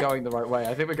don't think we're going the right way.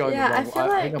 I think we're going the wrong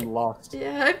way. I think I'm lost.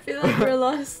 Yeah, I feel like we're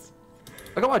lost.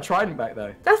 I got my trident back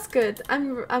though. That's good.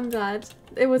 I'm glad.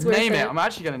 It was worth it. Name it. I'm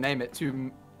actually gonna name it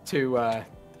to I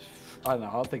don't know.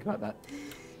 I'll think about that.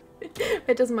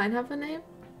 Wait, does mine have a name?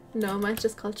 No, mine's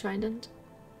just called Trident.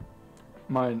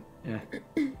 Mine, yeah.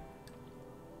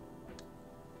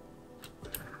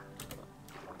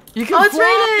 You can it's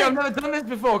fly! raining! I've never done this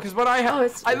before because when I had,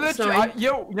 it's I literally, snowing.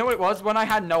 you know what it was? When I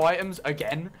had no items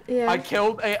again, Yeah. I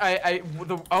killed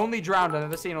the only drowned I've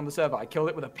ever seen on the server. I killed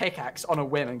it with a pickaxe on a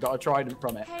whim and got a trident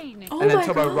from it. Hey, Oh and then my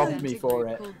Tubbo God. robbed me for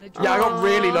it. Yeah, I got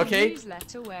really lucky.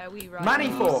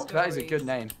 Manifold, that is a good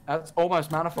name. That's almost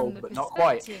manifold, but not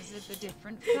quite. Of the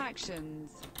different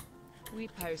factions. We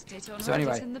post it on So Reddit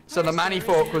anyway, and the so the poster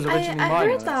Manifork is was in- originally I mine.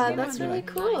 heard that. That's That's really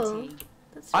cool.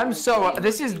 That's I'm really so cool.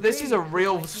 this is a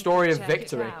real story of Check it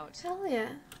victory. out. Hell yeah.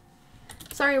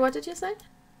 Sorry, what did you say?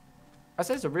 I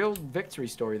said it's a real victory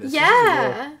story. This.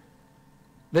 Yeah.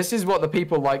 This is what the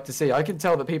people like to see. I can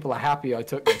tell that people are happy I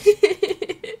took this.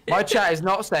 My chat is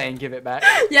not saying give it back.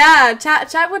 Yeah,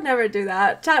 chat would never do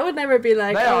that. Chat would never be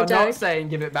like, They oh, are Jack. not saying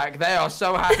give it back. They are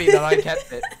so happy that I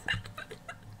kept it.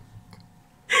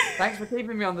 Thanks for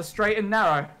keeping me on the straight and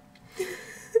narrow.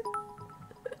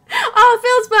 Oh,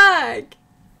 Phil's back!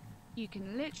 You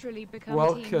can literally become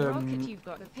Team Welcome Rocket. You've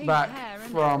got the pink back hair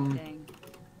and from- everything.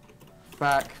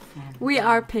 We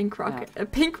are Pink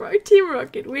Rocket. Pink Rocket. Team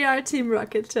Rocket. We are Team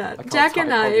Rocket, chat. can't Jack and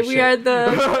type, I, holy we shit. are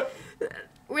the...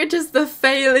 We're just the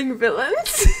failing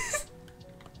villains.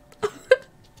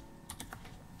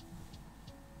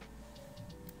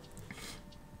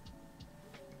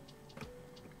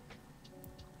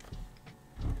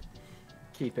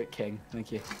 Keep it king.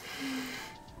 Thank you.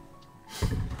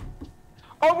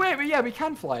 Oh wait, but yeah, we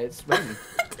can fly. It's raining.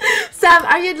 Sam,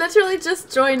 are you literally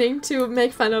just joining to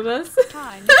make fun of us?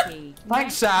 Hi, Nikki. Thanks,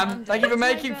 Next Sam. Monday Thank you for is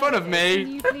my making fun of birthday. me.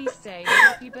 Can you please say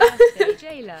happy birthday,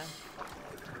 Jayla?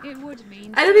 It would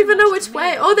mean I don't so even know much which to me way.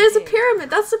 if Oh, you there's a did. pyramid.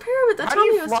 That's the pyramid that How do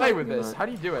Tommy you was fly talking with this? about. How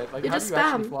do you do it? Like, You how just do you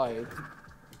actually spam. fly?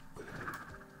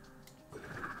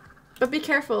 But be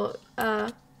careful,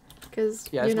 because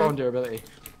Yeah, you it's know. low on durability.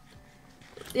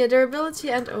 Yeah,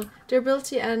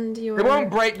 durability and your. It won't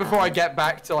break before I get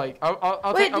back to like. I'll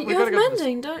Wait, take, you have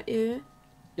mending, don't you?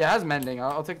 Yeah, it has mending.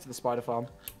 I'll take it to the spider farm.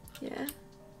 Yeah.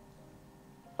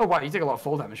 Oh wow, you take a lot of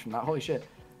fall damage from that. Holy shit.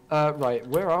 Right,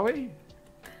 where are we?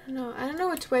 I don't know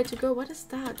which way to go. What is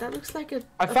that? That looks like a.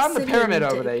 I found the obsidian pyramid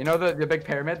over dig. there. You know the big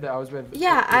pyramid that I was with?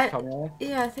 Yeah, with Tommy earlier?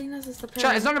 Yeah, I think this is the pyramid.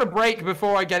 Chat, it's not gonna break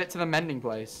before I get it to the mending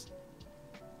place.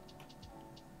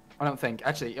 I don't think.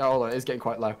 Actually, hold on, it's getting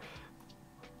quite low.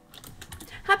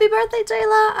 Happy birthday,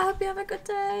 Jayla! I hope you have a good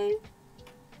day.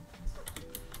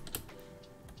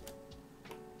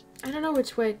 I don't know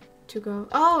which way to go.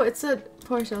 Oh, it's a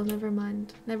portal. Never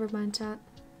mind. Never mind, chat.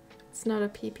 It's not a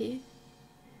pee-pee.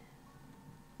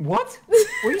 What? What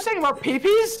are you saying about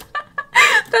peepees?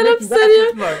 That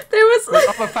obsidian. Look, There was.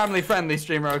 I'm a family-friendly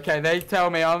streamer, okay? They tell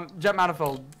me I'm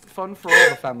JackManifold. Fun for all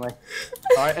the family.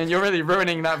 Alright, and you're really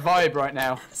ruining that vibe right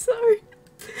now. Sorry.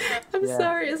 I'm Yeah.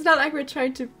 sorry. It's not like we're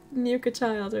trying to nuke a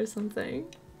child or something.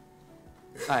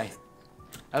 Hey.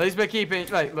 At least we're keeping,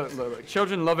 like, look.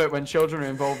 Children love it when children are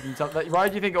involved in stuff. Like, why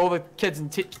do you think all the kids in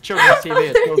children's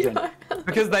TV are children?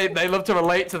 Because they love to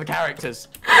relate to the characters.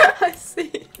 I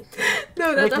see.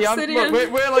 No, that Ricky, obsidian. look,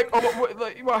 we're like,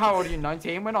 well, how old are you?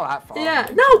 19? We're not that far. Yeah.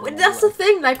 No, that's the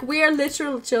thing. Like, we are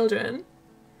literal children.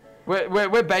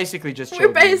 We're basically just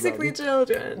children. We're basically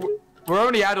children. We're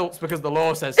only adults because the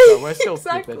law says so. We're still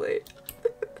exactly.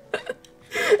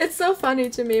 It's so funny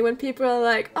to me when people are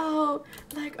like, oh,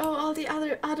 all the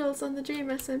other adults on the Dream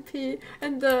SMP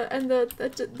and the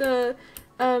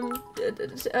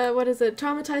what is it,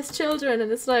 traumatized children,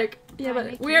 and it's like, yeah,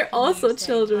 but we're also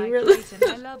children. We're like,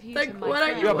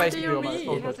 what do you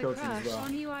mean?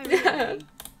 Yeah.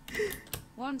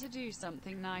 Want to do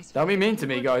something nice. Don't be mean to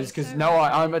me, guys, because no,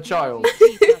 I'm a child.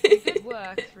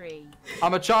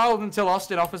 I'm a child until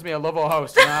Austin offers me a love or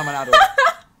host, and I'm an adult.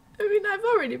 I mean, I've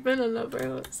already been on Love or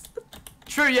Host.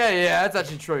 True, yeah, that's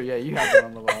actually true. Yeah, you have been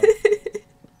on Love or Host.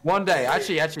 One day,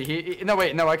 actually, no,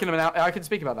 I can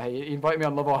speak about that. He invited me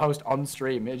on Love or Host on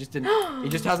stream. It just didn't. He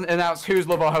just hasn't announced whose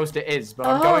Love or Host it is, but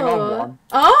I'm going on one.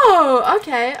 Oh,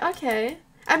 okay.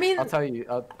 I mean, I'll tell you,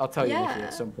 Nikki,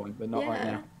 at some point, but not right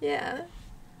now. Yeah,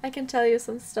 I can tell you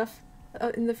some stuff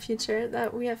in the future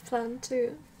that we have planned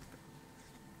too.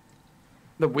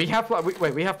 That we have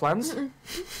wait, we have plans?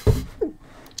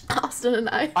 Austin and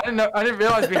I. I didn't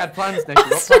realize we had plans, Nikki.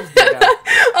 What plans do we have?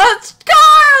 Oh,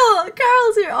 Carl!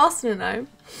 Carl's here. Austin and I.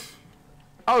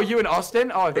 Oh, you and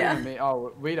Austin? Oh, I think you mean,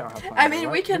 oh, we don't have plans. I mean,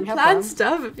 right? we can plan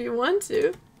stuff if you want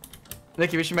to.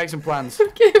 Nikki, we should make some plans.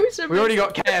 Okay, we should. We already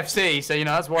got KFC, so you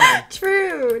know that's one of them.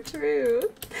 True.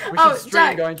 We should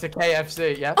stream going to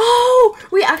KFC, yeah? Oh,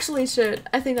 we actually should.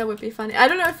 I think that would be funny. I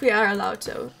don't know if we are allowed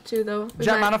to though.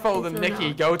 JackManifold and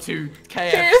Nikki go to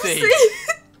KFC.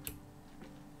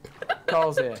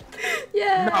 Carl's here.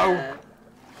 Yeah. No.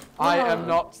 I am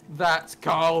not that,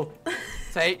 Carl.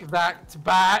 Take that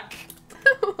back.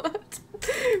 What?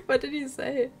 What did he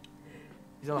say?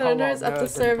 He's a whole lot Learners of at the nerds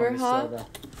server, on this huh? server.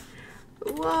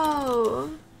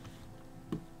 Whoa.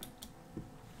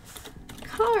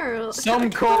 Carl. Some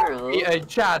call me a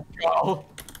Chad, Carl.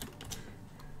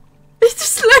 He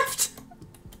just left.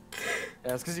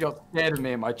 Yeah, it's because he got scared of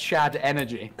me and my Chad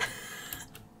energy.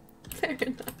 Fair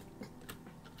enough.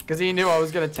 Because he knew I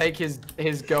was going to take his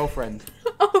girlfriend.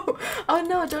 Oh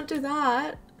no, don't do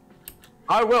that.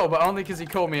 I will, but only because he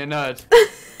called me a nerd.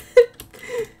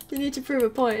 You need to prove a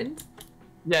point.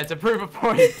 Yeah, to prove a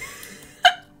point.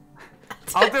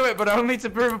 I'll do it, but only to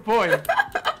prove a point.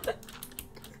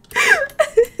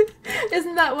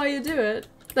 Isn't that why you do it?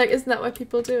 Like, isn't that why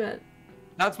people do it?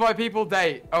 That's why people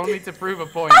date, only to prove a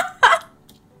point.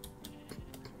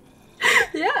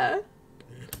 Yeah.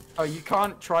 Oh, you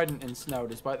can't trident in snow,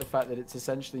 despite the fact that it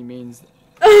essentially means...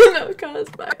 Oh no, Carl's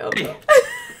back up.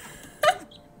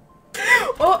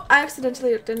 Oh, I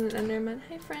accidentally did an Enderman.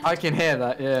 Hey, friend. I can hear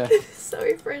that, yeah.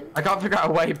 Sorry, friend. I can't figure out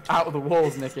a way out of the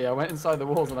walls, Nikki. I went inside the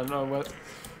walls and I don't know where...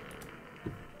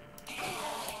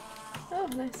 Oh,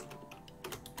 nice.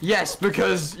 Yes,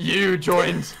 because you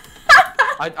joined.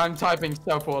 I'm typing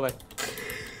so poorly.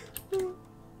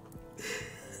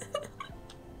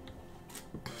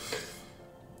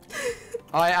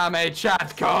 I am a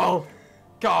chat, Carl.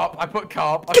 Carp. I put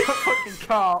carp. I put fucking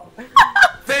carp.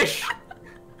 Fish.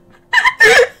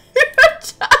 You're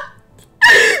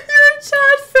a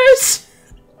chat fish.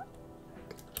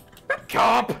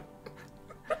 Carp.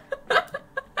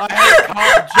 I hate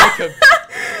carp, Jacob.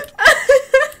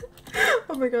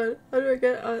 Oh my god, how do I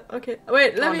get okay,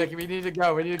 wait, let me... Nikki, we need to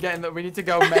go. We need to get in we need to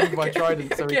go mend by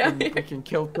trident so we can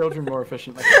kill children more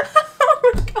efficiently.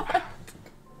 Oh my god.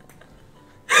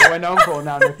 What we're known for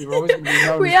now, Nikki. We're always going to be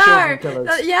known We as are. children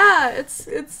killers. Yeah,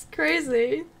 it's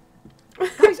crazy.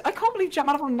 Guys, I can't believe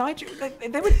JackManifold and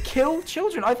Nihachu, they would kill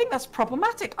children. I think that's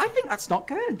problematic. I think that's not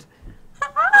good.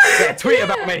 Yeah, tweet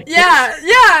about me.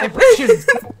 Yeah. Impressions.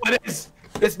 What it is.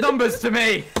 It's numbers to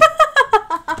me.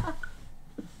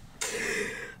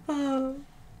 Oh.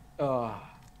 Oh.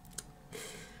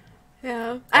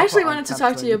 Yeah, I actually wanted to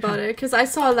talk to you about it because I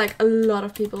saw like a lot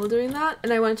of people doing that,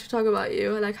 and I wanted to talk about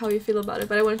you, like how you feel about it.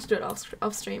 But I wanted to do it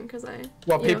off stream because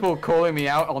people calling me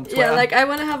out on Twitter? Yeah, like I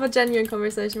want to have a genuine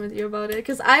conversation with you about it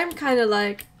because I'm kind of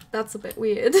like that's a bit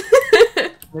weird.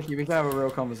 Niki, we can have a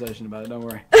real conversation about it. Don't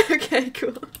worry. Okay,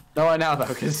 cool. Not right now though,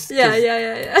 because yeah.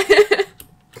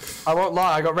 I won't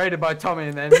lie. I got raided by Tommy,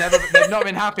 and they've not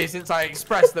been happy since I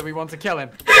expressed that we want to kill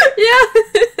him. Yeah.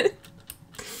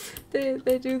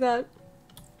 They do that.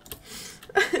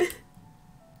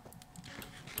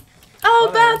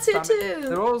 Oh, Bats here too!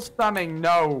 They're all spamming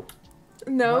no.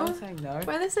 No? Why are they saying no?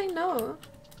 Why are they saying no?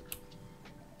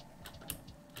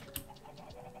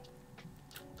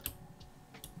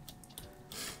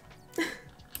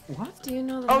 What? Do you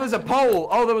know that? Oh, there's a poll!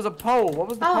 Oh, there was a poll! What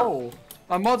was the poll?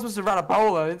 My mods must have ran a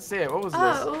poll, I didn't see it. What was this?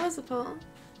 Oh, what was the poll?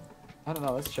 I don't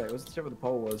know, let's check. Let's check what the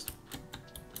poll was.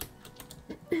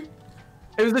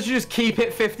 It was literally just keep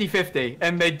it 50-50,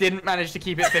 and they didn't manage to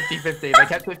keep it 50-50. They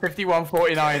kept it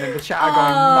 51-49, and the chat are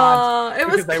going mad. It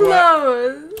was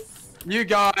close. You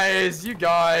guys.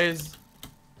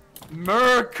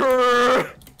 Mercury.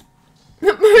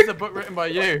 It's a book written by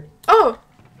you. Oh,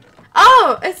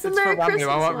 it's the It's Merry for Rambo. Christmas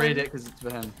I won't one. read it because it's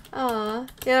for him. Aw.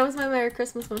 Yeah, that was my Merry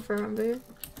Christmas one for Rambo.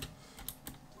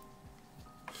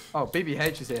 Oh,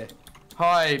 BBH is here.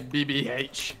 Hi,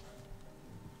 BBH.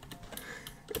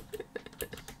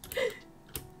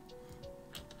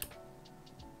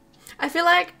 I feel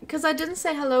like, because I didn't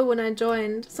say hello when I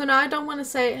joined, so now I don't want to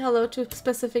say hello to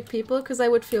specific people because I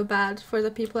would feel bad for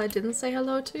the people I didn't say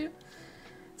hello to.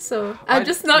 So, I'm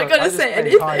just not going to say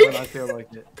anything. Hi when I feel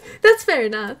like it. That's fair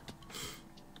enough.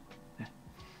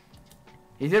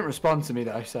 He didn't respond to me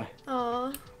though, so.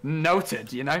 Aww.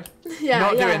 Noted, you know? Yeah,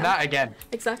 Not doing that again.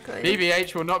 Exactly.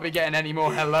 BBH will not be getting any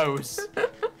more hellos.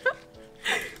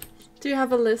 Do you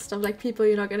have a list of like people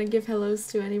you're not going to give hellos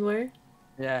to anymore?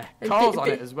 Yeah, Carl's on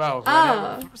it as well.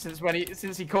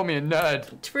 Since he called me a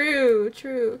nerd. True,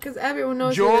 because everyone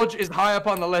knows. George is high up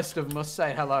on the list of must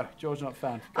say hello. George not a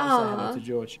fan. Gotta say hello to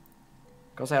George.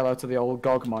 Gotta say hello to the old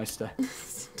Gogmeister.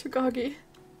 To Goggy.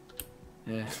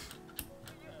 Yeah.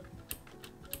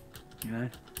 You know.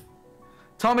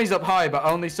 Tommy's up high, but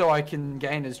only so I can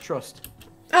gain his trust.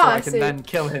 So I can then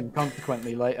kill him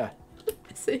consequently later.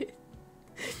 I see.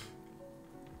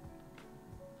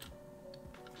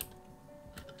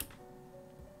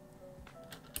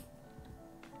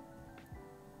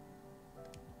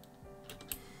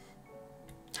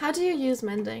 How do you use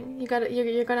mending?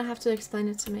 You're gonna have to explain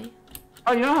it to me.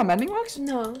 Oh, you know how mending works?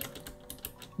 No.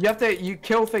 You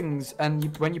kill things,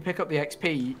 and when you pick up the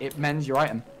XP, it mends your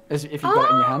item, as if you've got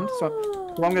it in your hand. So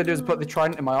what I'm gonna do is put the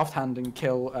trident in my offhand and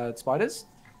kill spiders,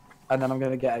 and then I'm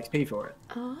gonna get XP for it.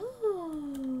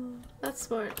 Oh, that's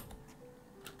smart.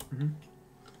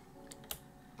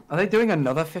 Are they doing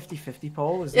another 50-50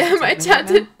 poll? Yeah, my chat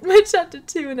did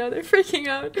too, and now they're freaking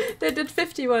out. They did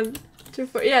 51.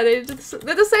 Yeah, they're the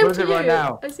same to you right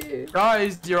now? as you.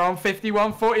 Guys, you're on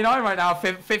 51-49 right now.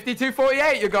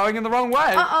 52-48. You're going in the wrong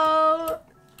way. Uh-oh.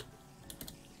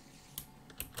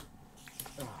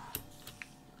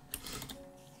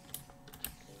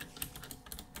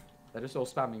 They're just all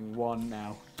spamming one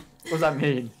now. What does that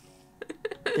mean?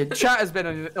 Chat has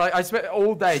been like I spent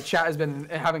all day. Chat has been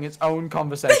having its own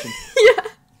conversation. Yeah.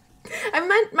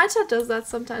 My chat does that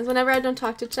sometimes. Whenever I don't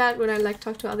talk to chat, when I like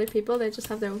talk to other people, they just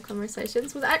have their own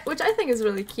conversations, which I think is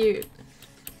really cute.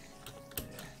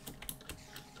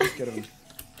 Good of them.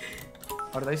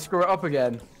 Oh, did they screw it up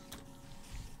again?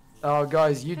 Oh,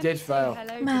 guys, you did fail.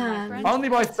 Man. Only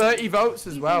by 30 votes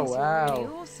as well. Wow. Really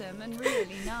awesome and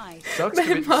really nice. Sucks My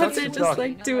to be, mods sucks are to just be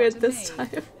like, do it this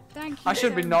time. Thank you I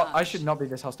should so be not. much. I should not be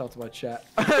this hostile to my chat.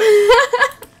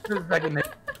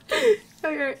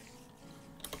 Okay.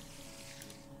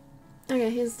 Okay,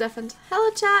 he's deafened. Hello,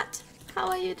 chat. How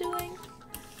are you doing?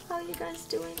 How are you guys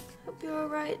doing? Hope you're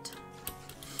alright.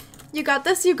 You got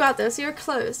this. You got this. You're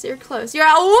close. You're close. You're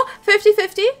at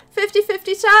 50-50.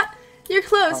 50-50 chat. You're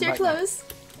close. You're close.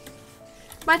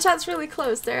 My chat's really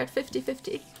close. They're at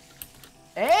 50-50.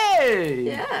 Hey.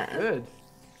 Yeah. Good.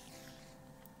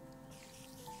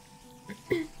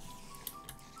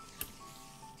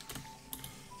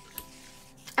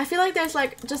 I feel like there's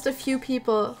like just a few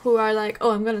people who are like,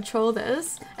 oh, I'm gonna troll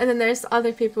this, and then there's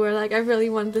other people who are like, I really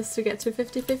want this to get to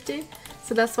 50-50,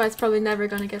 so that's why it's probably never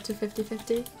gonna get to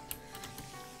 50-50.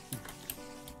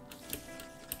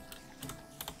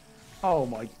 Oh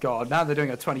my god, now they're doing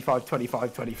a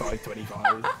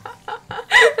 25-25-25-25.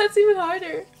 That's even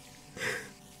harder.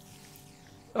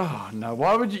 Oh no,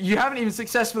 why would you haven't even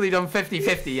successfully done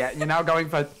 50-50 yet, and you're now going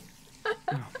for...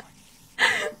 Oh.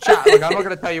 Chat, look, I'm not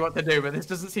going to tell you what to do, but this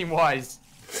doesn't seem wise.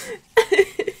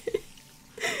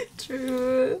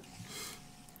 True.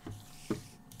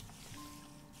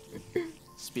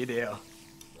 Speed here.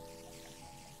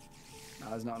 No,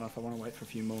 there's not enough. I want to wait for a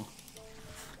few more.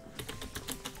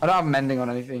 I don't have mending on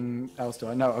anything else, do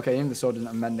I? No, okay, even the sword doesn't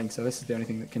have mending, so this is the only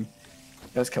thing that can...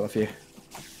 Let's kill a few.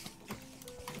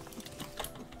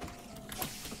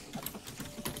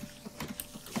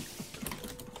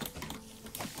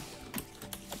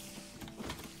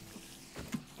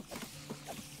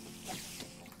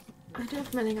 I do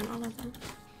have mending on all of them.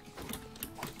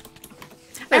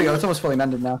 There we go, it's almost fully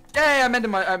mended now. Yay, I mended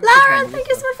my... Lauren, thank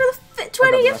you so much for the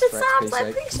 20 gifted subs. I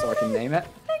appreciate it. So I can name it.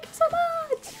 Thank you so much.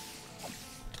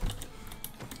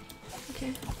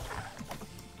 Okay.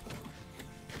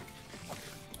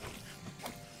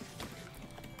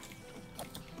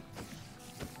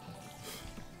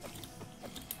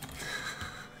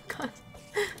 God.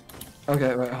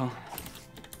 Okay, wait, hold on.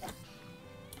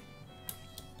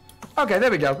 Okay,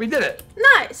 there we go. We did it.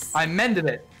 Nice. I mended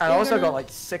it. And I also got like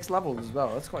 6 levels as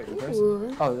well. That's quite impressive.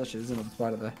 Ooh. Oh, actually, there's another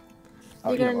spider there.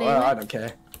 Oh, You gonna name it? I don't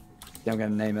care. Yeah, I'm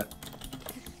gonna name it.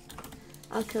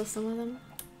 I'll kill some of them.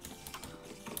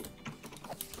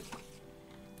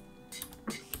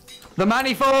 The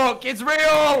Manny Fork! It's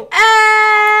real!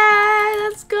 Hey,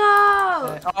 let's go!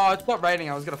 Oh, it's not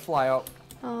raining. I was gonna fly up.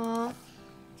 Aww.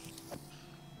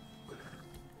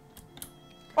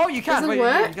 Oh, you can. Does it Wait,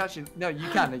 work? you can actually, no, you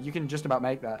can. You can just about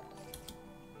make that.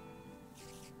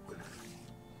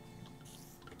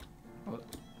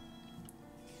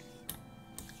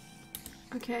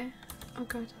 Okay. Oh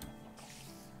god.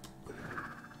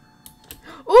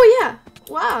 Oh yeah!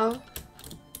 Wow!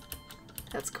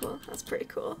 That's cool. That's pretty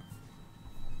cool.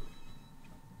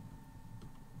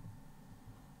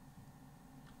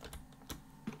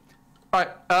 Alright,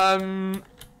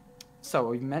 so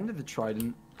we've mended the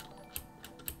trident.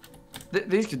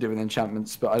 These could do with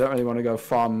enchantments, but I don't really want to go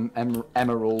farm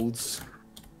emeralds.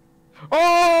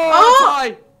 Oh! That's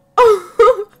high!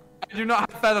 I do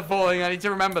not have feather falling, I need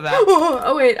to remember that.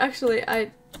 Oh wait, actually, I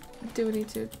do need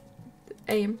to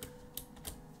aim.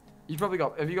 You probably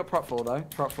got, have you got prot 4 though?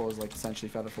 Prot 4 is like essentially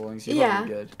feather falling, so you're Yeah,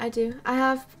 probably good. I do.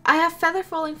 I have feather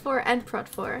falling 4 and prot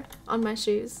 4 on my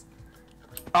shoes.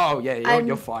 Oh yeah,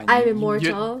 you're fine. I'm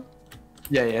immortal.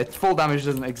 Yeah, full damage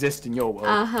doesn't exist in your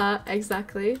world.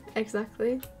 Exactly.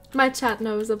 My chat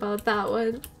knows about that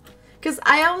one. Because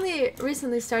I only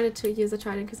recently started to use a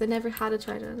trident because I never had a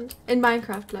trident. In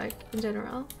Minecraft, like, in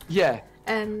general. Yeah.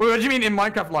 And Well, what do you mean in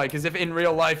Minecraft like? As if in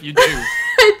real life you do?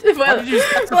 well,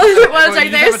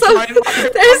 Jack,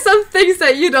 there's some things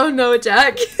that you don't know,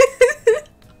 Jack.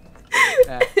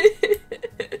 Yeah.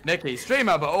 Niki,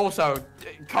 streamer, but also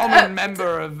common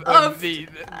member of the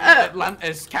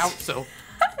Atlantis Council.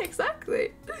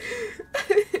 Exactly.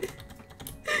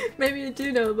 Maybe you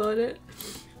do know about it.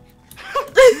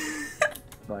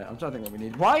 Right, I'm trying to think what we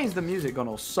need. Why is the music gone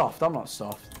all soft? I'm not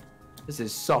soft. This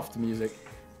is soft music.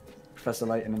 Professor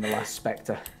Layton and the Last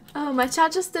Spectre. Oh, my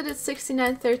chat just did it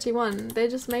 6931. They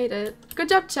just made it. Good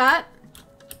job, chat.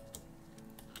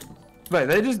 Wait,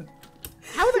 they just...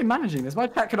 How are they managing this? My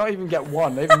chat cannot even get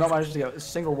one. They've not managed to get a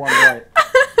single one right.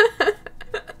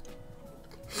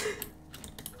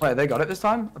 Wait, they got it this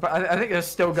time? But I think they're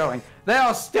still going. They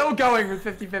are still going with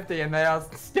 50-50 and they are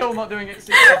still not doing it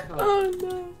successfully. Oh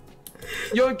no.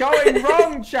 You're going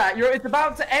wrong, chat. It's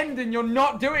about to end and you're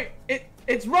not doing it.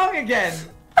 It's wrong again.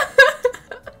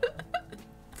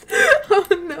 Oh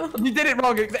no. You did it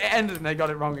wrong. It ended and they got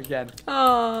it wrong again.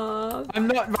 Oh. I'm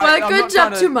not. Right, Well, I'm good not job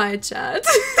trying to my chat.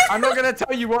 I'm not gonna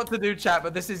tell you what to do, chat,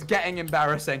 but this is getting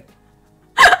embarrassing.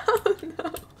 Oh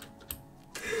no.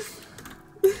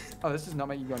 Oh, this does not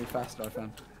make you go any faster, I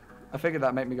found. I figured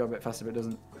that'd make me go a bit faster, but it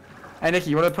doesn't. Hey, Niki,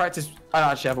 you want to practice? I don't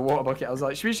actually have a water bucket. I was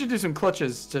like, we should do some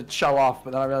clutches to show off,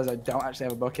 but then I realized I don't actually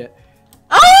have a bucket.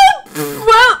 Oh!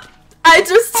 Well, I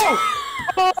just...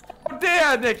 Oh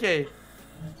dear, Niki!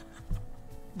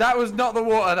 That was not the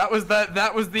water. That was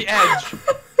the edge.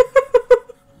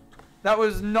 That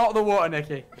was not the water,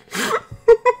 Niki.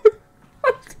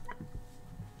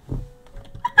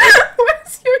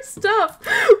 Where's your stuff?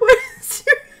 Where's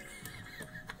your...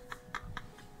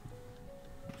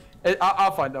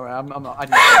 I'll find out. I'm not. I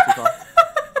didn't go too far.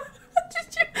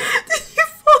 Did you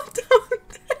fall down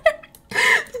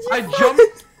there? I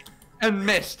jumped and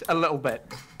missed a little bit.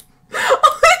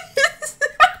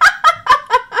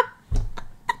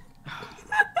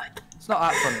 It's not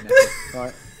that funny, Niki.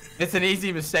 Right? It's an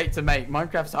easy mistake to make.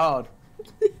 Minecraft's hard.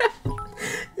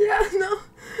 Yeah,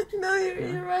 no,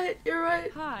 you're right. You're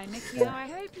right. Hi, Niki. I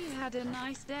hope you had a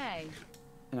nice day.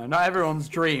 You know, not everyone's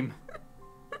dream.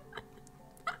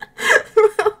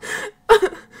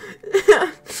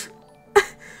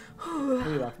 What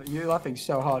are you laughing? You laughing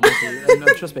so hard, Niki.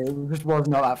 And trust me, it just was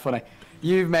not that funny.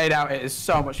 You've made out it is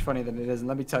so much funnier than it is, and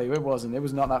let me tell you, it wasn't. It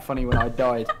was not that funny when I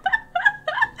died.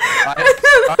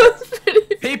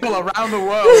 People around the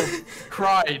world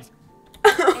cried.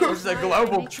 It was a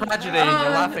global tragedy, and you're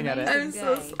laughing at it. I'm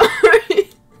so sorry.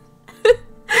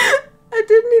 I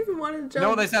didn't even want to jump. You know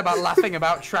what they say about laughing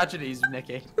about tragedies,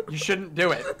 Niki? You shouldn't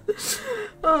do it.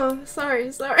 Oh,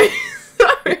 sorry.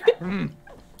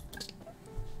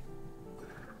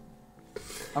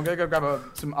 I'm gonna go grab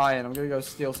some iron. I'm gonna go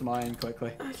steal some iron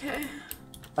quickly. Okay.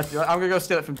 I'm gonna go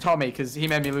steal it from Tommy because he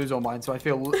made me lose all mine, so I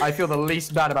feel the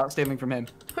least bad about stealing from him.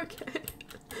 Okay.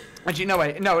 Actually, no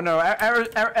wait, no.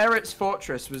 Eret's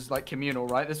fortress was like communal,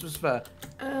 right? This was for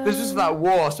that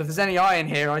war. So if there's any iron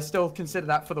here, I still consider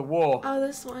that for the war. Oh,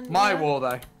 this one. My yeah. war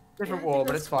though, different war,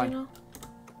 but it's fine. Communal.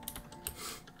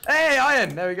 Hey,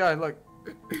 iron! There we go. Look,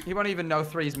 he won't even know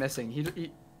 3's missing. He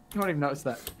won't even notice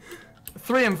that.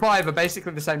 3 and 5 are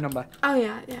basically the same number. Oh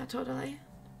yeah, totally.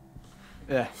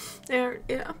 Yeah.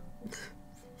 Yeah.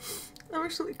 I'm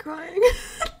actually crying.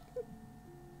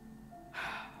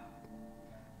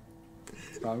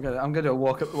 Right, I'm gonna do a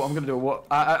walk up. I'm gonna do a walk.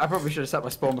 I probably should have set my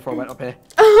spawn before I went up here.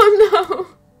 Oh no.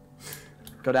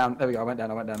 Go down. There we go. I went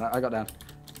down. I got down.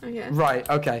 Okay. Right.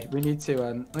 Okay. We need to.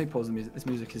 Let me pause the music. This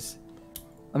music is.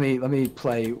 Let me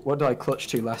play. What did I clutch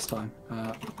to last time?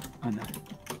 I know.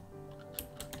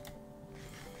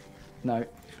 No.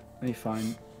 Let me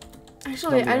find.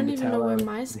 Actually, I don't even know where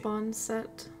my spawn's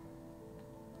set.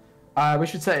 We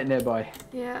should set it nearby.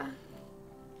 Yeah.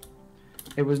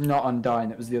 It was not Undying.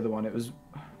 It was the other one. It was.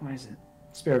 What is it?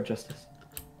 Spear of Justice.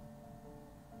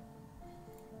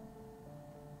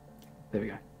 There we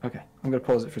go. Okay. I'm gonna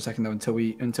pause it for a second though until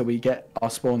we get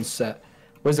our spawns set.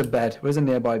 Where's a bed? Where's a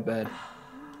nearby bed?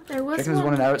 There was There's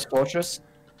one in Eret's fortress.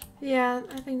 Yeah,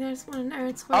 I think there's one in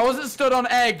Eret's fortress. I wasn't stood on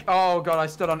egg. Oh god, I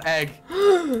stood on egg.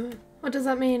 What does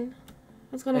that mean?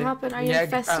 What's gonna happen? Are you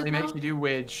infested apparently now? makes you do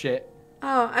weird shit.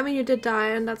 Oh, I mean you did die,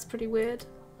 and that's pretty weird.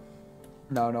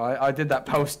 No, I did that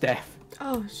post-death.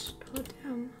 Oh, oh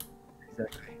damn.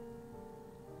 Exactly.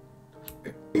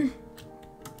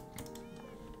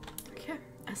 Okay,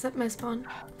 I set my spawn.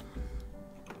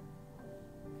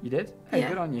 You did? Hey, Yeah.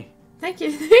 good on you. Thank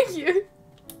you.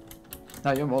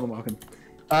 No, you're more than welcome.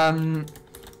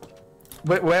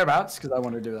 Whereabouts? Because I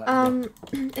want to do that.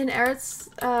 In Eret's,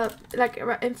 like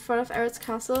in front of Eret's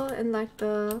castle, in like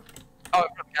the. Oh, in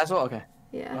front of the castle. Okay.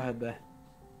 Yeah. Go ahead there.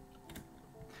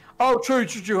 Oh, true.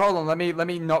 Hold on. Let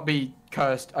me not be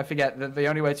cursed. I forget that the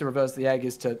only way to reverse the egg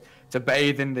is to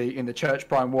bathe in the church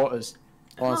prime waters.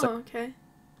 Oh, okay.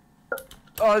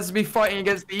 Oh, this is me fighting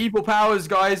against the evil powers,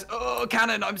 guys. Oh,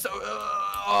 cannon! I'm so.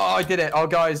 Oh, I did it. Oh,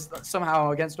 guys,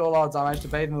 somehow against all odds, I managed to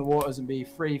bathe in the waters and be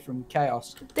free from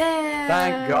chaos. Damn!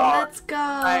 Thank God. Let's go!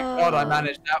 Thank God I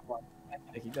managed that one.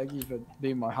 Thank you for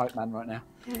being my hype man right now.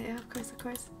 Yeah, of course.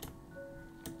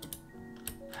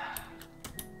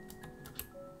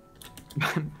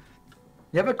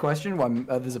 You have a question why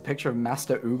there's a picture of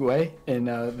Master Oogway in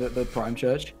the Prime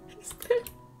Church?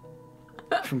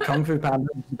 From Kung Fu Panda,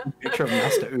 a picture of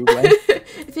Master Oogway.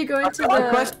 If you go into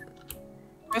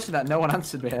Question that no one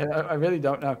answered me. I really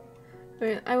don't know.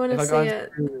 Wait, I want to see it.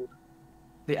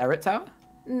 The Eret Tower?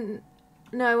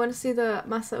 No, I want to see the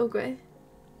Master Oogway.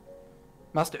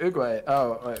 Master Oogway.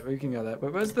 Oh, wait, we can go there.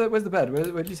 Wait, where's the bed? Where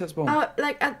did you set spawn? Oh,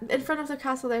 like in front of the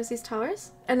castle, there's these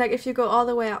towers, and like if you go all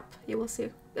the way up, you will see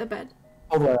a bed.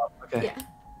 All the way up. Okay. Yeah.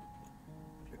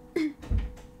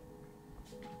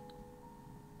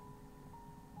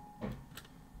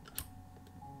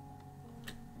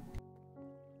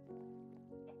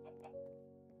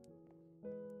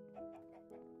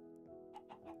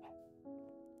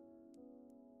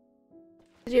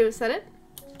 Did you set it?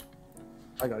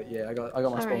 I got it. Yeah, I got my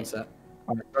spawn Alright. set.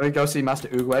 Alright, ready to go see Master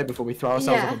Oogway before we throw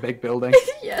ourselves off a big building.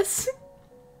 Yes.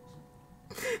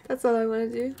 That's all I want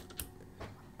to do.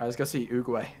 Alright, let's go see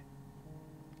Oogway.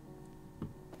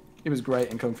 He was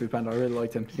great in Kung Fu Panda. I really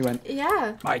liked him. He went,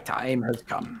 Yeah. "My time has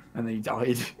come," and then he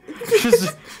died.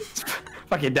 Just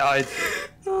fucking died.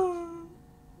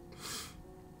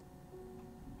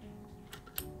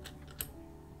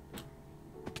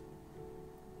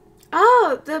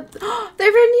 Oh, they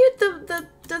renewed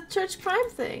the Church Prime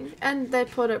thing, and they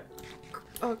put it.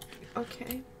 Oh,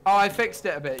 okay. Oh, I fixed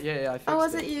it a bit. Yeah, I fixed it. Oh,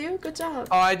 was it you? Good job.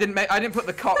 Oh, I didn't put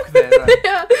the cock there. Though.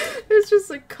 Yeah, it's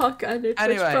just a cock under Church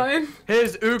Anyway, Prime.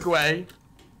 here's Oogway.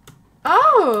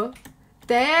 Oh,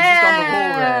 just on the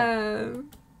wall damn.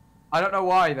 I don't know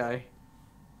why though.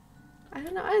 I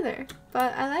don't know either,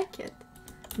 but I like it.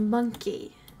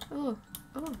 Monkey. Oh.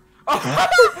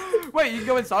 Oh, wait, you can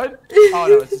go inside? Oh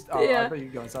no, it's just. Oh, Yeah. I thought you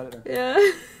could go inside it then.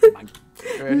 Yeah. Monkey.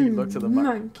 Really look to the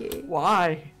monkey.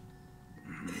 Why?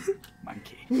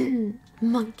 Monkey.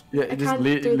 Monkey. Yeah, I he just can't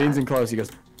do leans that. in close. He goes,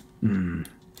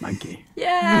 monkey.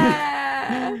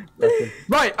 Yeah.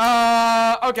 Right.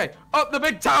 Okay. Up the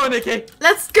big tower, Nikki.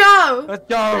 Let's go. Let's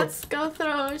go. Let's go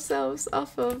throw ourselves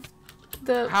off of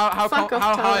the How fuck off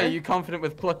high tower. are you confident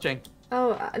with clutching?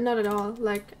 Oh, not at all.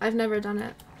 Like, I've never done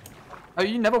it. Oh,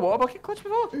 you never water bucket clutch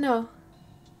before? No. You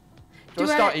want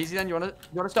to start easy then? You want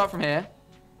to start from here?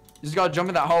 You just gotta jump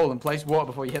in that hole and place water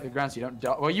before you hit the ground so you don't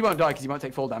die. Well, you won't die because you won't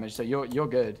take full damage, so you're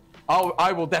good.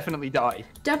 I will definitely die.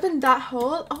 Jump in that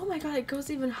hole? Oh my god, it goes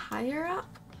even higher up?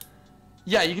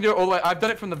 Yeah, you can do it all the way. I've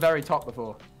done it from the very top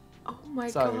before. Oh my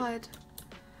So- god.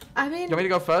 I mean... You want me to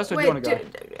go first or wait, do you want to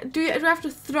go? do you have to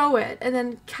throw it and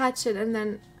then catch it and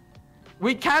then...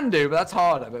 We can do, but that's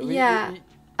harder. But Yeah.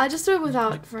 I'll just do it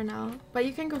without for now. But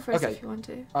you can go first Okay. if you want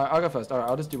to. Alright, I'll go first. Alright,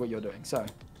 I'll just do what you're doing. So.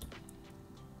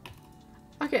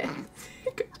 Okay.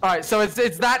 Alright, so it's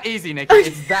that easy, Nikki.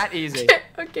 It's that easy.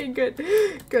 Okay, good.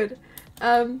 Good.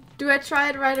 Do I try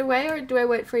it right away or do I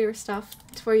wait for your stuff?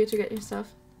 For you to get your stuff?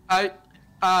 Yeah,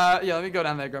 let me go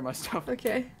down there and grab my stuff.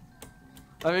 Okay.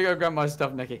 Let me go grab my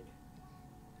stuff, Nikki.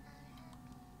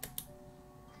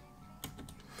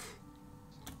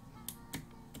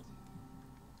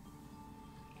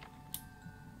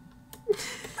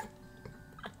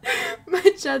 My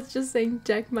chat's just saying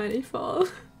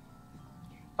JackManifildTV.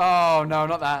 Oh no,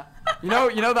 not that. You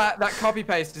know that copy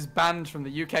paste is banned from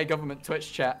the UK government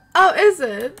Twitch chat. Oh, is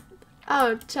it?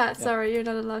 Oh, chat, sorry, you're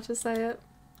not allowed to say it.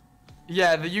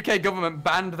 Yeah, the UK government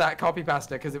banned that copy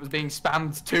pasta because it was being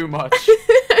spammed too much.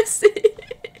 I see.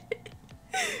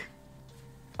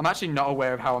 I'm actually not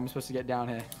aware of how I'm supposed to get down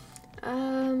here.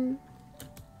 I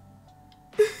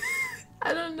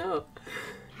don't know.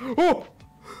 Oh!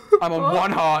 I'm on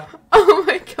one heart. Oh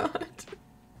my god.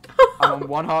 I'm on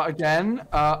one heart again.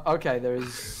 Okay, there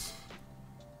is...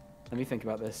 Let me think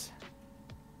about this.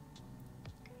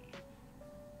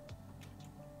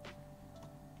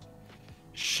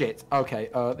 Shit. Okay,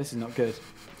 this is not good.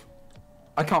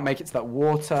 I can't make it to that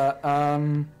water.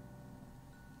 Alright,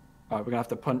 we're gonna have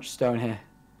to punch stone here.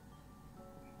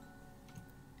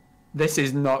 This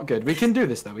is not good. We can do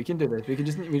this though. We can do this. We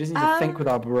just need to think with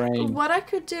our brain. What I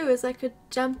could do is I could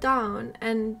jump down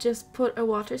and just put a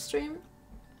water stream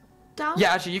down.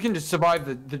 Yeah, actually, you can just survive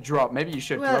the drop. Maybe you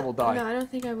should, because I will die. No, I don't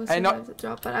think I will Hey, survive the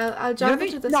drop, but I'll jump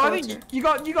into this water. I think you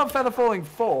got Feather Falling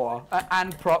 4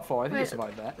 and Prop 4. I think you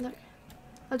survived that. Look,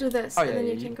 I'll do this, Oh and yeah, then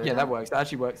you can go yeah, down. that works. That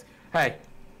actually works. Hey,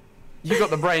 you got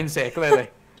the brains here, clearly.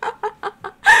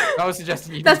 I was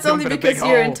suggesting you That's just only jump in a because big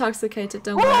you're hole. intoxicated,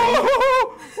 don't worry.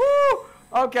 Woo!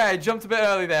 Okay, jumped a bit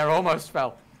early there, almost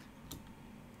fell.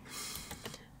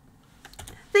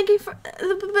 Thank you for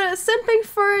simping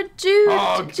for Jude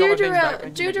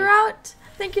out.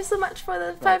 Thank you so much for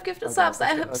the 5 gifted subs.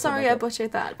 Sorry I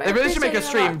butchered that. But They really should make a appreciate it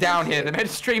stream lot. down Thank here. you. They made a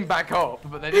stream back up,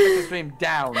 but they didn't make a stream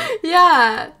down.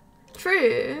 Yeah,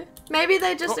 true. Maybe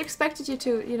they just expected you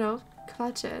to, you know,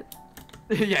 clutch it.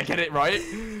 Yeah, get it right.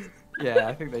 Yeah,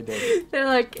 I think they did. They're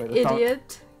like, Wait, the song-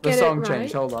 idiot. The Get song it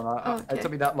changed. right. Hold on. Okay. It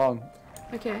took me that long.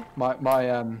 Okay.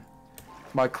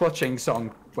 My clutching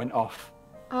song went off.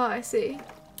 Oh, I see.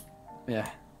 Yeah.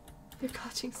 Your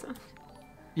clutching song.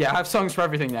 Yeah, I have songs for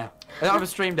everything now. I don't have a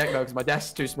stream deck though because my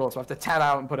desk's too small, so I have to tab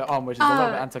out and put it on, which is a little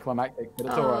bit anticlimactic, but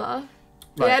it's alright.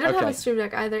 Yeah, I don't have a stream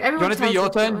deck either. You Everyone want it to be your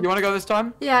tells me turn? You want to go this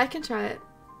time? Yeah, I can try it.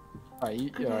 Alright,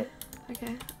 you're Okay. alright.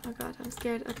 Okay. Oh god, I'm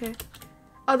scared. Okay.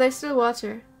 Oh, there's still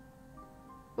water.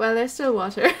 Well, there's still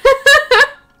water.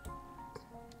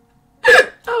 I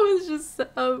was just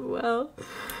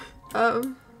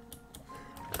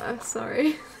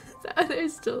sorry.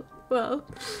 There's still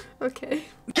okay.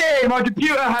 Okay, my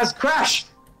computer has crashed.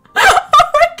 Oh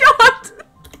my god!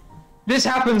 This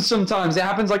happens sometimes. It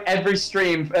happens like every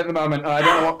stream at the moment. I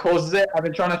don't know what causes it. I've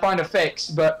been trying to find a fix,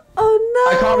 but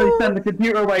Oh no! I can't really send the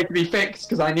computer away to be fixed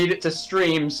because I need it to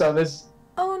stream. So there's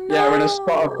Oh no! yeah, we're in a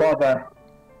spot of bother.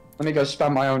 Let me go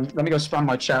spam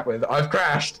my chat with. I've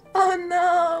crashed. Oh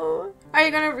no! Are you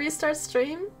gonna restart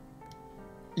stream?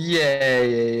 Yeah.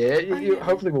 Okay.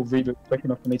 Hopefully we'll reboot quick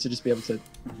enough for me to just be able to.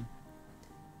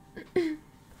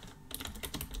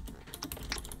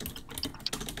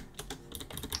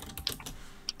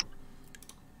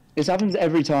 This happens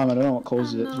every time. I don't know what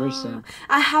causes it. It's very sad.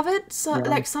 I have it so Yeah,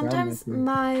 like I'm sometimes with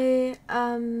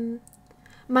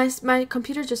my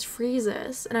computer just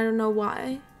freezes and I don't know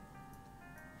why.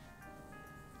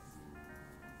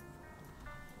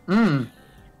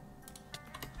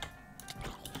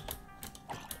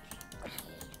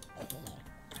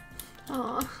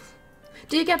 Oh,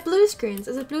 Do you get blue screens?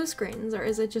 Is it blue screens or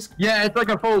is it just? Yeah, it's like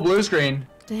a full blue screen.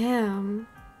 Damn.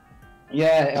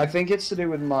 Yeah, I think it's to do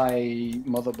with my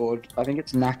motherboard. I think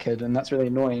it's knackered, and that's really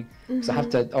annoying. Because I have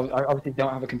to. I obviously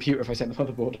don't have a computer if I set the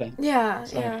motherboard in. Yeah,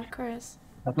 So- yeah, of course.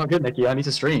 That's not good, Nikki. I need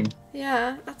to stream.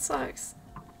 Yeah, that sucks.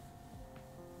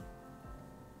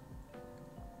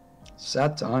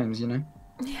 Sad times, you know.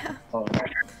 Yeah. Oh,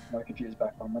 my computer's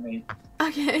back on. Let me.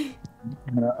 Okay.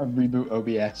 I'm gonna reboot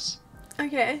OBS.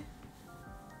 Okay.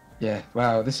 Yeah.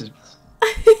 Wow. This is.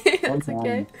 That's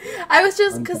okay. I was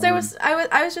just because I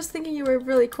was just thinking you were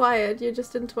really quiet. You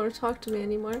just didn't want to talk to me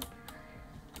anymore.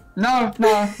 No.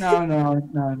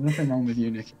 Nothing wrong with you,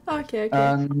 Nikki. Okay.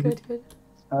 Okay. Good.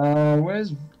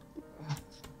 Where's?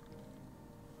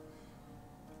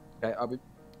 Okay, I'll be.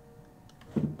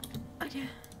 Okay.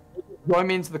 Join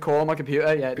me into the call on my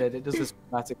computer. Yeah, it does this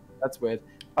automatic. That's weird.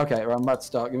 Okay, right, I'm about to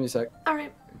start. Give me a sec. All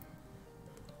right.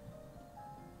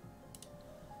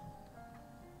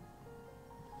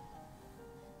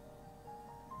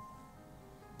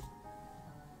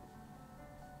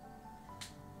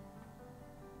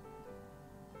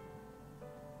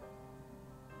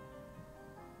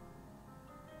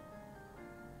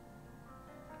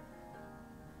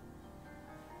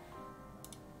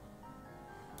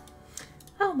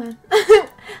 Oh man.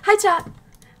 Hi chat.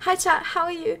 Hi chat. How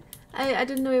are you? I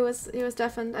didn't know he was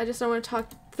deafened. I just don't want to talk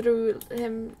through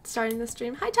him starting the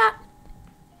stream. Hi chat.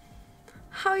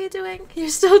 How are you doing? You're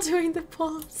still doing the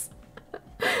polls.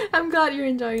 I'm glad you're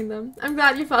enjoying them. I'm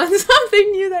glad you found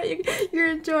something new that you're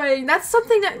enjoying. That's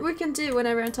something that we can do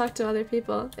whenever I talk to other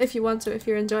people. If you want to, if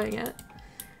you're enjoying it.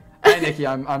 Hey Nikki,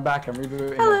 I'm back. I'm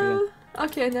rebooting. Hello.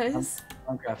 Okay, nice.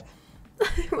 Minecraft.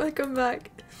 Welcome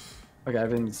back. Okay,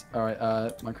 everything's alright.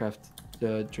 Minecraft,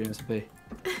 Dream SMP.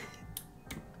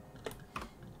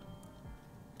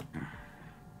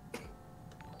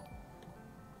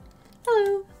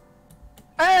 Hello.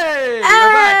 Hey! We're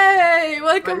back! Hey!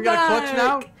 Welcome back. Are we gonna clutch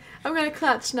now? I'm gonna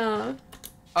clutch now.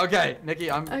 Okay,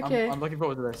 Nikki, I'm looking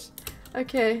forward to this.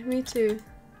 Okay, me too.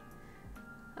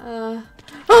 Oh!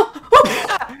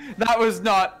 That was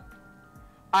not.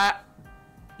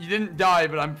 You didn't die,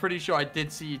 but I'm pretty sure I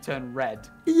did see you turn red.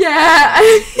 Yeah,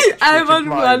 I'm on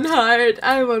implies- one heart.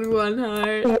 I'm on one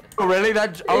heart. Oh, really?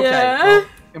 That okay. Yeah. Well,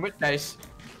 in which case.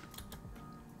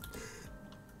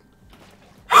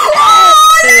 Oh,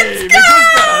 Hey, let's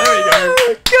there we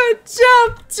go. Good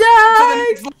job,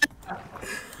 Jack!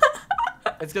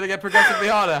 It's gonna get progressively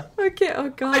harder. Okay, oh I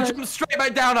god. jumped straight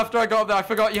back down after I got up there. I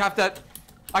forgot you have to.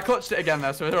 I clutched it again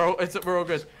though, so we're all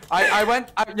good.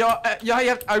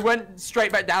 I went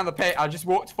straight back down the pit. I just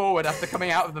walked forward after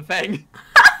coming out of the thing.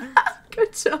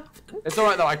 Good job. It's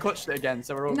alright though. I clutched it again,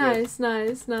 so we're all good.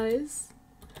 Nice.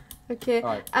 Okay.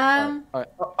 Alright. Alright.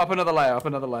 Up another layer. Up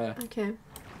another layer. Okay.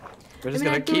 We're just I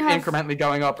mean, I gonna do keep have- incrementally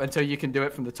going up until you can do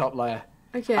it from the top layer.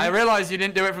 Okay. I realize you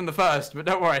didn't do it from the first, but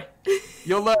don't worry.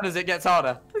 You'll learn as it gets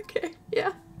harder. Okay.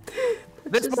 Yeah.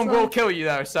 This Just one will like- kill you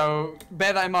though, so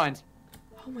bear that in mind.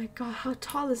 Oh my god, how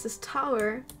tall is this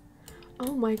tower?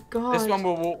 Oh my god.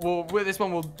 This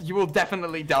one you will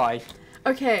definitely die.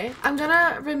 Okay, I'm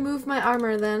gonna remove my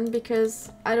armor then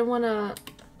because I don't wanna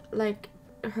like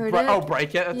hurt it. Oh, break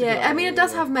it. That's a good Yeah, I mean it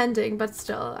does idea. have mending, but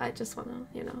still, I just wanna,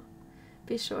 you know,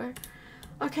 be sure.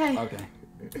 Okay. Okay.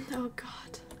 Oh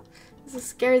god, this is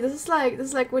scary. This is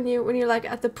like when you're like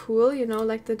at the pool, you know,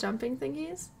 like the jumping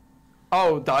thingies.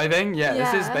 Oh, diving? Yeah,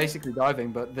 this is Yeah. basically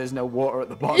diving, but there's no water at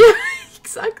the bottom. Yeah,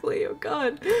 exactly. Oh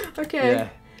god. Okay. Yeah.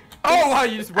 Oh wow,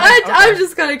 you just went. I'm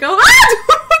just gonna go.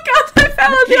 Oh god, I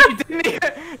fell on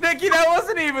Nikki, that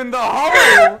wasn't even the hole.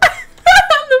 on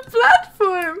the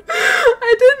platform.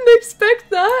 I didn't expect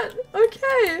that.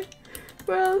 Okay.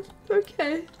 Well,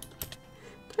 okay.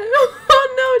 Oh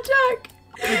no, Jack.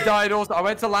 You died also. I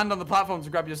went to land on the platform to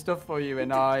grab your stuff for you,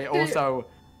 and I also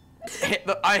hit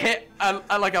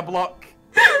like a block.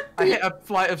 I hit a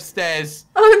flight of stairs.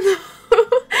 Oh no.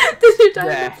 Did you die on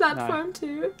Yeah, the platform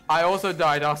too? I also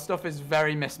died. Our stuff is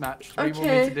very mismatched. We will need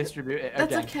Okay. to distribute it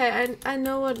That's again. okay. I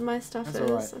know what my stuff That's is.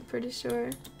 alright. I'm pretty sure.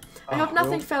 I Oh, hope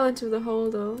nothing well. fell into the hole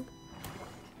though.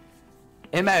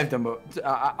 It may have done, but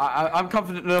I'm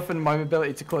confident enough in my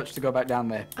ability to clutch to go back down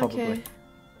there. Probably. Okay.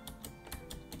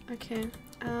 Okay.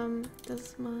 This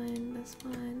is mine. That's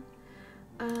mine.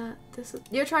 This is.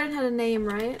 Your trident had a name,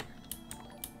 right?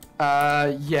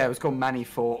 Yeah, it was called Manny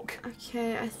Fork.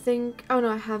 Okay. I think. Oh no,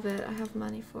 I have it. I have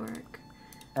Money Fork.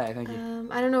 Hey, thank you.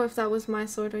 I don't know if that was my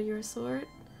sword or your sword.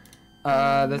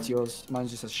 That's yours. Mine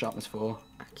just says sharpness 4.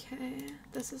 Okay.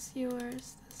 This is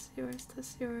yours. This yours.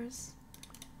 This yours.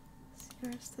 This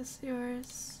yours. This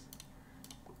yours.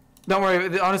 Don't worry,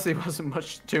 it honestly wasn't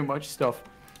too much stuff.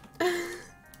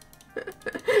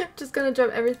 Just gonna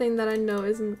drop everything that I know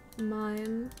isn't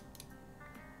mine.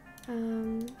 I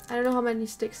don't know how many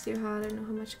sticks you had. I don't know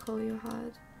how much coal you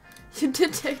had. You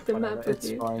did take the map with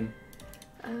you. It's fine.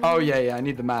 Oh yeah, I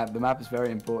need the map. The map is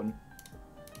very important.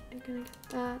 I'm gonna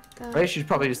get that. I should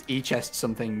probably just e-chest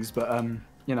some things, but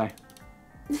you know.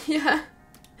 Yeah.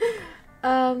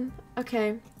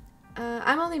 Okay.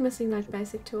 I'm only missing like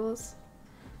basic tools.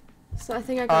 So I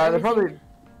think I got everything. Probably...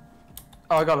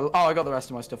 Oh, I got the rest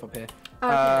of my stuff up here.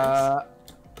 Okay,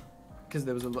 because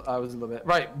I was a little bit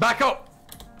right. Back up.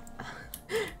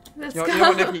 Let's you go.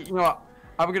 know what, Nikki? You know what?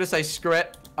 I'm gonna say screw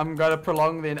it. I'm not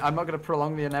gonna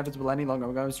prolong the inevitable any longer.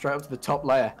 I'm going straight up to the top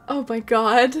layer. Oh my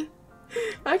god. Okay.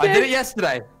 I did it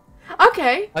yesterday.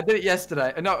 Okay. I did it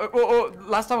yesterday. No,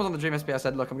 last time I was on the Dream SP, I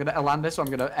said, look, I'm gonna land this, so I'm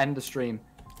gonna end the stream.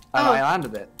 And I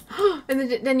landed it.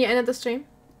 And then you ended the stream?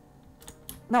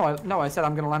 No, I said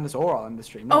I'm gonna land this or I'll end the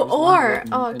stream. No, or.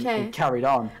 Okay. And carried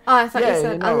on. Oh, I thought you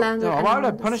said I'll land it. No, why would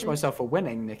I punish myself for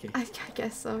winning, Nikki? I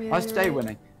guess so. Yeah. I stay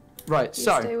winning. Right. You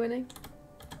so. Stay winning.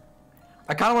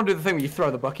 I kind of want to do the thing where you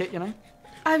throw the bucket, you know?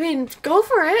 I mean, go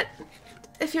for it.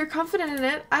 If you're confident in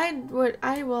it, I won't.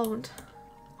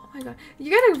 Oh my god. You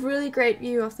get a really great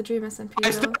view of the Dream SMP.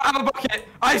 I still don't have a bucket!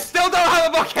 I still don't have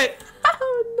a bucket!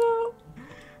 Oh no.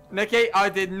 Nikki,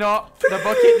 the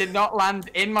bucket did not land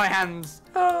in my hands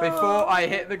before I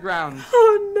hit the ground.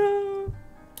 Oh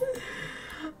no.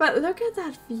 But look at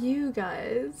that view,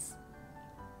 guys.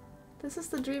 This is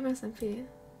the Dream SMP.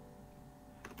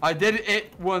 I did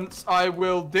it once, I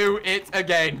will do it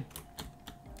again.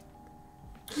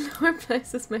 Lower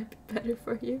places might be better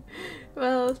for you.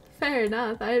 Well, fair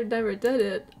enough. I've never done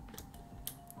it.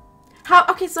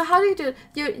 Okay, so how do you do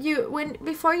it?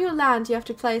 Before you land, you have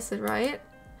to place it, right?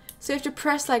 So you have to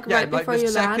press right before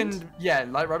you land? Yeah,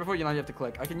 like right before you land, you have to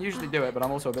click. I can usually do it, but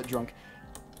I'm also a bit drunk.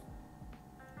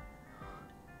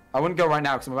 I wouldn't go right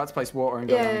now because I'm about to place water and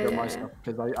go down and get my stuff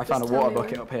because I found a water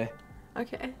bucket up here.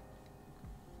 Okay.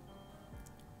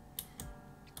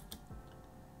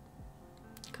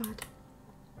 God.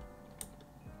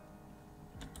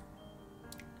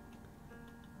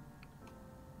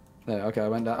 There, okay, I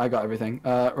went down. I got everything.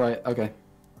 Right, okay.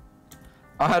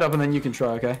 I'll head up and then you can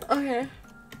try, okay? Okay.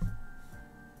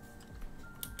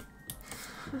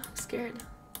 I'm scared.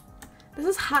 This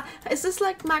is high. Is this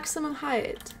like maximum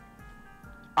height?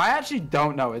 I actually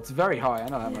don't know. It's very high. I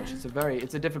know that much.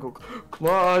 It's a difficult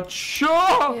clutch.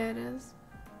 Oh! Yeah, it is.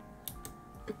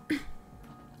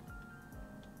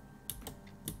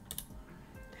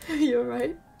 You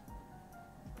alright?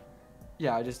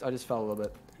 Yeah, I just fell a little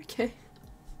bit. Okay.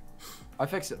 I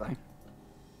fixed it though.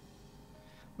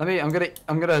 I'm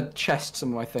gonna chest some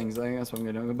of my things. I think that's what I'm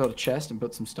gonna do. I'm gonna build a chest and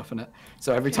put some stuff in it.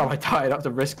 So every time I die, I'd have to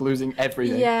risk losing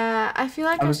everything. Yeah, I feel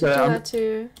like I should do that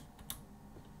too.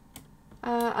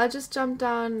 I'll just jump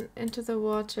down into the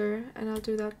water and I'll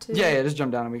do that too. Yeah, just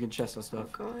jump down and we can chest our stuff. Oh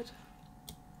god.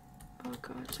 Oh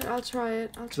god. I'll try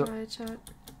it. I'll try it, chat.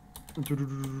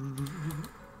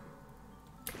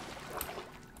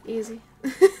 Easy.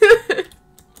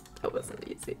 That wasn't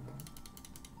easy.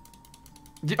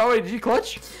 Oh wait, did you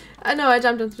clutch? No, I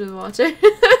jumped into the water.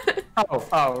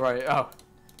 oh right, oh.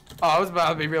 Oh, I was about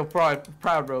to be real proud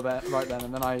real there, right then,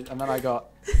 and then I got.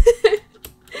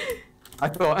 I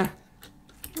thought.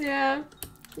 Yeah,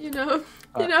 you know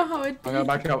how it. I'm gonna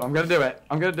back up. I'm gonna do it.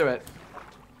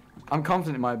 I'm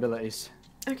confident in my abilities.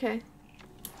 Okay,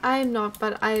 I'm not,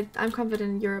 but I'm confident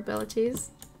in your abilities.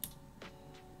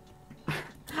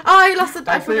 Oh, I lost it.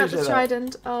 I forgot the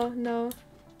trident. Oh no.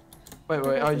 Wait.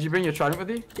 Oh, did you bring your trident with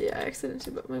you? Yeah, I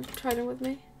accidentally put my trident with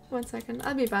me. 1 second.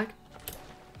 I'll be back.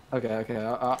 Okay.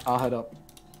 I'll head up.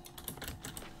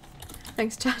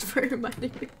 Thanks, chat, for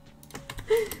reminding me.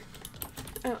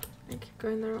 Oh, I keep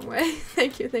going the wrong way.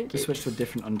 Thank you. Just switch to a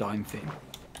different Undying theme.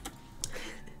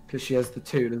 Because she has the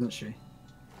 2, doesn't she?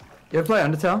 You ever play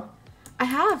Undertale? I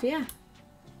have, yeah.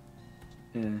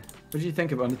 Yeah. What did you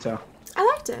think of Undertale? I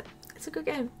liked it. It's a good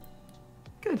game.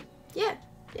 Good. Yeah.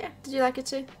 Did you like it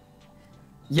too?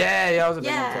 Yeah, I was a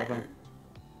big Undertale fan.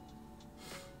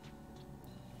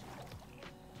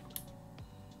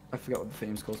 I forgot what the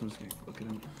theme's called, so I'm just going to look at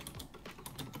it.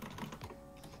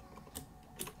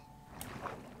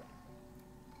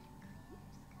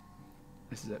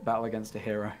 This is it. Battle against a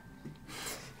hero.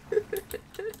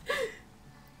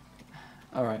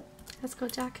 Alright. Let's go,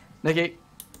 Jack. Nikki.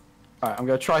 Alright, I'm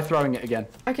going to try throwing it again.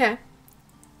 Okay.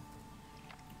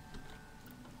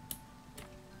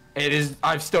 It is...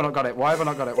 I've still not got it. Why have I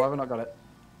not got it?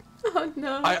 Oh,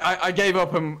 no. I gave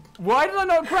up and... Why did I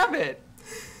not grab it?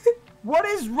 What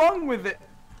is wrong with it?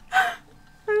 I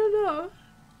don't know.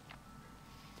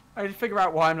 I need to figure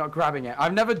out why I'm not grabbing it.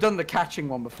 I've never done the catching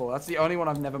one before. That's the only one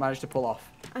I've never managed to pull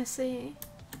off. I see.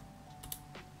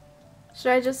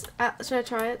 Should I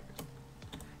try it?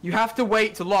 You have to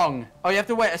wait too long. Oh, you have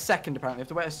to wait a second, apparently. You have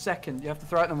to wait a second. You have to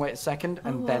throw it and wait a second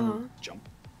and then jump.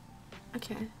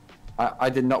 Okay. I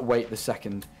did not wait the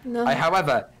second. No. I,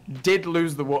 however, did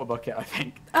lose the water bucket, I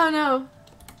think. Oh, no.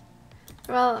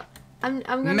 Well, I'm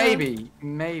gonna...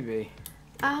 Maybe.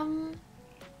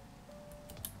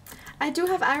 I do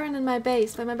have iron in my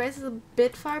base, but my base is a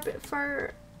bit far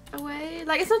away.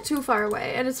 Like, it's not too far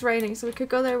away, and it's raining, so we could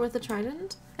go there with the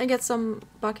trident and get some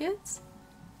buckets.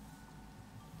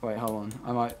 Wait, hold on.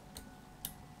 I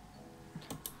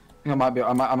think I might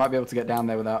be able to get down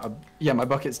there without a... Yeah, my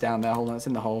bucket's down there. Hold on, it's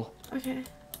in the hole. Okay.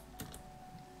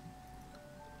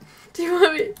 Do you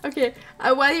want me... Okay,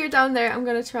 while you're down there, I'm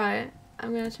gonna try it.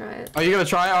 I'm gonna try it. Oh, you're gonna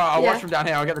try it? I'll watch from down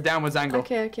here. I'll get the downwards angle.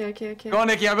 Okay. Go on,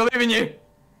 Nikki, I believe in you.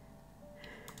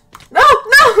 No!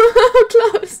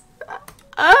 Close!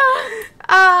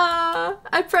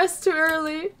 I pressed too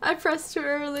early.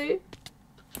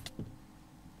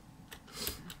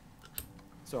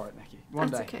 It's alright, Nikki.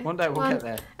 One day we'll get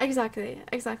there. Exactly,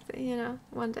 you know,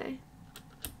 one day.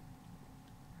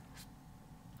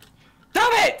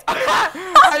 Damn it!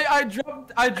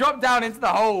 I dropped down into the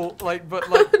hole,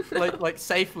 like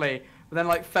safely, but then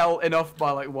like fell enough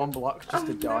by like 1 block just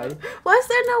to die. Why is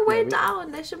there no way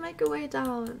down? They should make a way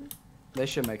down. They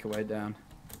should make a way down.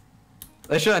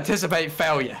 They should anticipate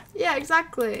failure. Yeah,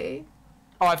 exactly.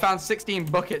 Oh, I found 16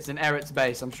 buckets in Eric's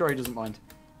base. I'm sure he doesn't mind.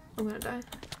 I'm gonna die.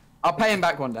 I'll pay him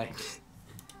back one day.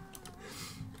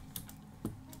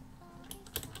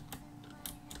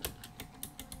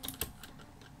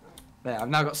 There, I've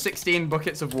now got 16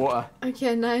 buckets of water.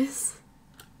 Okay, nice.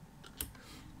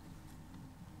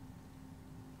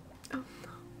 Oh no.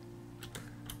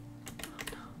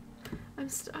 I'm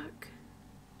stuck.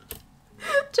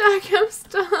 Jack, I'm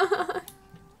stuck.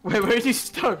 Wait, where are you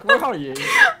stuck? Where are you?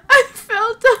 I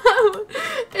fell down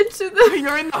into the...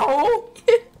 You're in the hole?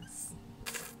 Yes.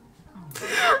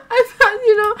 I found,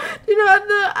 you know,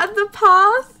 at the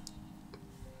path.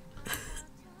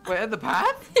 Wait, at the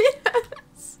path?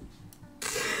 Yes.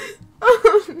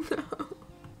 Oh no.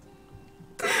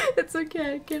 It's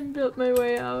okay, I can build my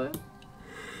way out.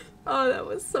 Oh, that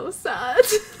was so sad.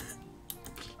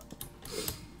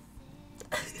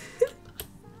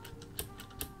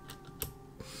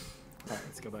 Alright,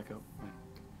 let's go back up. Wait.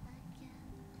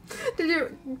 Did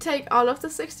you take all of the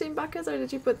 16 buckets, or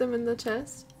did you put them in the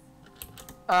chest?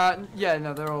 Yeah,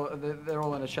 no, they're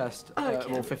all in a chest. Oh,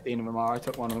 okay. All 15 of them are. I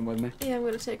took one of them with me. Yeah, I'm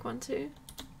gonna take one too.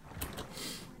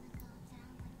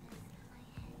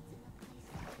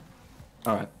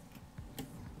 Alright.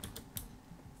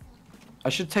 I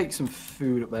should take some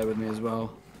food up there with me as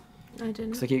well. I didn't.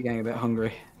 Because I keep getting a bit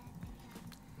hungry.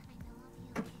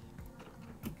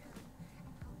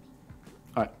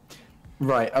 Alright.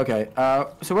 Right, okay.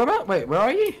 So where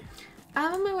are you?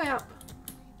 I'm on my way up.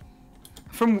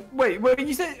 Wait,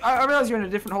 you said, I realized you're in a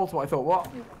different hole to what I thought. What?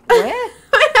 Where?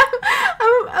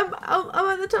 I'm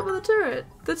at the top of the turret.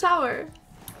 The tower.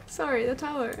 Sorry, the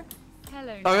tower.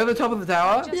 Hello. Oh, you're at the top of the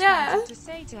tower? Yeah. To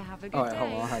say to have a good Alright,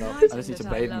 hold on, I'll head up. I Nice just need to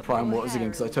that bathe in love prime your waters again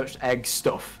because I hair. touched egg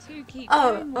stuff. To keep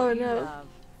Oh, doing oh what you no. love.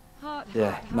 Heart,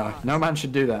 Yeah, heart. no man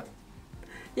should do that.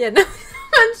 Yeah, no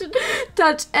man should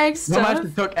touch egg stuff. No man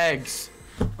should cook eggs.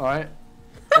 Alright?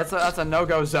 That's a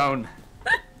no-go zone.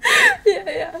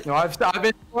 Yeah. No, I've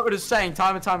been quoted as saying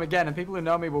time and time again, and people who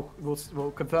know me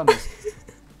will confirm this.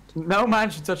 No man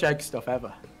should touch egg stuff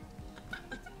ever.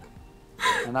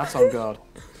 And that's on God.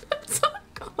 That's on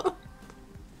God.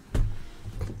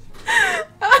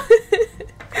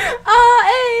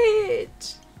 Oh,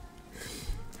 H!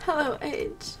 Hello,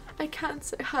 H. I can't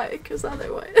say hi because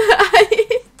otherwise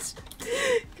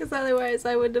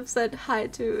I would have said hi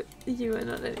to you and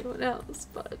not anyone else,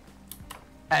 but...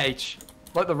 H.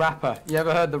 Like the rapper. You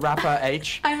ever heard the rapper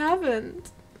H? I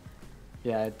haven't.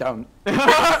 Yeah, don't.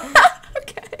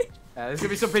 Okay. There's gonna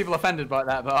be some people offended by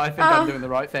that, but I think I'm doing the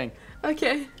right thing.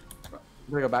 Okay. I'm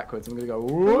gonna go backwards. I'm gonna go.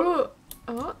 Whoop.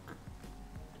 Ooh. Oh.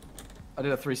 I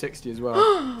did a 360 as well.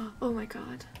 Oh my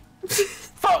god.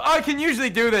 Fuck! I can usually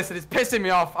do this, and it's pissing me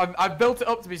off. I've built it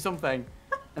up to be something,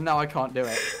 and now I can't do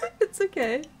it. It's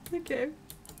okay. Okay.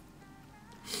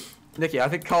 Nikki, I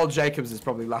think Carl Jacobs is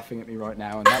probably laughing at me right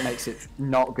now, and that makes it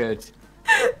not good.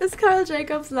 Is Carl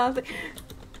Jacobs laughing?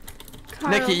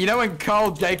 Carl. Nikki, you know when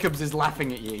Carl Jacobs is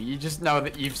laughing at you, you just know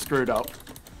that you've screwed up.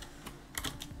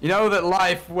 You know that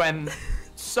life went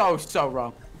so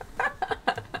wrong.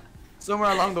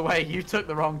 Somewhere along the way, you took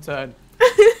the wrong turn.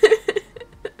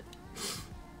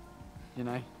 You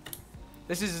know?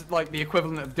 This is like the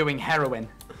equivalent of doing heroin.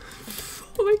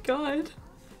 my god.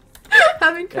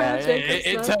 Having crown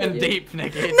it turned deep,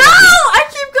 Nikki. No! I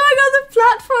keep going on the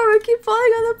platform. I keep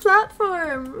falling on the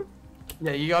platform.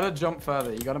 Yeah, you gotta jump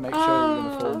further. You gotta make sure you're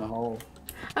gonna fall in the hole.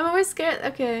 I'm always scared.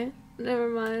 Okay, never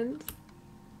mind.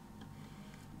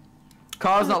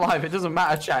 Carl's not live. It doesn't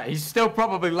matter, chat. He's still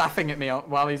probably laughing at me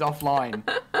while he's offline,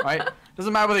 right?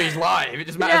 Doesn't matter whether he's live. It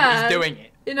just matters that he's doing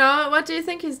it. You know, what do you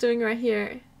think he's doing right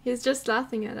here? He's just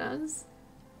laughing at us.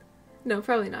 No,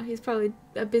 probably not. He's probably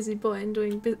a busy boy and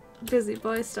doing busy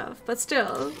boy stuff. But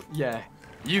still. Yeah,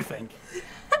 you think.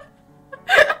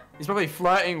 He's probably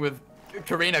flirting with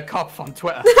Karina Kopf on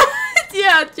Twitter.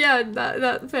 yeah,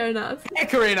 that fair enough. Hey,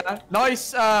 Karina.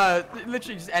 Nice,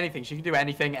 literally just anything. She can do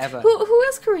anything ever. Who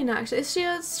is Karina, actually? Is she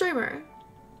a streamer?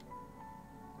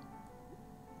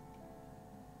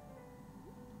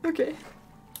 Okay.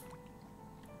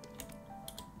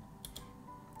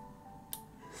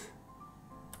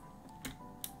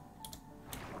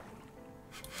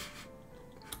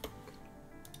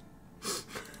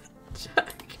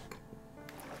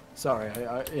 Sorry,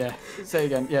 yeah. Say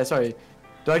again. Yeah, sorry.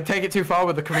 Did I take it too far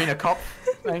with the Karina Kopf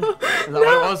thing? Is that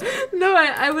what it was? No,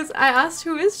 I asked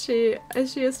who is she?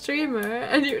 Is she a streamer?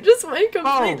 And you just went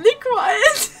completely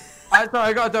quiet. Sorry,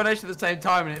 I got a donation at the same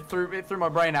time and it threw my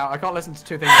brain out. I can't listen to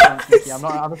two things at once, Nikki.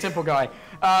 I'm a simple guy.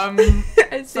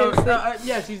 I see.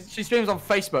 Yeah, she streams on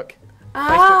Facebook.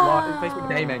 Facebook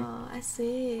gaming. I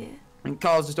see. And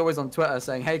Carl's just always on Twitter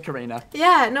saying, "Hey, Karina."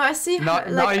 Yeah, no, I see her.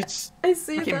 Nice. I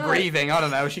see fucking that. breathing. I don't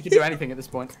know. She could do anything at this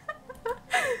point.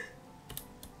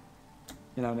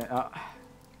 You know.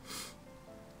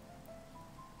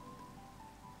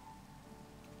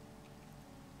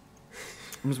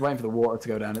 I'm just waiting for the water to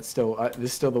go down. It's still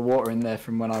there's still the water in there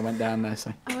from when I went down there.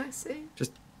 So. Oh, I see.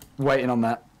 Just waiting on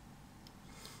that.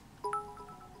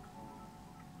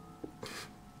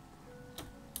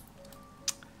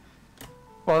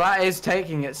 Well, that is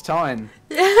taking its time.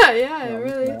 Yeah, it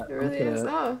really is.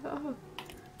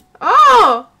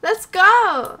 Oh, let's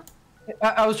go.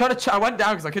 I was trying to. I went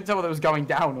down because I couldn't tell whether it was going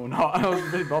down or not. It was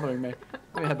really bothering me.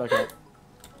 Let me head back up.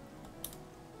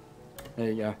 There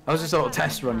you go. That was just a little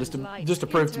test run, just to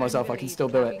prove to myself I can still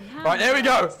do it. Right, there we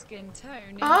go.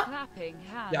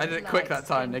 Yeah, I did it quick that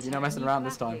time, Nikki. No messing around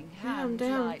this time. Damn.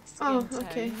 Oh,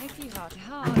 okay.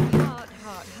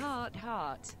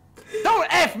 Don't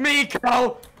F me,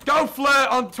 Carl! Go flirt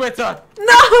on Twitter!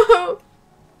 No!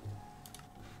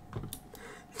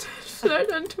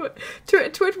 Flirt on Twitter. Go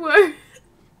flirt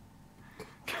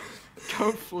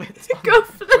on Go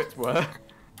flirt. Twitter.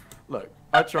 Look,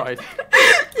 I tried.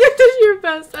 You did your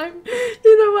best.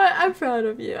 You know what? I'm proud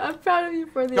of you. I'm proud of you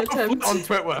for the attempt. Go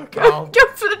flirt on Twitter, Carl. Go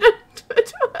flirt on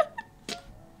Twitter.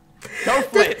 Go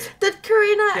flit. Did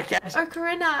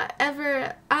Karina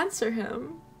ever answer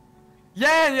him?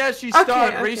 Yeah, she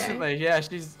started recently. Yeah,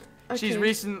 she's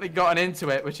recently gotten into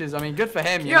it, which is, I mean, good for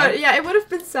him. You know? Yeah, it would have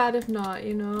been sad if not.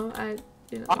 You know, I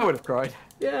would have cried.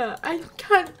 Yeah, I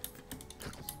can't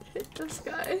hit this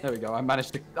guy. There we go. I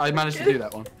managed to do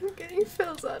that one. I'm getting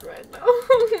filled out right now. No,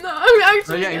 I'm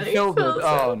actually getting filled out.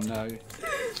 Oh no.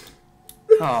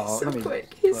 Oh, so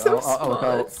quick. He's so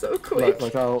small. It's so quick.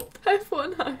 Look, I have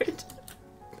 1 heart.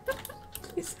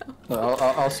 Please help.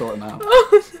 I'll sort him out.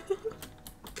 Oh, no.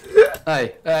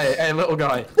 Hey, little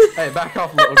guy. Hey, back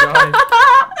off, little guy.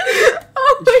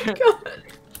 Oh my god.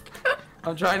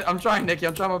 I'm trying, Nikki.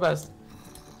 I'm trying my best.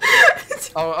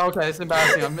 Oh, okay. It's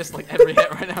embarrassing. I missed like every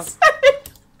hit right now.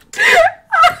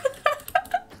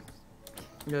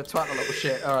 I'm gonna twat the little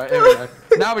shit. All right, here we go.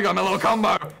 Now we got my little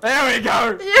combo. There we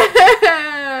go.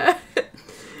 Yeah.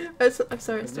 I'm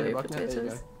sorry, stupid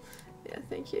potatoes. Yeah,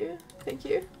 thank you.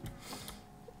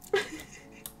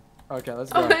 Okay,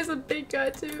 let's go. Oh, he's a big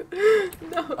guy too.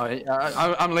 No.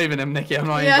 Oh, I'm leaving him, Nikki. I'm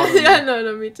not even bothering him.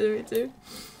 No, me too.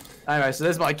 Anyway, so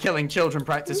this is my killing children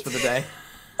practice for the day.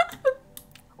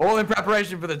 All in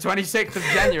preparation for the 26th of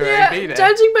January. Yeah, be there.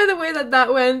 judging by the way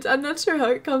that went, I'm not sure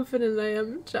how confident I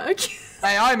am, Jack.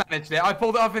 Hey, I managed it. I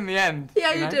pulled it off in the end.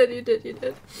 Yeah, you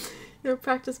did. Your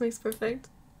practice makes perfect.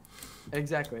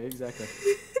 Exactly.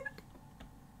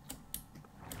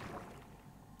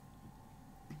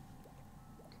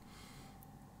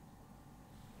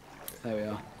 There we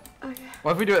are. Okay.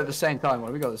 What if we do it at the same time? What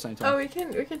if we go at the same time? Oh, we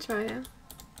can try, yeah.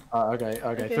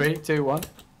 Okay. 3, 2, 1.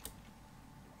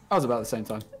 I was about the same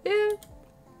time. Yeah.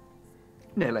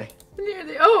 Nearly.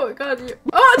 Oh my god, you.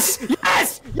 Oh!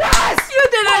 Yes! You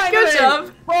did it! Good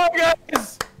job!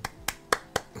 Bogus!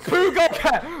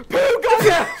 Poo-gogger!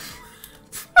 Poo-gogger!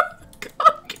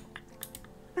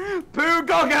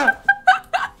 Poo-gogger!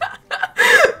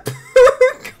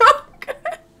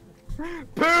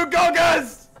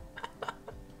 Poo-goggers!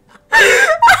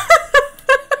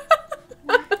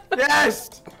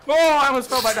 almost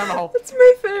fell back down the hole. It's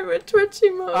my favorite Twitch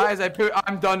emote.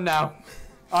 I'm done now.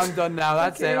 I'm done now.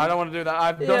 That's it. I don't want to do that.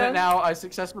 I've done it now. I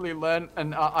successfully learned,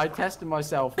 and I tested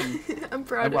myself. And, I'm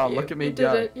proud of you. Wow, look at me You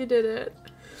go. did it. You did it.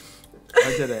 I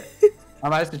did it. I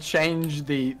managed to change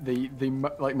the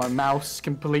like my mouse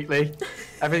completely.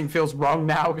 Everything feels wrong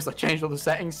now because I changed all the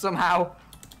settings somehow.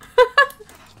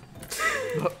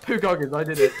 Look, poo goggers, I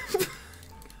did it.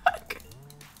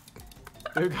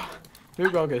 Poo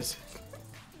goggers.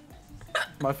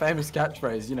 My famous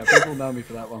catchphrase. You know, people know me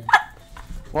for that one.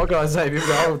 What can I say? People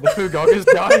go, oh, the poo goggers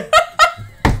guy.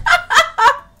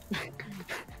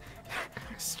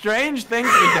 Strange things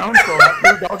we don't call that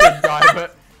poo goggers guy,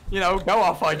 but you know, go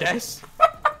off, I guess.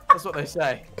 That's what they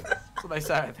say. That's what they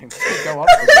say, I think. Go off,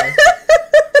 I guess.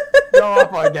 Go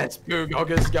off, I guess, poo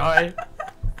goggers guy.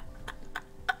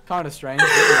 Kind of strange, but,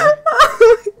 you know.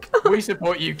 Oh my God. We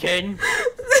support you, King.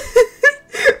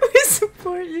 We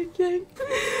support you, King.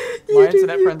 My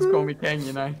internet friends call me King,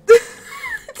 you know.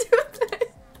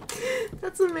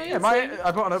 That's amazing. Yeah,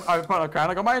 I put on a crown.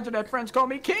 I go, my internet friends call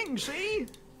me King. See?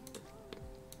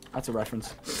 That's a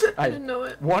reference. I Hey, didn't know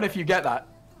it. 1 if you get that.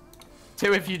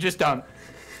 2 if you just don't.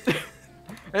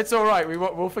 It's all right.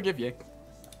 We'll forgive you.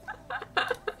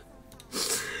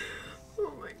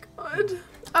 Oh my God.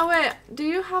 Oh wait, do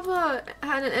you have an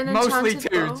enchanted Mostly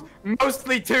 2s. bow?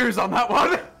 Mostly 2s on that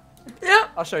one. Yep.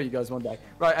 I'll show you guys one day.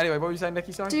 Right. Anyway, what were you saying,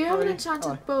 Nikki? Sorry. Do you have an Sorry.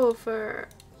 enchanted Oh. bow for?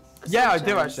 Yeah, I do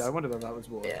gems? actually. I wondered if that was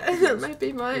what. Yeah, that might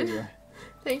be mine. Yeah.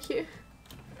 Thank you.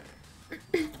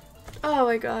 Oh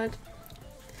my God.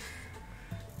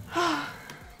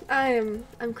 I'm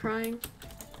crying.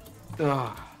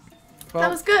 Ugh. Well, That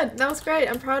was good. That was great.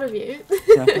 I'm proud of you.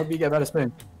 yeah, hope you get a better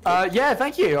spoon. Yeah,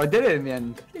 thank you. I did it in the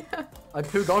end. Yeah. I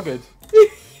poo-goggered.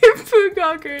 You're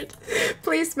poo-goggered.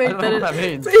 Please make I don't know what that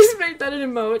means. Please make that an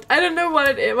emote. I don't know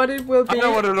what it will be. I don't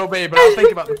know what it'll be, but I'll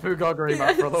think about the poo-gogger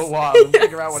emote for a little while and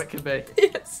figure out what it could be.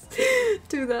 Yes.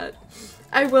 Do that.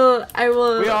 I will.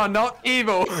 We are not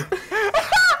evil.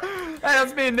 Hey,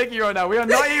 that's me and Nikki right now. We are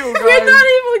not evil, guys. We're not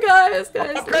evil, guys.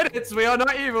 Credits. We are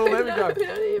not evil. There we go. We're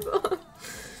not evil.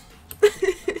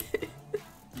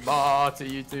 Bah to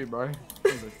you too, bro.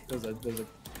 There's a.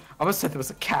 I must said there was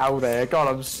a cow there. God,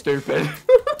 I'm stupid.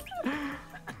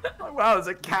 Oh, wow, there's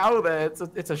a cow there.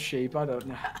 It's a sheep. I don't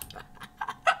know.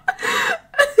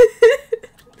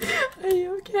 Are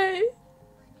you okay?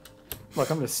 Look,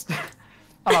 I'm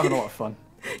having a lot of fun.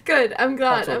 Good. I'm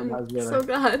glad. That's all I'm that matters, really. so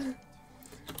glad.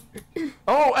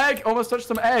 Oh, egg! Almost touched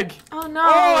some egg. Oh no.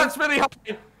 Oh, that's really high.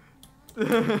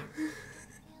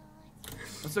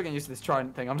 I'm still getting used to this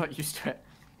trident thing. I'm not used to it.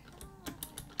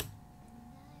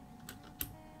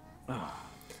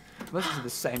 I've listened to the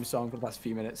same song for the past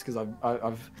few minutes because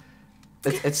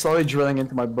it's slowly drilling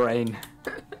into my brain.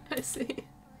 I see.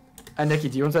 And Nikki,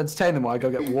 do you want to entertain them while I go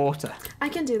get water? I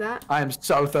can do that. I am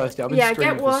so thirsty. I've been Yeah,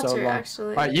 streaming get for so water, long.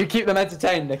 actually. Alright, you keep them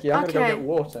entertained, Nikki. I'm gonna go get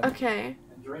water. Okay.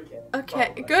 And drink it.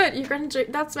 Okay. Good. You're gonna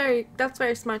drink. That's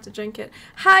very smart to drink it.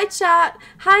 Hi chat.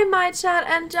 Hi my chat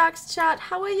and Jack's chat.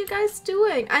 How are you guys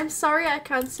doing? I'm sorry I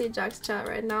can't see Jack's chat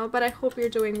right now, but I hope you're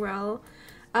doing well.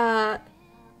 How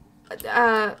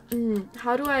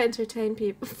do I entertain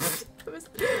people?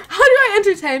 How do I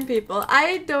entertain people?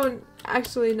 I don't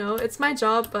actually know. It's my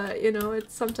job, but you know,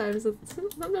 sometimes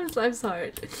life's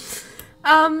hard.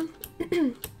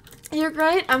 You're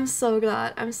great. I'm so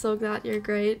glad. I'm so glad you're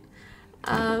great.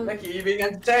 Nikki, you're being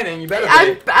entertaining. You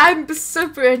better be. I'm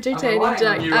super entertaining,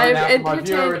 Jack. You right now for my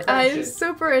viewer entertaining. I'm attention.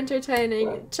 super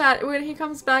entertaining. Chat, when he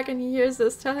comes back and he hears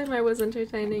this, tell him I was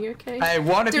entertaining, okay? Hey,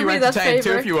 1 if Do you me that entertained, 2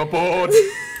 favor. if you were bored.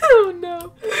 Oh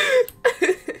no.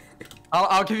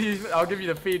 I'll give you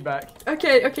the feedback.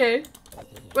 Okay.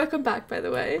 Welcome back, by the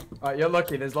way. Alright, you're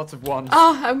lucky. There's lots of 1s.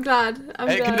 Oh, I'm glad.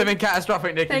 It could have been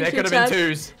catastrophic, Nikki. Thank There you, could have Chad.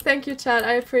 been 2s. Thank you, chat.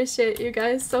 I appreciate you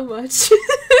guys so much.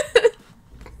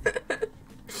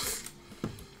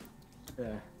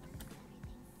 Yeah.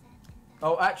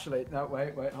 Oh, actually, no.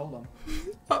 Wait. Hold on.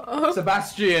 Uh-oh.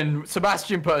 Sebastian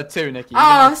put a 2, Nikki.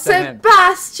 Oh,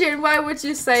 Sebastian! Why would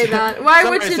you say that? Why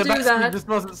would you do Sebastian that? just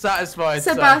wasn't satisfied.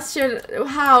 so- Sebastian,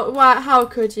 how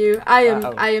could you? I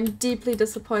am deeply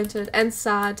disappointed and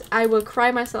sad. I will cry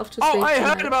myself to sleep Oh, I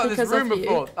heard tonight about this because room of you.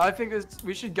 before. I think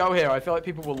we should go here. I feel like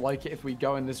people will like it if we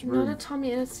go in this Not room. a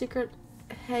Tommy in a secret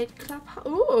hate club.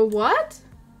 Ooh, what?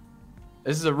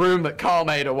 This is a room that Carl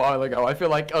made a while ago. I feel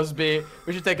like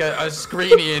we should take a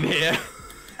screeny in here.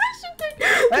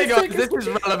 Hey guys, this is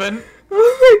relevant.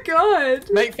 Oh my god.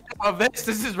 Make fun of this.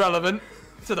 This is relevant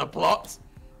to the plot.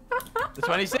 The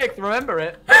 26th, remember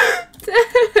it.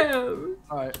 Damn.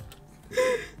 Alright.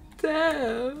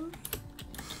 Damn.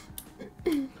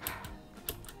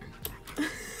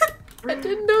 I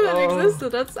didn't know that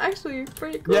existed. That's actually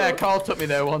pretty cool. Yeah, Carl took me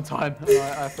there one time, and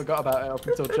I forgot about it up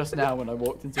until just now when I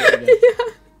walked into it again.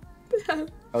 Yeah.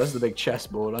 Oh, this is the big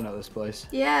chessboard. I know this place.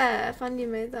 Yeah, fun you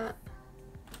made that.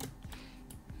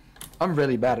 I'm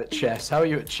really bad at chess. How are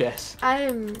you at chess?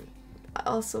 I'm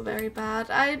also very bad.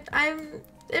 I'm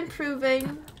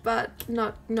improving, but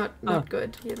not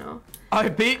good, you know. I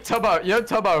beat Tubbo. You know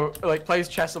Tubbo like plays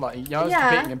chess a lot. You know, I was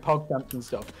competing in PogChamps and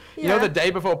stuff. You know, the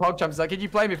day before PogChamps, he's like, "Can you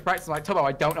play me for practice?" I'm like, Tubbo,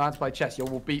 I don't know how to play chess. You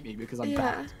will beat me because I'm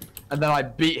bad. And then I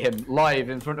beat him live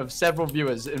in front of several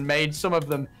viewers and made some of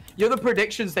them. You know the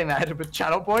predictions thing that I had with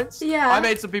channel points? Yeah. I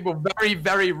made some people very,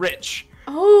 very rich.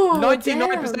 Oh,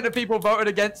 99% of people voted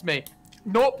against me.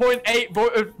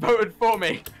 0.8 voted for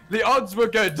me. The odds were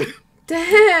good.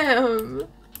 Damn.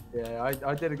 Yeah,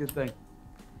 I did a good thing.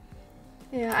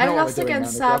 Yeah, I lost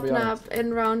against Sapnap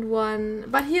in round 1,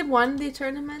 but he won the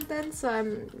tournament then, so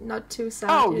I'm not too sad.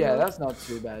 Oh yeah, that's not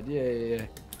too bad. Yeah.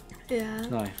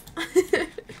 No.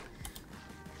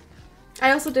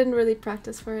 I also didn't really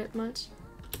practice for it much.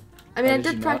 I mean, I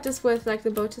did you practice with like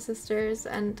the Bota sisters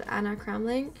and Anna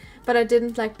Kramling, but I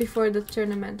didn't like before the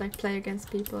tournament like play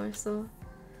against people or so.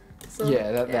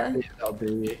 Yeah, that'll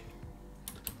be.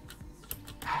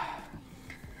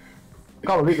 I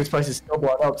can't believe this place is still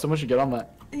blocked up. Someone should get on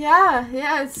that. Yeah,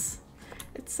 it's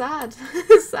sad.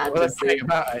 It's sad to see.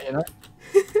 About it, you know.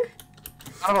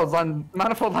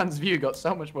 Manifold Land's view got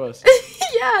so much worse.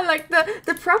 Yeah, like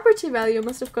the property value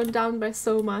must have gone down by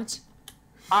so much.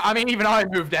 I mean, even I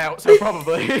moved out, so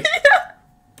probably. Even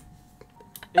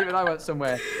I went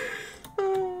somewhere.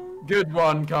 Good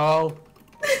one, Carl.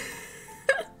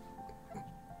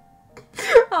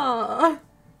 Aww.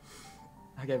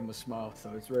 I gave him a smile,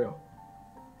 so it's real.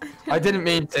 I didn't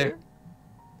mean to.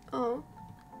 Oh.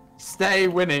 Stay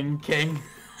winning, King.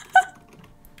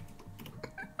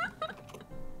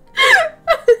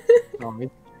 Oh,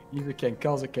 he's a king.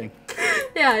 Carl's a king.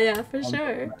 Yeah, for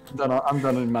sure. I'm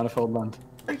done in Manifold Land.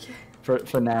 Okay.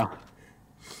 For now.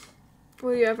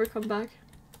 Will you ever come back?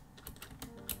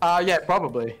 Yeah,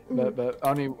 probably. But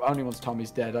only once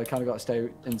Tommy's dead. I kind of got to stay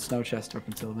in Snowchester up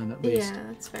until then, at least. Yeah,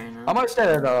 that's fair enough. I might stay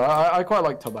there though. I quite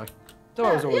like Tubbo.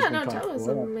 Tubbo's always been kind of Tubbo's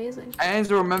cool, amazing. I aim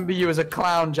to remember you as a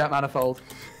clown, Jack Manifold.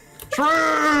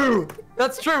 True!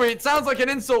 That's true. It sounds like an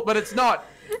insult, but it's not.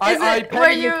 I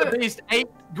paid Mr. Beast 8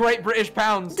 Great British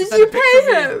pounds. Did you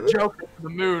pay him? Joker to the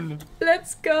moon.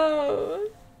 Let's go.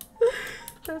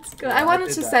 Let's go. I wanted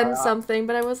to send something,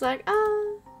 but I was like,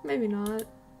 maybe not.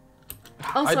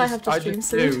 Also, I have to stream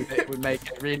soon. I just knew that it would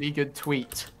make a really good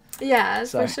tweet. Yeah,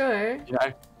 for sure. You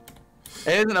know,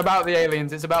 it isn't about the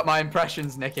aliens, it's about my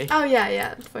impressions, Nikki. Oh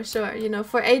yeah, for sure. You know,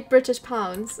 for 8 British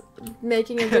pounds,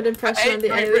 making a good impression on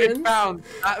the aliens. British pounds,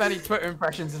 that many Twitter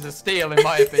impressions is a steal, in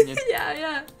my opinion.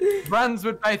 Yeah. Brands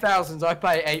would pay thousands, I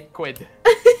pay 8 quid.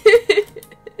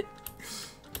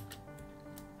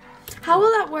 How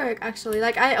will that work, actually?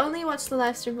 Like, I only watched the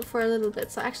live stream for a little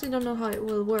bit, so I actually don't know how it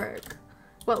will work.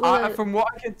 From what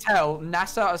I can tell,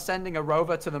 NASA are sending a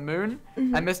rover to the moon,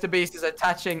 and Mr. Beast is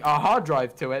attaching a hard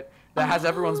drive to it that has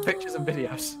everyone's pictures and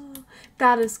videos.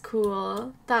 That is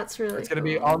cool. That's really cool. It's going to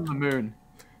be on the moon.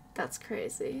 That's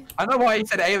crazy. I don't know why he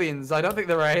said aliens. I don't think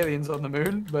there are aliens on the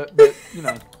moon, but you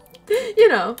know. You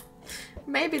know,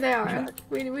 maybe they are. Yeah.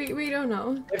 We don't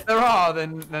know. If there are,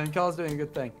 then Carl's doing a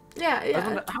good thing.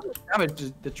 Yeah. How much damage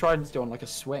does the Trident's do on like a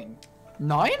swing?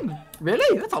 9?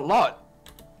 Really? That's a lot.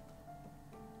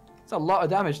 It's a lot of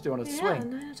damage to do on a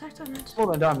swing. 9 attack damage. It's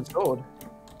more than Diamond Sword.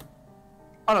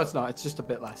 Oh no, it's not. It's just a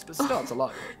bit less, but still, it's a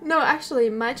lot. No, actually,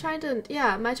 my Trident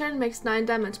makes 9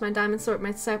 damage. My Diamond Sword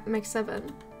makes 7.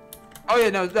 Oh yeah,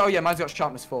 no. Oh yeah, mine's got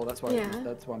sharpness 4. That's why. Yeah.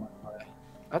 That's why.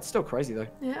 That's still crazy though.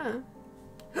 Yeah.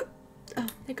 Oh,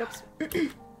 hiccups.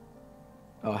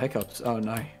 Oh, hiccups. Oh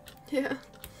no. Yeah.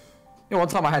 You know, one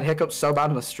time I had hiccups so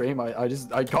bad on a stream, I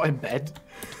got in bed,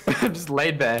 just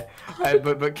laid there,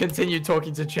 but continued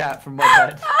talking to chat from my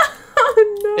bed.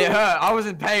 Oh no! It hurt. I was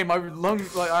in pain. My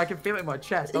lungs, like I could feel it in my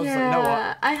chest. I was like, you know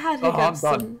what? I had hiccups.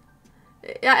 I'm done.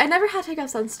 Yeah, I never had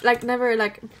hiccups on never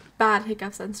bad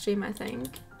hiccups on stream. I think.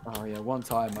 Oh yeah, one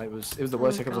time it was the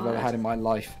worst hiccups I've ever had in my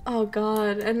life. Oh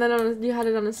god! And then you had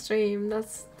it on a stream.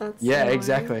 That's. Yeah, annoying.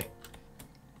 exactly.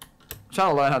 I'm trying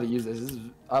to learn how to use this.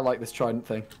 I like this trident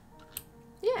thing.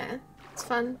 Yeah, it's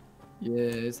fun. Yeah,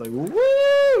 it's like woo!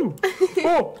 Oh!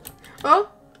 Oh!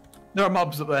 There are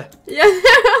mobs up there. Yeah,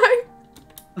 there are.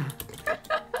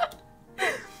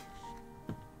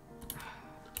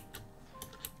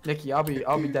 Nikki, I'll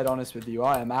be dead honest with you.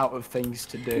 I am out of things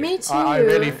to do. Me too. I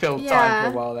really filled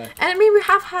time for a while there. And I mean, we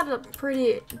have had a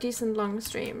pretty decent long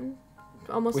stream,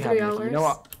 almost 3 hours. Nikki.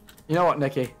 You know what,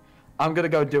 Nikki? I'm gonna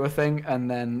go do a thing, and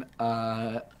then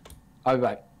I'll be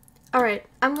back. All right,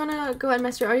 I'm gonna go end my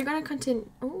stream. Are you gonna continue?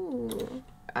 Ooh,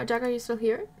 Jack, are you still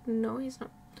here? No, he's not.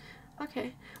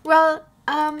 Okay. Well,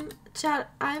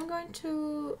 chat, I'm going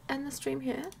to end the stream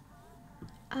here.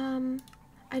 I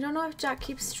don't know if Jack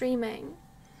keeps streaming,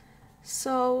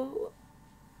 so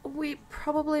we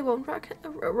probably won't raid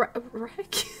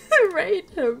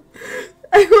him.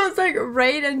 I was like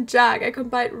raid and Jack. I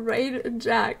combined raid and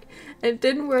Jack, and it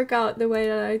didn't work out the way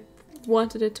that I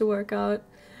wanted it to work out.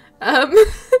 Who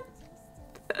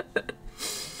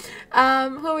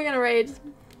are we gonna raid?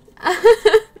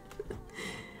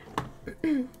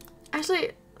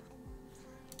 Actually,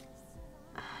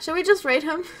 should we just raid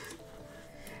him?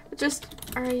 Just,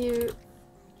 are you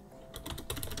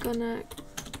gonna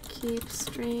keep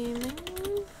streaming?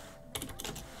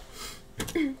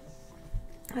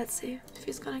 Let's see if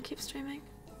he's gonna keep streaming.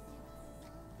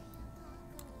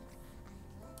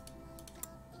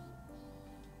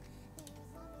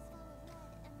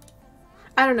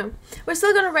 I don't know. We're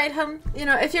still gonna raid him. You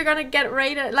know, if you're gonna get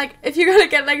raided, like, if you're gonna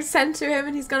get, like, sent to him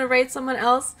and he's gonna raid someone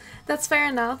else, that's fair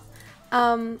enough.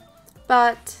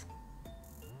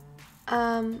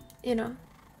 You know,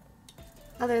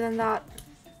 other than that,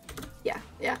 yeah.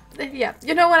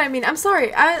 You know what I mean. I'm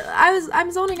sorry.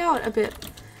 I'm zoning out a bit.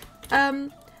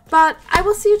 But I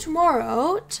will see you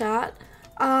tomorrow, chat.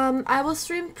 I will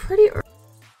stream pretty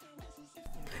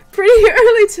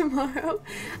early tomorrow.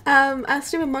 I'll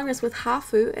stream Among Us with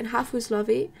Hafu and Hafu's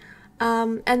Lovey.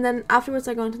 And then afterwards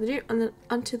I go onto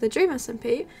the Dream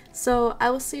SMP. So I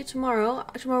will see you tomorrow.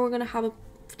 Tomorrow we're gonna have a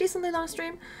decently long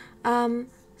stream.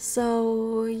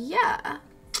 So yeah.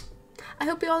 I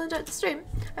hope you all enjoyed the stream.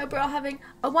 I hope you're all having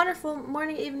a wonderful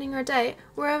morning, evening, or day,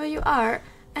 wherever you are.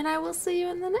 And I will see you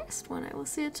in the next one. I will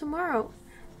see you tomorrow.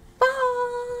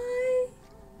 Bye!